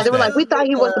 They were like, we thought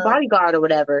he was the bodyguard or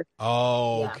whatever.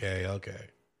 Oh, okay.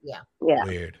 Yeah.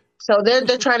 Weird. So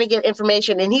they're trying to get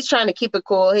information, and he's trying to keep it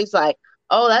cool. He's like,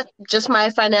 oh, that's just my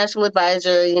financial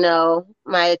advisor, you know,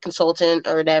 my consultant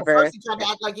or whatever. Well, first he tried to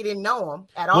act like he didn't know him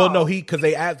at all. Well, no, because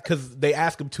they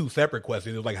asked him two separate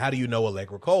questions. It was like, how do you know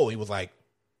Allegra Cole? He was like,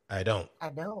 I don't.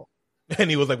 And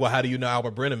he was like, well, how do you know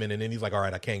Albert Brenneman? And then he's like, all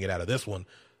right, I can't get out of this one.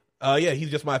 Yeah, he's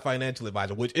just my financial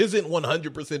advisor, which isn't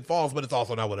 100% false, but it's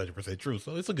also not 100% true.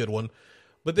 So it's a good one.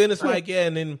 But then it's like, yeah,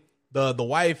 and then the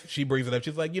wife, she brings it up.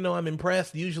 She's like, you know, I'm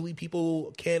impressed. Usually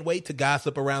people can't wait to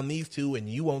gossip around these two, and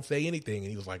you won't say anything.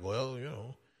 And he was like, well, you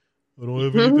know, I don't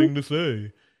have anything to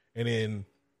say. And then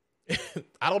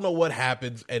I don't know what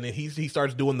happens. And then he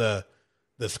starts doing the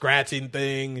scratching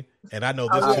thing. And I know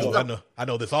this too. I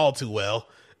know this all too well.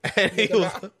 And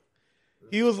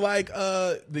he was like,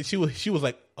 she was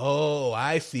like, oh,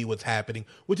 I see what's happening,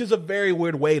 which is a very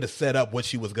weird way to set up what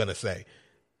she was gonna say.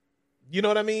 You know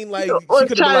what I mean? Like, or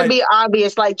trying to be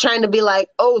obvious, like trying to be like,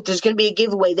 oh, there's gonna be a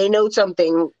giveaway. They know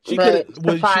something.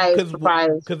 Surprise.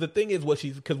 Because the thing is,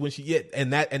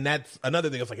 and that's another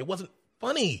thing. It's like, it wasn't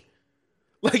funny.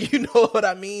 Like, you know what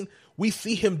I mean? We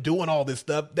see him doing all this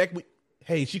stuff.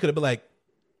 She could have been like,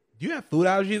 do you have food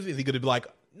allergies? He could have been like,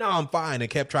 no, I'm fine,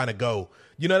 and kept trying to go.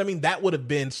 You know what I mean? That would have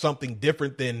been something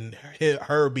different than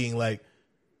her being like,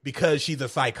 because she's a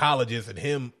psychologist, and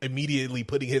him immediately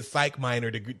putting his psych minor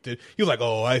to he was like,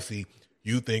 oh, I see.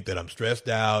 You think that I'm stressed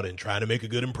out and trying to make a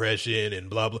good impression and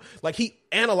blah, blah. Like, he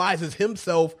analyzes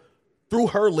himself through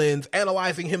her lens,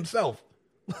 analyzing himself.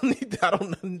 I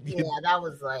don't know. Yeah, that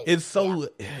was like, it's so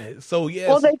yeah.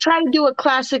 Well, they try to do a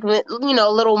classic, you know,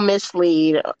 little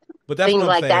mislead. But that's what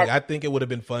I'm saying. That. I think it would have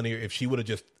been funnier if she would have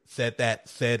just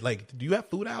said like, do you have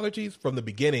food allergies from the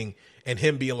beginning? And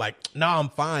him being like, no, I'm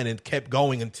fine, and kept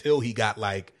going until he got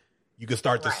like, you could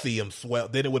start to see him swell.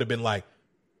 Then it would have been like,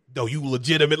 no, you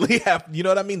legitimately have, you know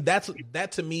what I mean? That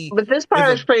to me. But this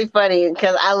part is pretty funny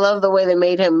because I love the way they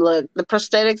made him look. The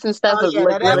prosthetics and stuff. It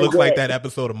looks like that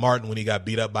episode of Martin when he got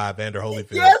beat up by Evander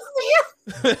Holyfield. Yes.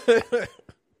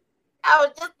 I was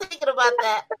just thinking about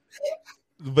that.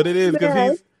 But it is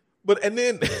because and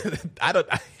then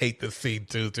I hate this scene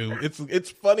too.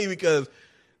 It's funny because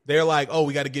they're like, oh,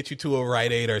 we got to get you to a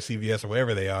Rite Aid or CVS or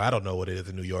wherever they are. I don't know what it is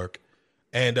in New York.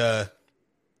 And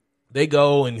they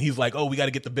go, and he's like, oh, we got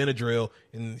to get the Benadryl.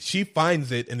 And she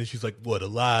finds it, and then she's like, what, a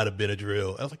lot of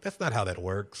Benadryl? I was like, that's not how that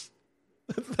works.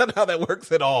 That's not how that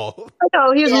works at all.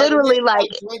 No, he's literally like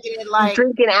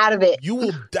drinking out of it. You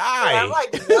will die. Yeah, I'm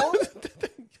like, no.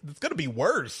 It's going to be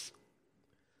worse.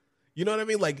 You know what I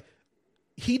mean? Like,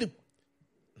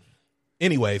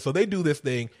 anyway, so they do this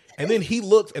thing, and then he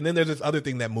looks, and then there's this other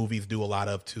thing that movies do a lot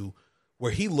of too,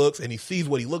 where he looks and he sees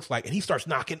what he looks like, and he starts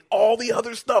knocking all the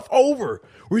other stuff over.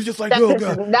 Where he's just like, oh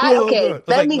God. Okay,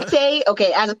 let me say,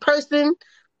 as a person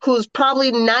who's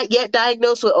probably not yet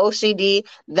diagnosed with OCD,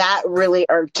 that really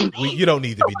irked me. You don't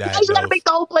need to be diagnosed. You gotta make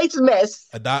the whole place a mess.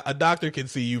 A doctor can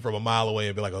see you from a mile away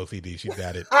and be like, OCD, she's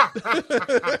got it.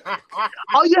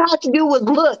 All you have to do was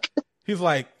look. He's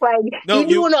like, no,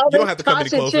 you don't have to come any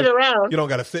closer. Shit around. You don't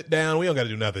got to sit down. We don't got to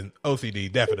do nothing.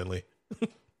 OCD, definitely.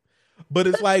 But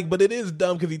it's like, but it is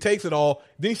dumb because he takes it all.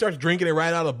 Then he starts drinking it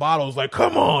right out of the bottle. It's like,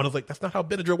 come on. It's like, that's not how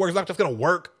Benadryl works. It's not just going to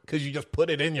work because you just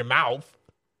put it in your mouth.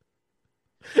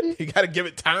 You got to give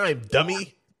it time,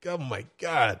 dummy. Oh, my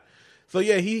God. So,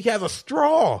 yeah, he has a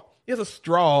straw. He has a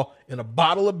straw and a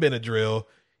bottle of Benadryl.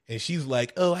 And she's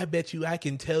like, oh, I bet you I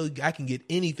can get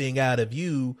anything out of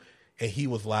you. And he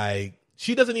was like,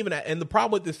 she doesn't even, and the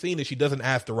problem with this scene is she doesn't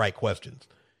ask the right questions.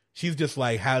 She's just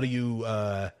like, how do you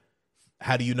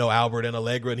know Albert and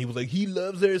Allegra? And he was like, he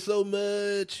loves her so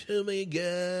much. Oh my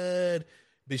God.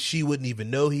 But she wouldn't even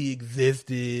know he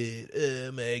existed.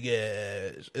 Oh my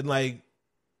gosh. And like,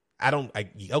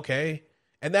 okay.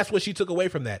 And that's what she took away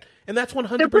from that. And that's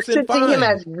 100% fine. Him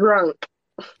as drunk.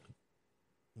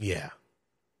 Yeah.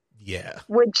 Yeah.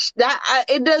 Which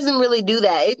it doesn't really do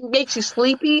that. It makes you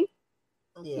sleepy,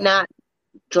 not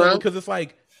drunk. Because it's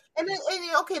like, and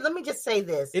okay, let me just say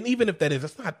this. And even if that is,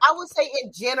 it's not. I would say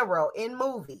in general, in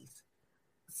movies,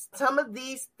 some of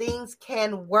these things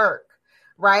can work,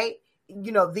 right?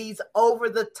 You know, these over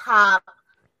the top,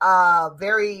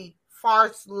 very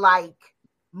farce-like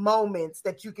moments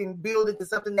that you can build into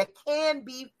something that can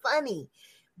be funny.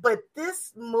 But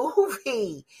this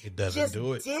movie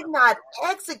did not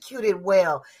execute it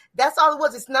well. That's all it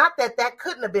was. It's not that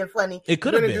couldn't have been funny. It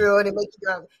could have been.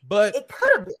 But it could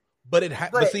have been. But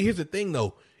see, here's the thing,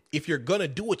 though. If you're going to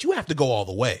do it, you have to go all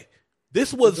the way.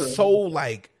 This was so,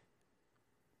 like,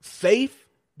 safe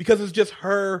because it's just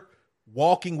her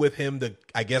walking with him to,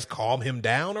 I guess, calm him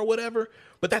down or whatever.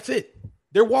 But that's it.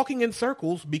 They're walking in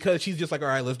circles because she's just like, all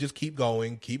right, let's just keep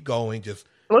going. Just.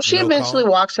 Well, she eventually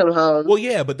walks him home. Well,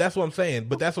 yeah, but that's what I'm saying.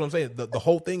 The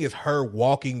whole thing is her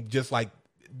walking just like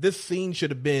this scene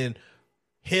should have been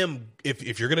him.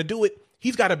 If you're going to do it,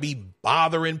 he's got to be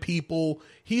bothering people.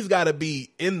 He's got to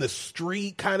be in the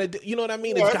street kind of, you know what I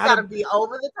mean? Yeah, it's got to be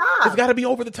over the top. It's got to be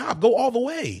over the top. Go all the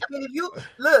way. I mean, if you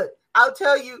look, I'll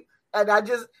tell you, and I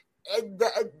just,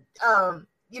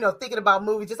 thinking about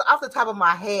movies just off the top of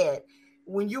my head,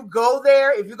 when you go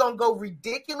there, if you're going to go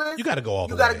ridiculous, you got to go all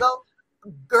the way. You got to go.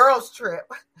 Girls Trip.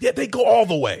 Yeah, they go all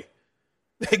the way.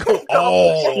 They go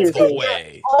all the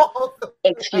way.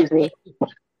 Excuse me.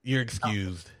 You're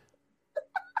excused.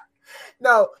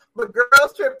 No, but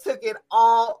Girls Trip took it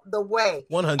all the way.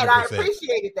 100%. And I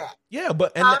appreciated that. Yeah,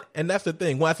 but and that's the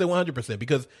thing. When I say 100%,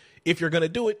 because if you're gonna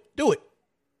do it, do it.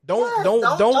 Don't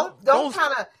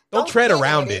tread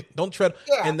around it. Don't tread.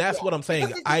 Yeah, and that's what I'm saying.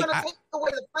 Because it's gonna take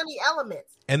away the funny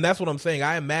elements. And that's what I'm saying.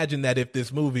 I imagine that if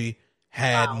this movie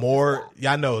had more,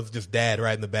 I know it's just Dad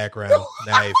right in the background.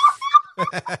 Nice.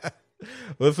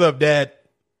 What's up, Dad?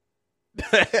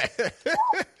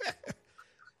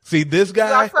 See, this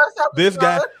guy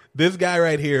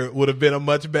right here would have been a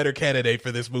much better candidate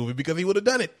for this movie because he would have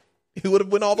done it. He would have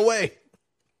went all the way.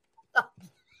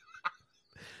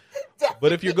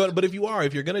 But if you're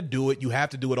gonna do it, you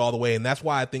have to do it all the way, and that's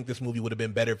why I think this movie would have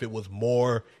been better if it was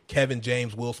more Kevin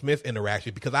James, Will Smith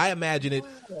interaction. Because I imagine it.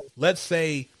 Let's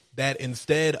say that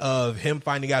instead of him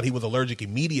finding out he was allergic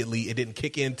immediately, it didn't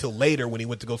kick in till later when he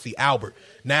went to go see Albert.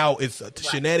 Now it's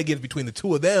shenanigans between the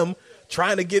two of them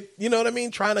trying to get, you know what I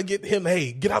mean? Trying to get him,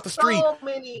 hey, get out the street.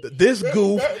 This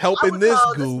goof helping this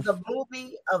goof. This is a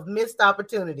movie of missed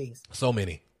opportunities. So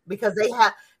many. Because they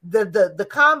have the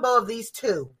combo of these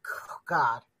two,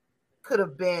 God, could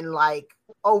have been like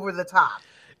over the top.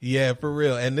 Yeah, for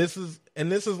real. And this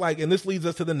leads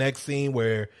us to the next scene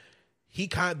where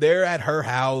they're at her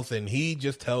house and he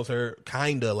just tells her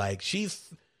kinda like she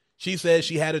says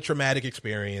she had a traumatic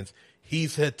experience. He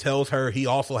tells her he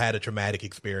also had a traumatic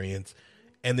experience.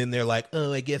 And then they're like,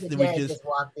 oh, I guess the we just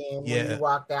walked in. Yeah. When he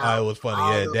walked out. Oh, it was funny.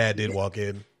 Yeah, Dad did walk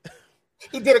in.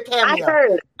 He did a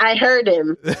cameo. I heard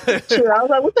him. Too. I was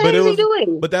like, what the hell is he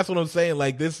doing? But that's what I'm saying.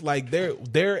 Like this, like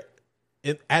they're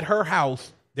at her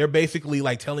house. They're basically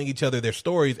like telling each other their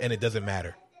stories, and it doesn't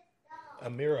matter.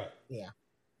 Amira. Yeah.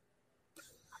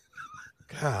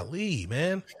 Golly,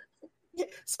 man.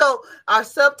 So our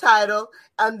subtitle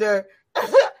under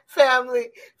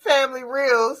family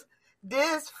reels,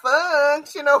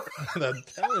 dysfunctional. I'm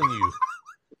telling you.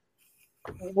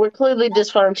 We're clearly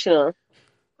dysfunctional.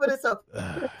 But it's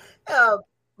okay.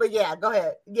 But yeah, go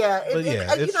ahead. Yeah,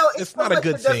 it's not a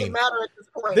good scene. Matter at this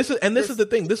point. This is the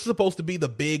thing. This is supposed to be the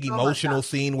big emotional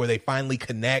scene where they finally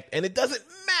connect, and it doesn't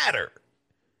matter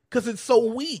because it's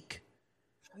so weak.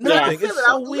 Nothing. It's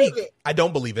so weak. I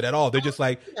don't believe it at all. They're just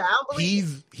like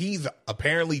he's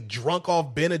apparently drunk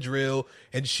off Benadryl,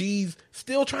 and she's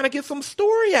still trying to get some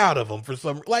story out of him for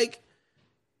some God.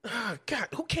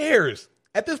 Who cares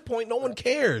at this point? No one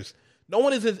cares. No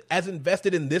one is as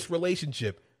invested in this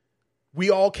relationship. We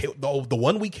all care. The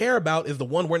one we care about is the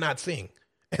one we're not seeing.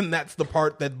 And that's the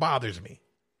part that bothers me.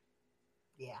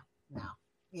 Yeah. No.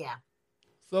 Yeah.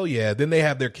 So, yeah, then they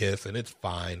have their kiss, and it's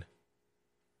fine.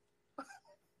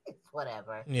 It's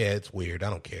whatever. Yeah, it's weird. I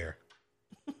don't care.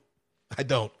 I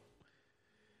don't.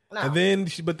 No. And then,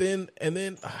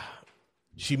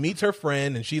 she meets her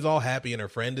friend and she's all happy and her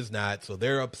friend is not. So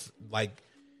they're up, like,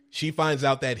 she finds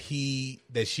out that she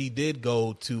did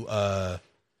go to,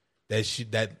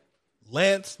 that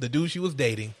Lance, the dude she was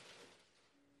dating,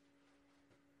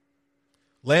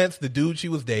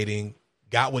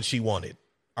 got what she wanted,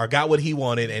 or got what he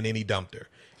wanted, and then he dumped her.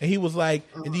 And he was like,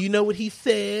 and do you know what he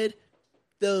said?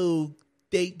 So,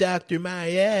 date doctor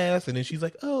my ass. And then she's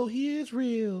like, oh, he is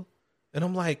real. And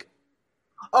I'm like,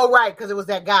 oh, right, because it was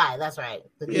that guy. That's right.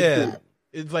 Yeah.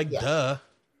 It's like, duh.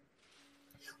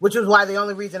 Which was why the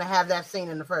only reason to have that scene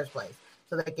in the first place.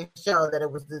 So they can show that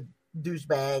it was the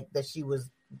douchebag that she was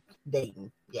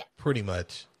dating. Yeah. Pretty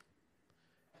much.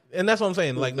 And that's what I'm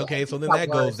saying. Like, okay, so then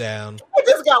that goes down. It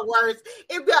just got worse.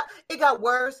 It got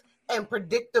worse and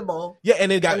predictable. Yeah, and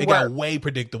it got way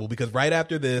predictable because right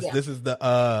after this, this is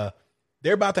the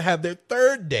they're about to have their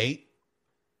third date,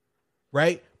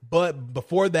 right? But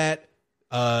before that,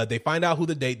 they find out who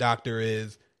the date doctor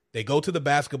is. They go to the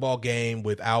basketball game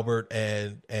with Albert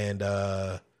and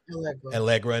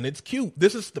Allegra, and it's cute.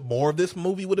 This is more of this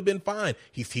movie would have been fine.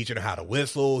 He's teaching her how to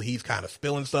whistle. He's kind of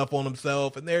spilling stuff on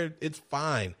himself, and it's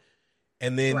fine.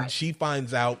 And then she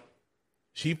finds out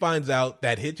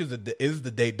that Hitch is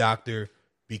the date doctor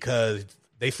because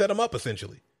they set him up,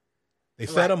 essentially. They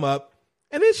set him up,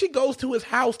 and then she goes to his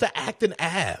house to act an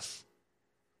ass.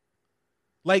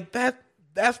 Like,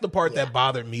 that's the part that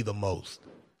bothered me the most.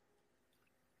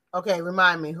 Okay,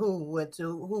 remind me who went.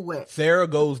 Sarah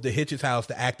goes to Hitch's house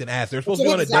to act an ass. They're supposed to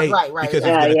be on a date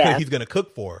because he's gonna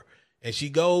cook for her. And she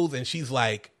goes and she's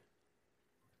like,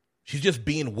 she's just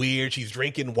being weird. She's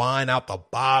drinking wine out the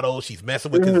bottle. She's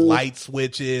messing with his light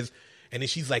switches. And then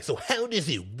she's like, so how does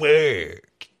it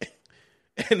work?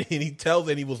 And he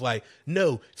was like,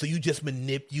 no, so you just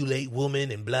manipulate women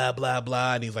and blah, blah,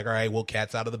 blah. And he's like, all right, well,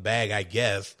 cat's out of the bag, I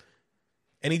guess.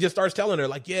 And he just starts telling her,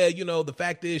 like, yeah, the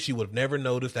fact is she would have never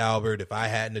noticed Albert if I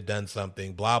hadn't have done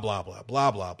something, blah, blah, blah,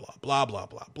 blah, blah, blah, blah, blah, blah,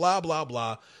 blah, blah,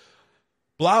 blah,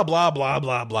 blah, blah, blah,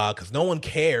 blah, blah, because no one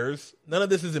cares. None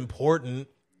of this is important.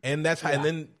 And that's how, and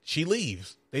then she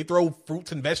leaves. They throw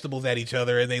fruits and vegetables at each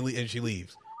other and she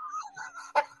leaves.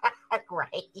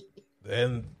 Right.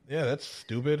 And that's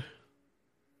stupid.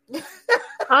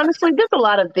 Honestly, there's a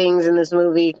lot of things in this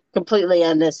movie completely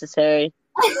unnecessary.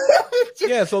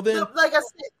 So then, like I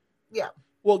said,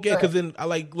 well, because then I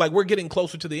like we're getting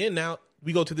closer to the end now.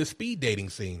 We go to this speed dating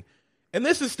scene, and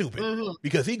this is stupid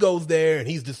because he goes there and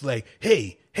he's just like,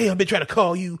 hey, I've been trying to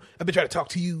call you, I've been trying to talk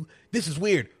to you. This is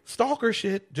weird, stalker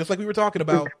shit, just like we were talking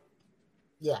about.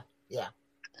 Yeah.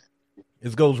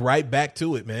 It goes right back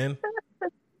to it, man.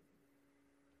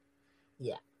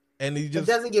 Yeah, and it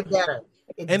doesn't get better.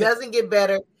 It doesn't get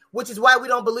better, which is why we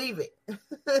don't believe it.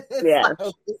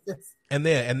 And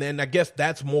then I guess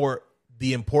that's more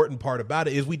the important part about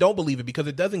it is we don't believe it because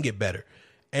it doesn't get better.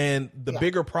 And the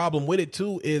bigger problem with it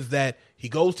too is that he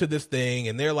goes to this thing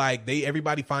and they're like,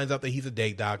 everybody finds out that he's a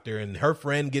date doctor, and her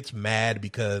friend gets mad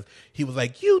because he was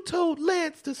like, you told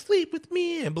Lance to sleep with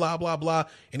me and blah, blah, blah.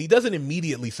 And he doesn't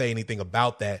immediately say anything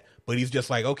about that, but he's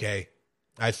just like, okay,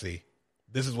 I see.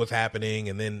 This is what's happening.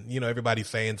 And then, everybody's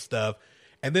saying stuff.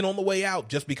 And then on the way out,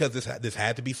 just because this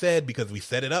had to be said, because we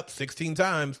set it up 16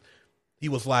 times, he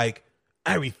was like,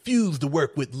 I refuse to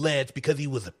work with Lance because he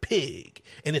was a pig.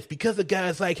 And it's because of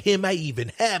guys like him I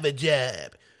even have a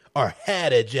job or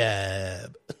had a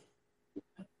job.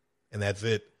 And that's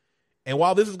it. And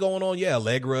while this is going on,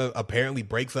 Allegra apparently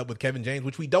breaks up with Kevin James,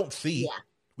 which we don't see. Yeah.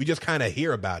 We just kind of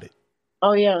hear about it.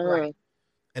 Oh, yeah. Right.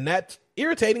 And that's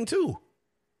irritating too.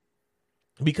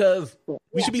 Because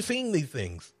we should be seeing these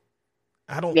things.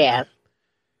 I don't. Yeah.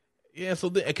 Yeah. So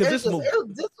because this movie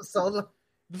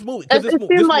it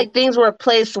seemed like things were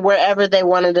placed wherever they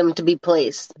wanted them to be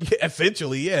placed. Yeah,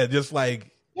 essentially, just like.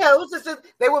 Yeah, it was just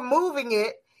they were moving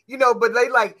it, but they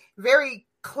like very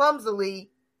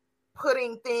clumsily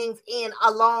putting things in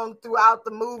along throughout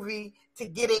the movie to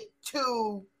get it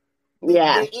to the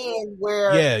end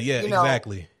where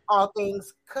exactly all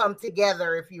things come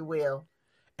together, if you will.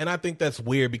 And I think that's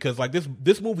weird because like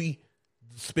this movie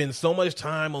spends so much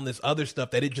time on this other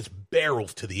stuff that it just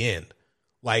barrels to the end.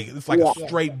 Like it's like a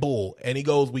straight bull. And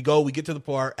we get to the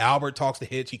part, Albert talks to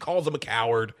Hitch, he calls him a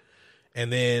coward,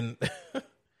 and then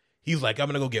he's like, I'm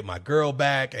gonna go get my girl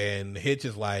back, and Hitch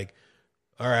is like,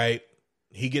 all right.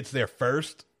 He gets there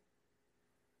first.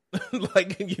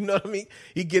 Like, you know what I mean?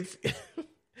 He gets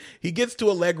to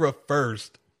Allegra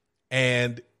first,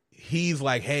 and he's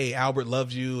like, hey, Albert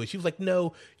loves you. And she was like,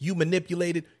 no, you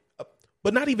manipulated.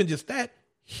 But not even just that.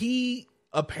 He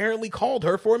apparently called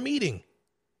her for a meeting.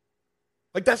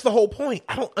 Like, that's the whole point.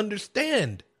 I don't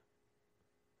understand.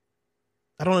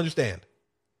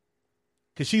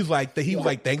 Because Because he was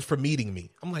like, thanks for meeting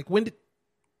me. I'm like,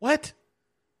 what?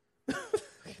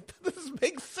 This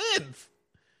makes sense.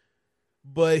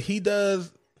 But he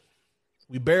does.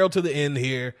 We barrel to the end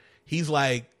here. He's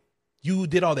like, you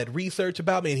did all that research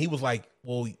about me? And he was like,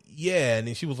 well, yeah. And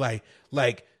then she was like,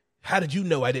 how did you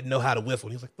know I didn't know how to whistle?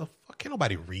 And he's like, the fuck, can't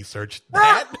nobody research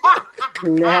that?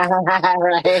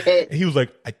 Right. And he was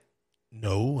like,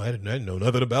 no, I didn't know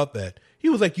nothing about that. He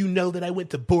was like, you know that I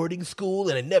went to boarding school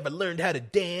and I never learned how to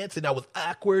dance and I was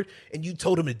awkward and you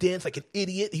told him to dance like an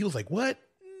idiot. He was like, what?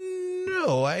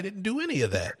 No, I didn't do any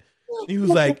of that. And he was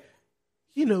like,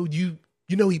 you know,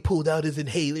 he pulled out his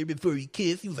inhaler before he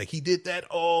kissed. He was like, he did that?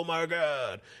 Oh my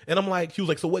God. And I'm like, he was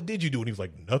like, so what did you do? And he was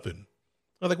like, nothing.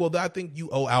 I was like, well, I think you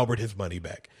owe Albert his money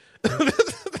back.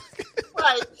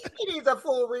 Right. He needs a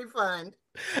full refund.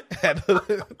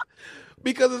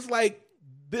 Because it's like,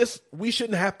 we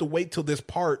shouldn't have to wait till this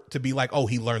part to be like, oh,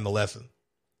 he learned the lesson.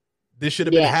 This should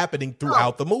have been happening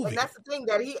throughout the movie. And that's the thing,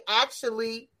 that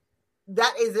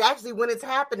is actually when it's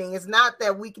happening. It's not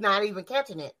that we're not even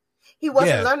catching it. He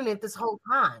wasn't learning it this whole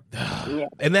time.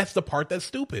 And that's the part that's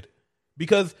stupid.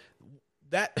 Because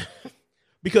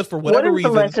for whatever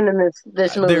reason, what is the lesson in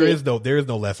this movie? There is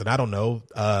no lesson. I don't know.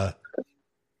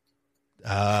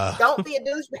 Don't be a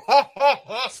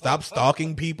douchebag. Stop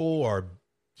stalking people, or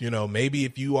maybe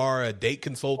if you are a date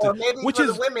consultant, or maybe for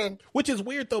the women, which is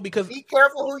weird though, because be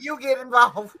careful who you get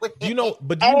involved with.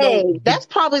 That's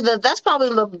probably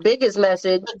the biggest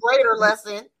message. The greater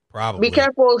lesson. Probably. Be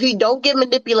careful who don't get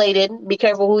manipulated. Be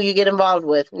careful who you get involved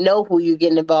with. Know who you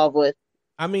get involved with.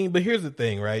 I mean, but here's the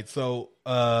thing, right? So,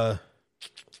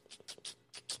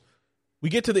 we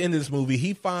get to the end of this movie.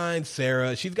 He finds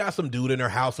Sarah. She's got some dude in her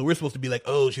house. So we're supposed to be like,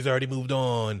 oh, she's already moved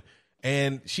on.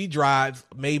 And she drives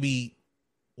maybe,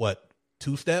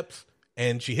 2 steps?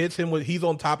 And she hits him he's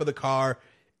on top of the car.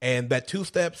 And that 2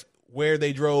 steps where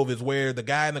they drove is where the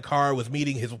guy in the car was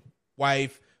meeting his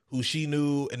wife, who she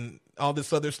knew, and all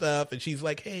this other stuff. And she's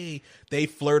like, hey, they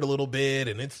flirt a little bit.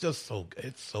 And it's just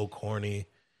it's so corny.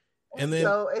 And then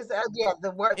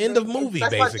end of movie,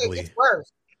 basically. It's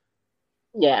worse.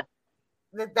 Yeah.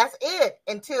 That's it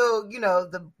until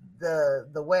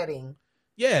the wedding.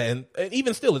 Yeah, and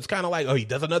even still, it's kind of like, oh, he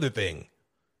does another thing,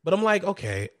 but I'm like,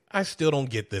 okay, I still don't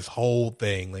get this whole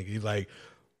thing. Like, he's like,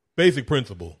 basic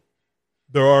principle.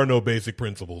 There are no basic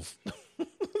principles.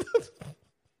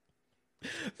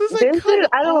 It's like,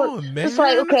 man. It's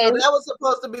like, okay, that was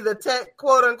supposed to be the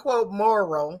quote unquote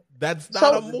moral. That's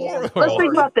not a moral. Let's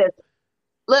think about this.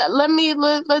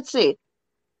 Let's see.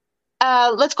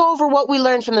 Let's go over what we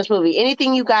learned from this movie.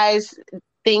 Anything you guys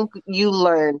think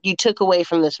you took away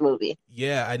from this movie?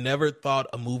 Yeah, I never thought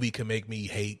a movie could make me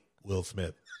hate Will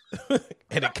Smith.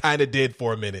 And it kind of did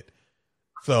for a minute.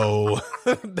 So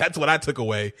that's what I took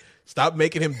away. Stop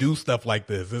making him do stuff like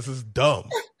this. This is dumb.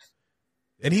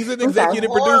 And he's an executive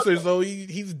producer, so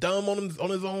he's dumb on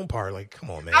his own part. Like,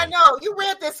 come on, man. I know. You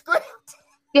read this script.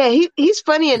 Yeah, he's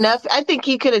funny enough. I think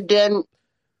he could have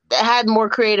had more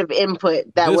creative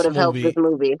input that would have helped this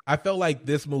movie. I felt like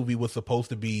this movie was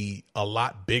supposed to be a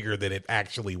lot bigger than it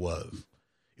actually was.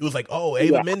 It was like, oh,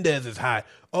 Ava Mendes is hot.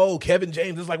 Oh, Kevin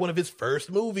James is like one of his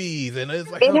first movies. And it's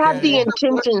like, it had the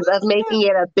intentions of making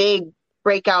it a big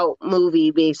breakout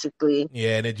movie, basically.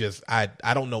 Yeah, and it just, I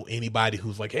don't know anybody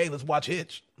who's like, hey, let's watch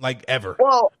Hitch, like, ever.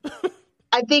 Well,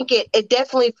 I think it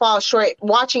definitely falls short.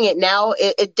 Watching it now,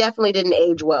 it definitely didn't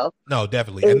age well. No,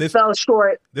 definitely. And this fell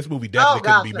short. This movie definitely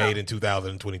couldn't be made in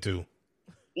 2022.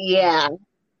 Yeah.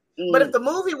 But if the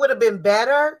movie would have been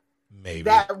better, maybe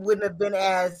that wouldn't have been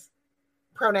as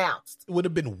pronounced. It would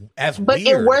have been as but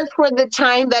weird. It worked for the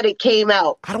time that it came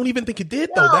out. I don't even think it did,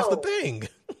 though. That's the thing.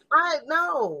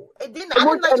 It didn't. It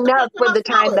worked enough for the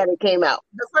time that it came out.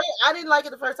 I didn't like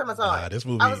it the first time I saw it. This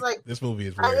movie, I was like, this movie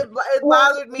is weird. It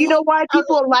bothered me. You know why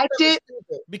people liked it?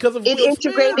 Because of it Will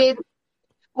integrated. Smith.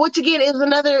 Once again, it was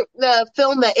another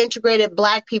film that integrated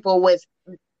Black people with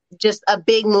just a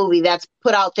big movie that's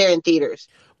put out there in theaters.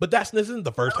 But this isn't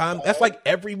the first time. That's like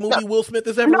every movie Will Smith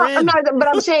has ever in. But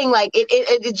I'm saying like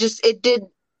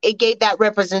it gave that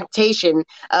representation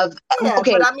of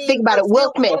think about it.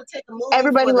 Will Smith.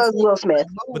 Everybody loves Will Smith.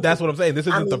 But that's what I'm saying. This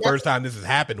isn't the first time this has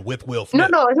happened with Will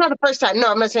Smith. No, it's not the first time.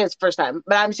 No, I'm not saying it's the first time.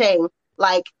 But I'm saying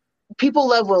like people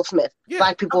love Will Smith. Yeah.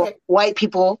 Black people, white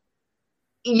people.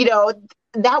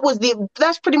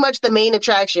 That's pretty much the main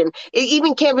attraction.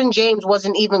 Even Kevin James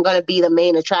wasn't even going to be the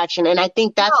main attraction, and I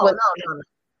think that's what.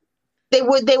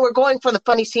 They were going for the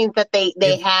funny scenes that they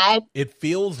had. It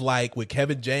feels like with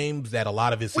Kevin James that a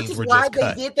lot of his scenes were just cut. Which is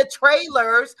why they did the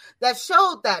trailers that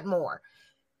showed that more.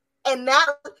 And now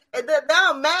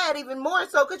I'm mad even more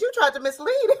so because you tried to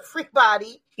mislead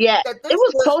everybody. Yeah, it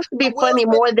was supposed to be funny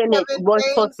more than it was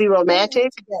supposed to be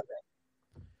romantic.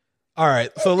 All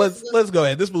right, so let's go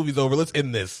ahead. This movie's over. Let's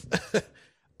end this.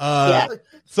 Yeah.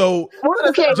 So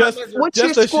okay, what's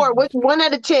your score? What's 1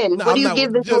 out of 10? What do you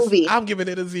give this movie? I'm giving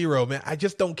it a 0, man. I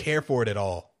just don't care for it at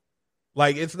all.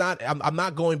 Like, it's not. I'm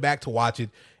not going back to watch it.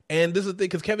 And this is the thing,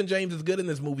 because Kevin James is good in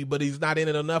this movie, but he's not in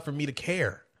it enough for me to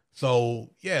care. So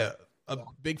yeah, a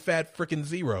big fat freaking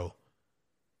 0.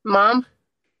 Mom?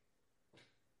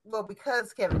 Well,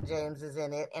 because Kevin James is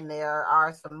in it, and there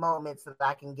are some moments that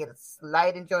I can get a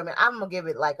slight enjoyment, I'm gonna give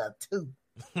it like a 2.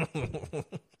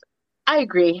 I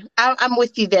agree. I'm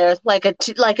with you there. Like a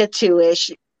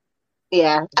 2-ish.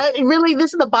 Yeah. Really,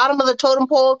 this is the bottom of the totem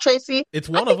pole, Tracy. It's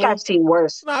one of them. I've seen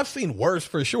worse. No, I've seen worse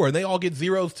for sure, and they all get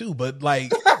 0s too. But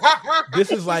like, this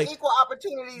is like equal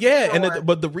opportunities. Yeah,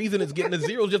 but the reason it's getting a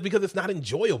 0 is just because it's not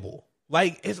enjoyable.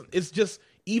 Like, it's just,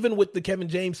 even with the Kevin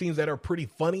James scenes that are pretty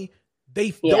funny,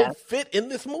 they don't fit in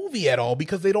this movie at all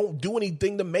because they don't do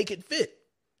anything to make it fit.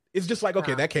 It's just like,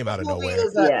 okay, that came out of nowhere.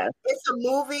 It's a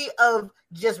movie of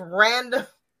just random.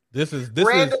 This is scene,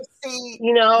 random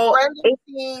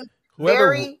scene,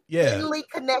 very easily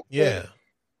connected. Yeah,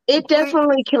 it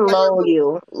definitely can lull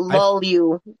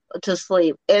you to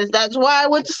sleep. And that's why I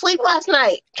went to sleep last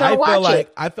night. I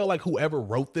felt like whoever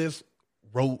wrote this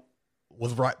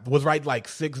was right like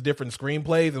 6 different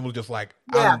screenplays and was just like,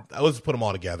 let's put them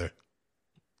all together.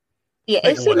 Yeah,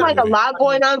 it seemed like a lot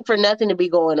going on for nothing to be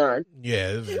going on.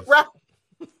 Yeah. Right.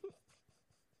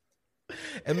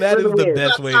 And that is the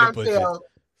best way to put it.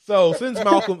 So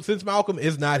since Malcolm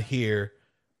is not here,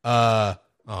 oh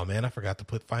man, I forgot to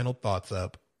put final thoughts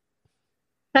up.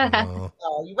 There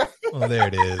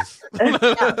it is.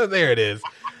 There it is.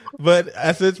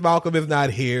 But since Malcolm is not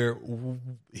here,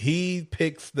 he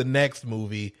picks the next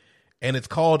movie, and it's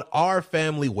called Our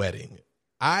Family Wedding.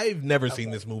 I've never seen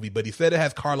this movie, but he said it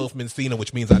has Carlos Mencia,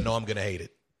 which means I know I'm going to hate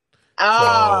it.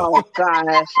 Oh,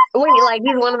 gosh. Wait, like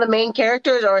he's one of the main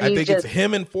characters? Or I think it's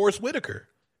him and Forrest Whitaker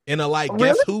in a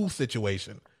Guess Who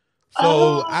situation.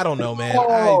 So, I don't know, man.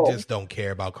 I just don't care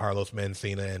about Carlos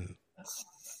Mencia.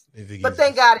 But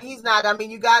thank God he's not. I mean,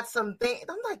 you got some things.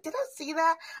 I'm like, did I see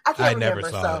that? I never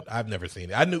saw it. I've never seen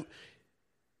it. I knew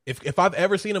if I've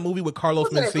ever seen a movie with Carlos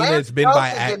Mencia, it's been by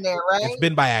accident. It's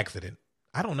been by accident.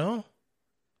 I don't know.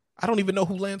 I don't even know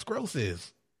who Lance Gross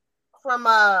is. From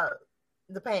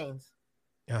The Pains.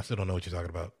 Yeah, I still don't know what you're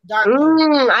talking about.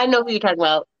 I know who you're talking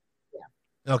about.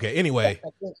 Yeah. Okay, anyway.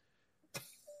 All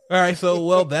right,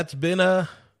 so that's been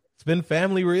it's been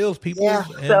Family Reels, people. Yeah.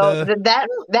 And, so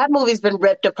that movie's been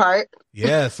ripped apart.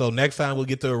 Yeah, so next time we'll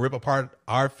get to rip apart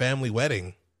Our Family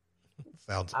Wedding.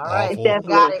 Sounds all right, awful.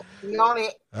 Got it. You on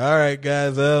it. All right,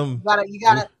 guys. You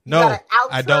gotta outro?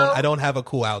 I don't have a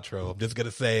cool outro. I'm just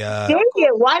gonna say dang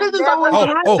it, why does this always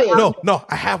happen? No,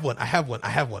 I have one.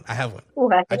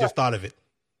 What? I just thought of it.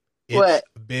 It's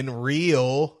been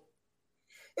real.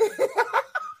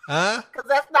 Huh? Because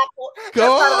that's not cool.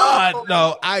 Go on.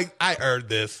 No, I earned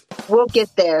this. We'll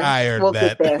get there. I earned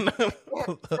that. Get there.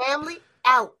 Family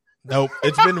out. Nope,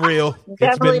 it's been real.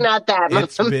 Definitely not that.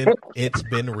 It's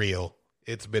been real.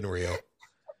 It's been real.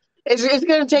 It's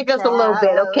going to take us a little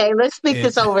bit, okay? Let's speak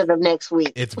this over the next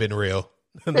week. It's been real.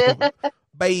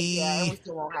 Bye. Yeah, we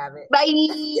still won't have it. Bye.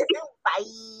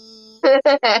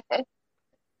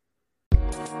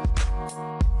 Bye.